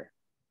Savior.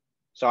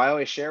 So I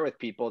always share with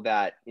people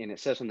that, and it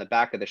says on the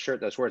back of the shirt,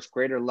 those words,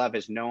 greater love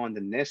is no one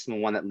than this, and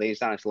the one that lays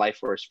down his life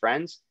for his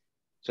friends.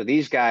 So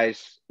these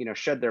guys,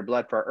 shed their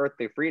blood for our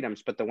earthly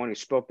freedoms, but the one who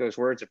spoke those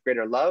words of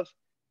greater love,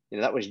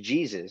 that was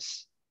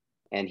Jesus.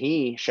 And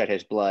he shed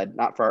his blood,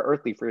 not for our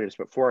earthly freedoms,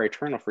 but for our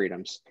eternal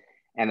freedoms.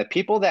 And the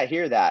people that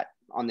hear that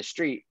on the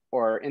street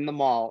or in the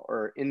mall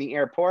or in the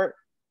airport,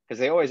 because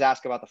they always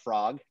ask about the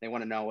frog. They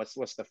want to know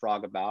what's the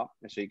frog about.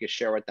 And so you can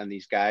share with them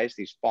these guys,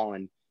 these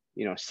fallen,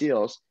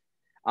 seals.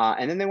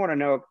 And then they want to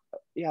know,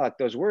 yeah, like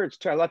those words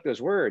too. I like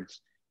those words.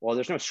 Well,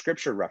 there's no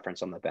scripture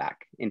reference on the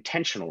back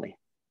intentionally.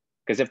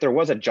 Because if there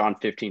was a John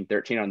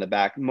 15:13 on the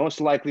back,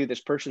 most likely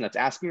this person that's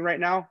asking right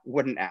now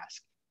wouldn't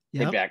ask.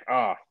 They'd be like,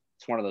 oh,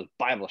 it's one of those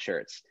Bible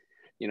shirts,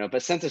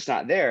 but since it's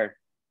not there,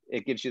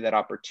 it gives you that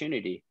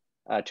opportunity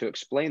to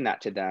explain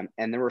that to them.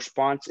 And the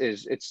response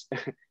is, it's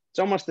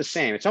almost the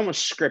same. It's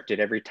almost scripted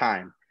every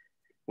time.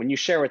 When you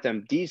share with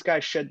them, these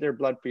guys shed their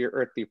blood for your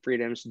earthly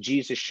freedoms.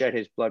 Jesus shed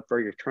his blood for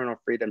your eternal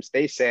freedoms.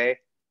 They say,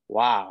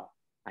 wow,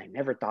 I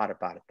never thought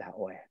about it that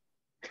way.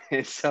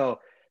 And so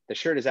the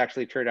shirt has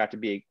actually turned out to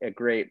be a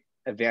great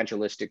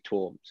evangelistic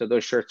tool. So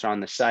those shirts are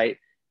on the site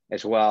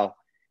as well.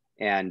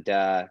 And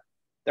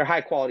they're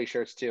high quality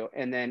shirts too.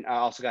 And then I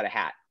also got a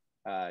hat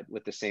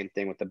with the same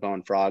thing with the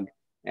bone frog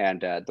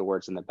and the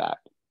words in the back.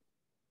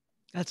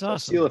 That's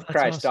awesome.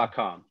 Sealofchrist.com.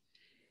 Awesome.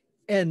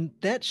 And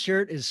that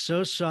shirt is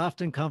so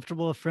soft and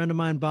comfortable. A friend of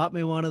mine bought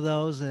me one of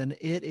those, and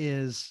it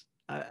is,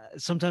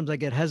 sometimes I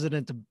get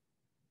hesitant to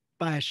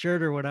buy a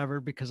shirt or whatever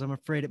because I'm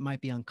afraid it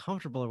might be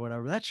uncomfortable or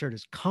whatever. That shirt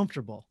is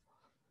comfortable.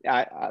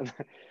 I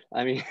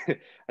mean,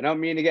 I don't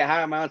mean to get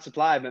high on my own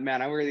supply, but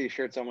man, I wear these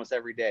shirts almost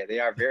every day. They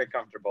are very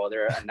comfortable.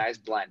 They're a nice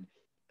blend.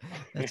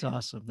 That's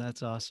awesome.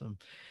 That's awesome.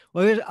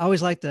 Well, I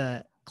always like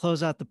to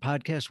close out the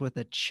podcast with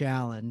a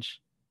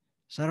challenge.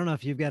 So I don't know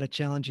if you've got a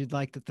challenge you'd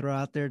like to throw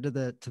out there to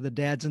the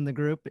dads in the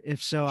group.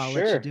 If so, I'll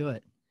let you do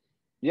it.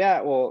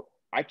 Yeah, well,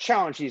 I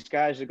challenge these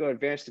guys to go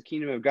advance the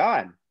kingdom of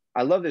God.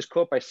 I love this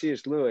quote by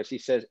C.S. Lewis. He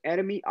says,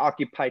 enemy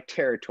occupied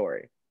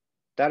territory.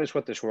 That is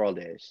what this world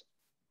is.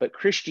 But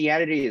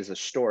Christianity is a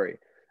story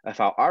of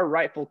how our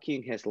rightful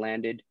king has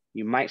landed,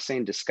 you might say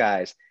in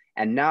disguise,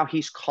 and now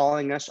he's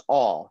calling us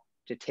all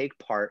to take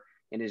part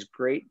in his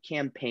great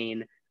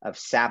campaign of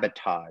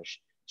sabotage.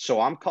 So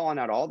I'm calling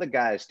out all the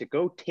guys to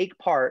go take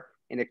part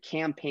in a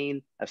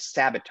campaign of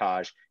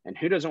sabotage. And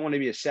who doesn't want to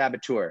be a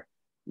saboteur?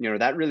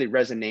 That really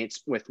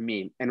resonates with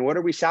me. And what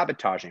are we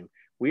sabotaging?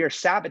 We are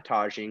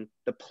sabotaging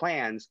the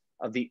plans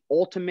of the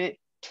ultimate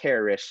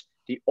terrorist,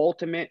 the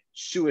ultimate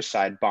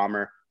suicide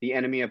bomber, the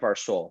enemy of our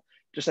soul.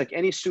 Just like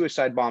any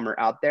suicide bomber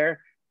out there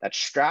that's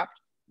strapped,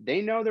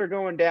 they know they're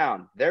going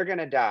down. They're going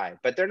to die,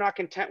 but they're not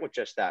content with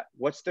just that.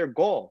 What's their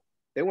goal?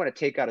 They want to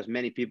take out as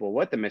many people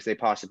with them as they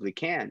possibly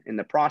can in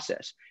the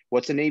process.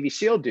 What's a Navy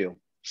SEAL do?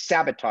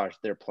 Sabotage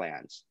their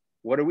plans.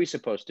 What are we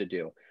supposed to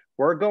do?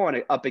 We're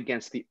going up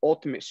against the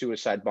ultimate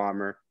suicide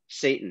bomber,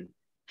 Satan.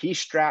 He's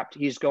strapped.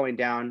 He's going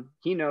down.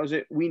 He knows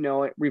it. We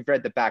know it. We've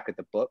read the back of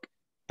the book,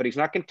 but he's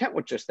not content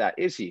with just that,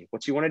 is he?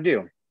 What's he want to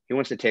do? He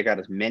wants to take out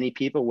as many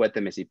people with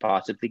him as he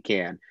possibly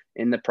can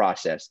in the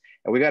process.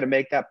 And we got to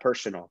make that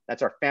personal.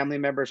 That's our family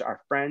members,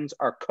 our friends,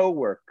 our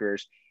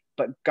coworkers.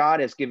 But God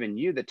has given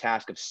you the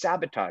task of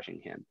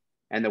sabotaging him.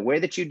 And the way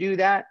that you do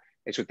that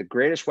is with the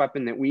greatest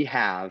weapon that we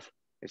have.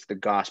 It's the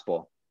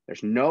gospel.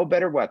 There's no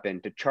better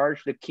weapon to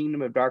charge the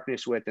kingdom of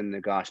darkness with than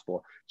the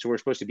gospel. So we're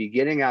supposed to be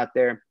getting out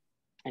there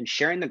and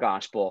sharing the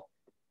gospel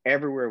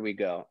everywhere we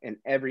go in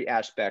every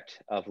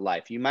aspect of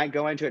life. You might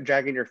go into it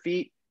dragging your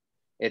feet.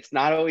 It's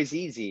not always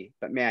easy,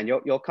 but man,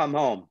 you'll come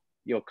home.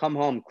 You'll come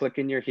home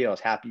clicking your heels,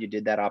 happy you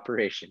did that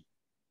operation.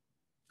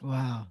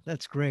 Wow,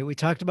 that's great. We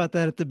talked about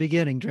that at the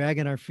beginning,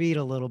 dragging our feet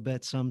a little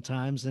bit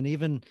sometimes, and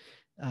even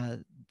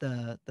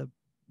the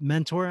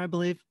mentor, I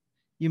believe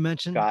you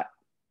mentioned. Scott.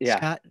 Yeah.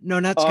 Scott. No,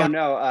 not Scott. Oh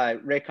no,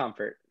 Ray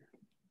Comfort.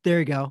 There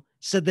you go.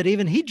 Said that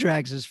even he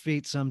drags his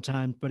feet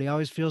sometimes, but he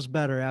always feels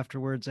better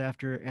afterwards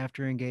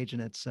after engaging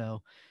it.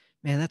 So,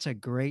 man, that's a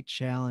great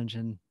challenge.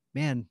 And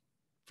man,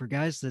 for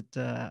guys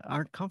that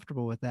aren't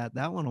comfortable with that,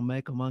 that one will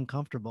make them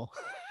uncomfortable.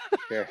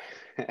 Sure.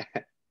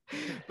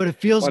 But it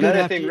feels good.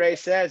 Another thing Ray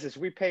says is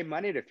we pay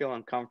money to feel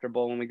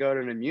uncomfortable when we go to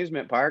an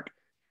amusement park.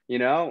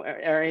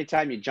 Or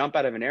anytime you jump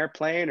out of an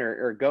airplane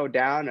or go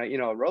down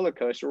a roller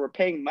coaster, we're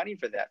paying money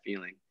for that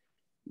feeling.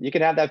 You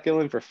can have that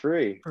feeling for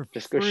free.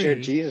 Just go share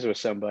Jesus with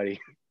somebody.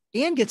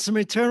 And get some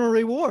eternal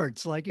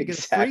rewards. Like you get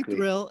a free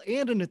thrill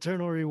and an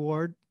eternal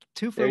reward.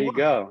 2 for 1. There you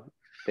go.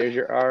 There's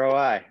your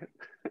ROI.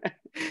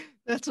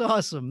 That's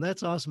awesome.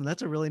 That's awesome.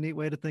 That's a really neat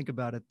way to think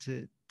about it,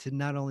 to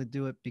not only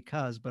do it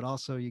because, but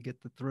also you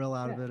get the thrill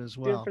out of it as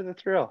well. Do it for the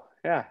thrill.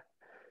 Yeah.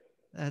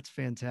 That's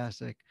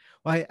fantastic.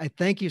 Well, I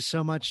thank you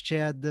so much,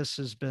 Chad. This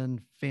has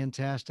been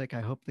fantastic. I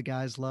hope the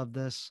guys love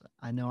this.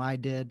 I know I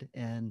did.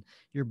 And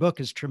your book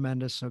is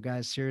tremendous. So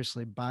guys,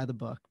 seriously, buy the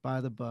book, buy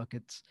the book.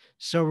 It's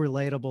so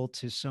relatable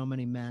to so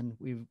many men.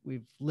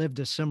 We've lived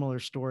a similar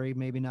story,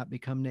 maybe not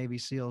become Navy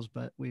SEALs,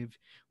 but we've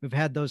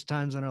had those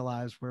times in our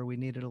lives where we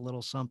needed a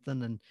little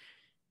something and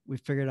we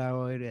figured out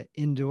a way to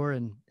endure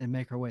and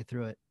make our way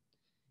through it.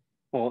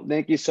 Well,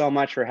 thank you so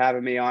much for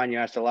having me on. You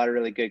asked a lot of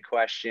really good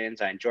questions.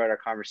 I enjoyed our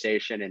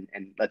conversation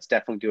and let's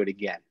definitely do it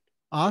again.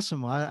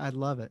 Awesome. Well, I'd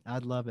love it.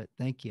 I'd love it.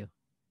 Thank you.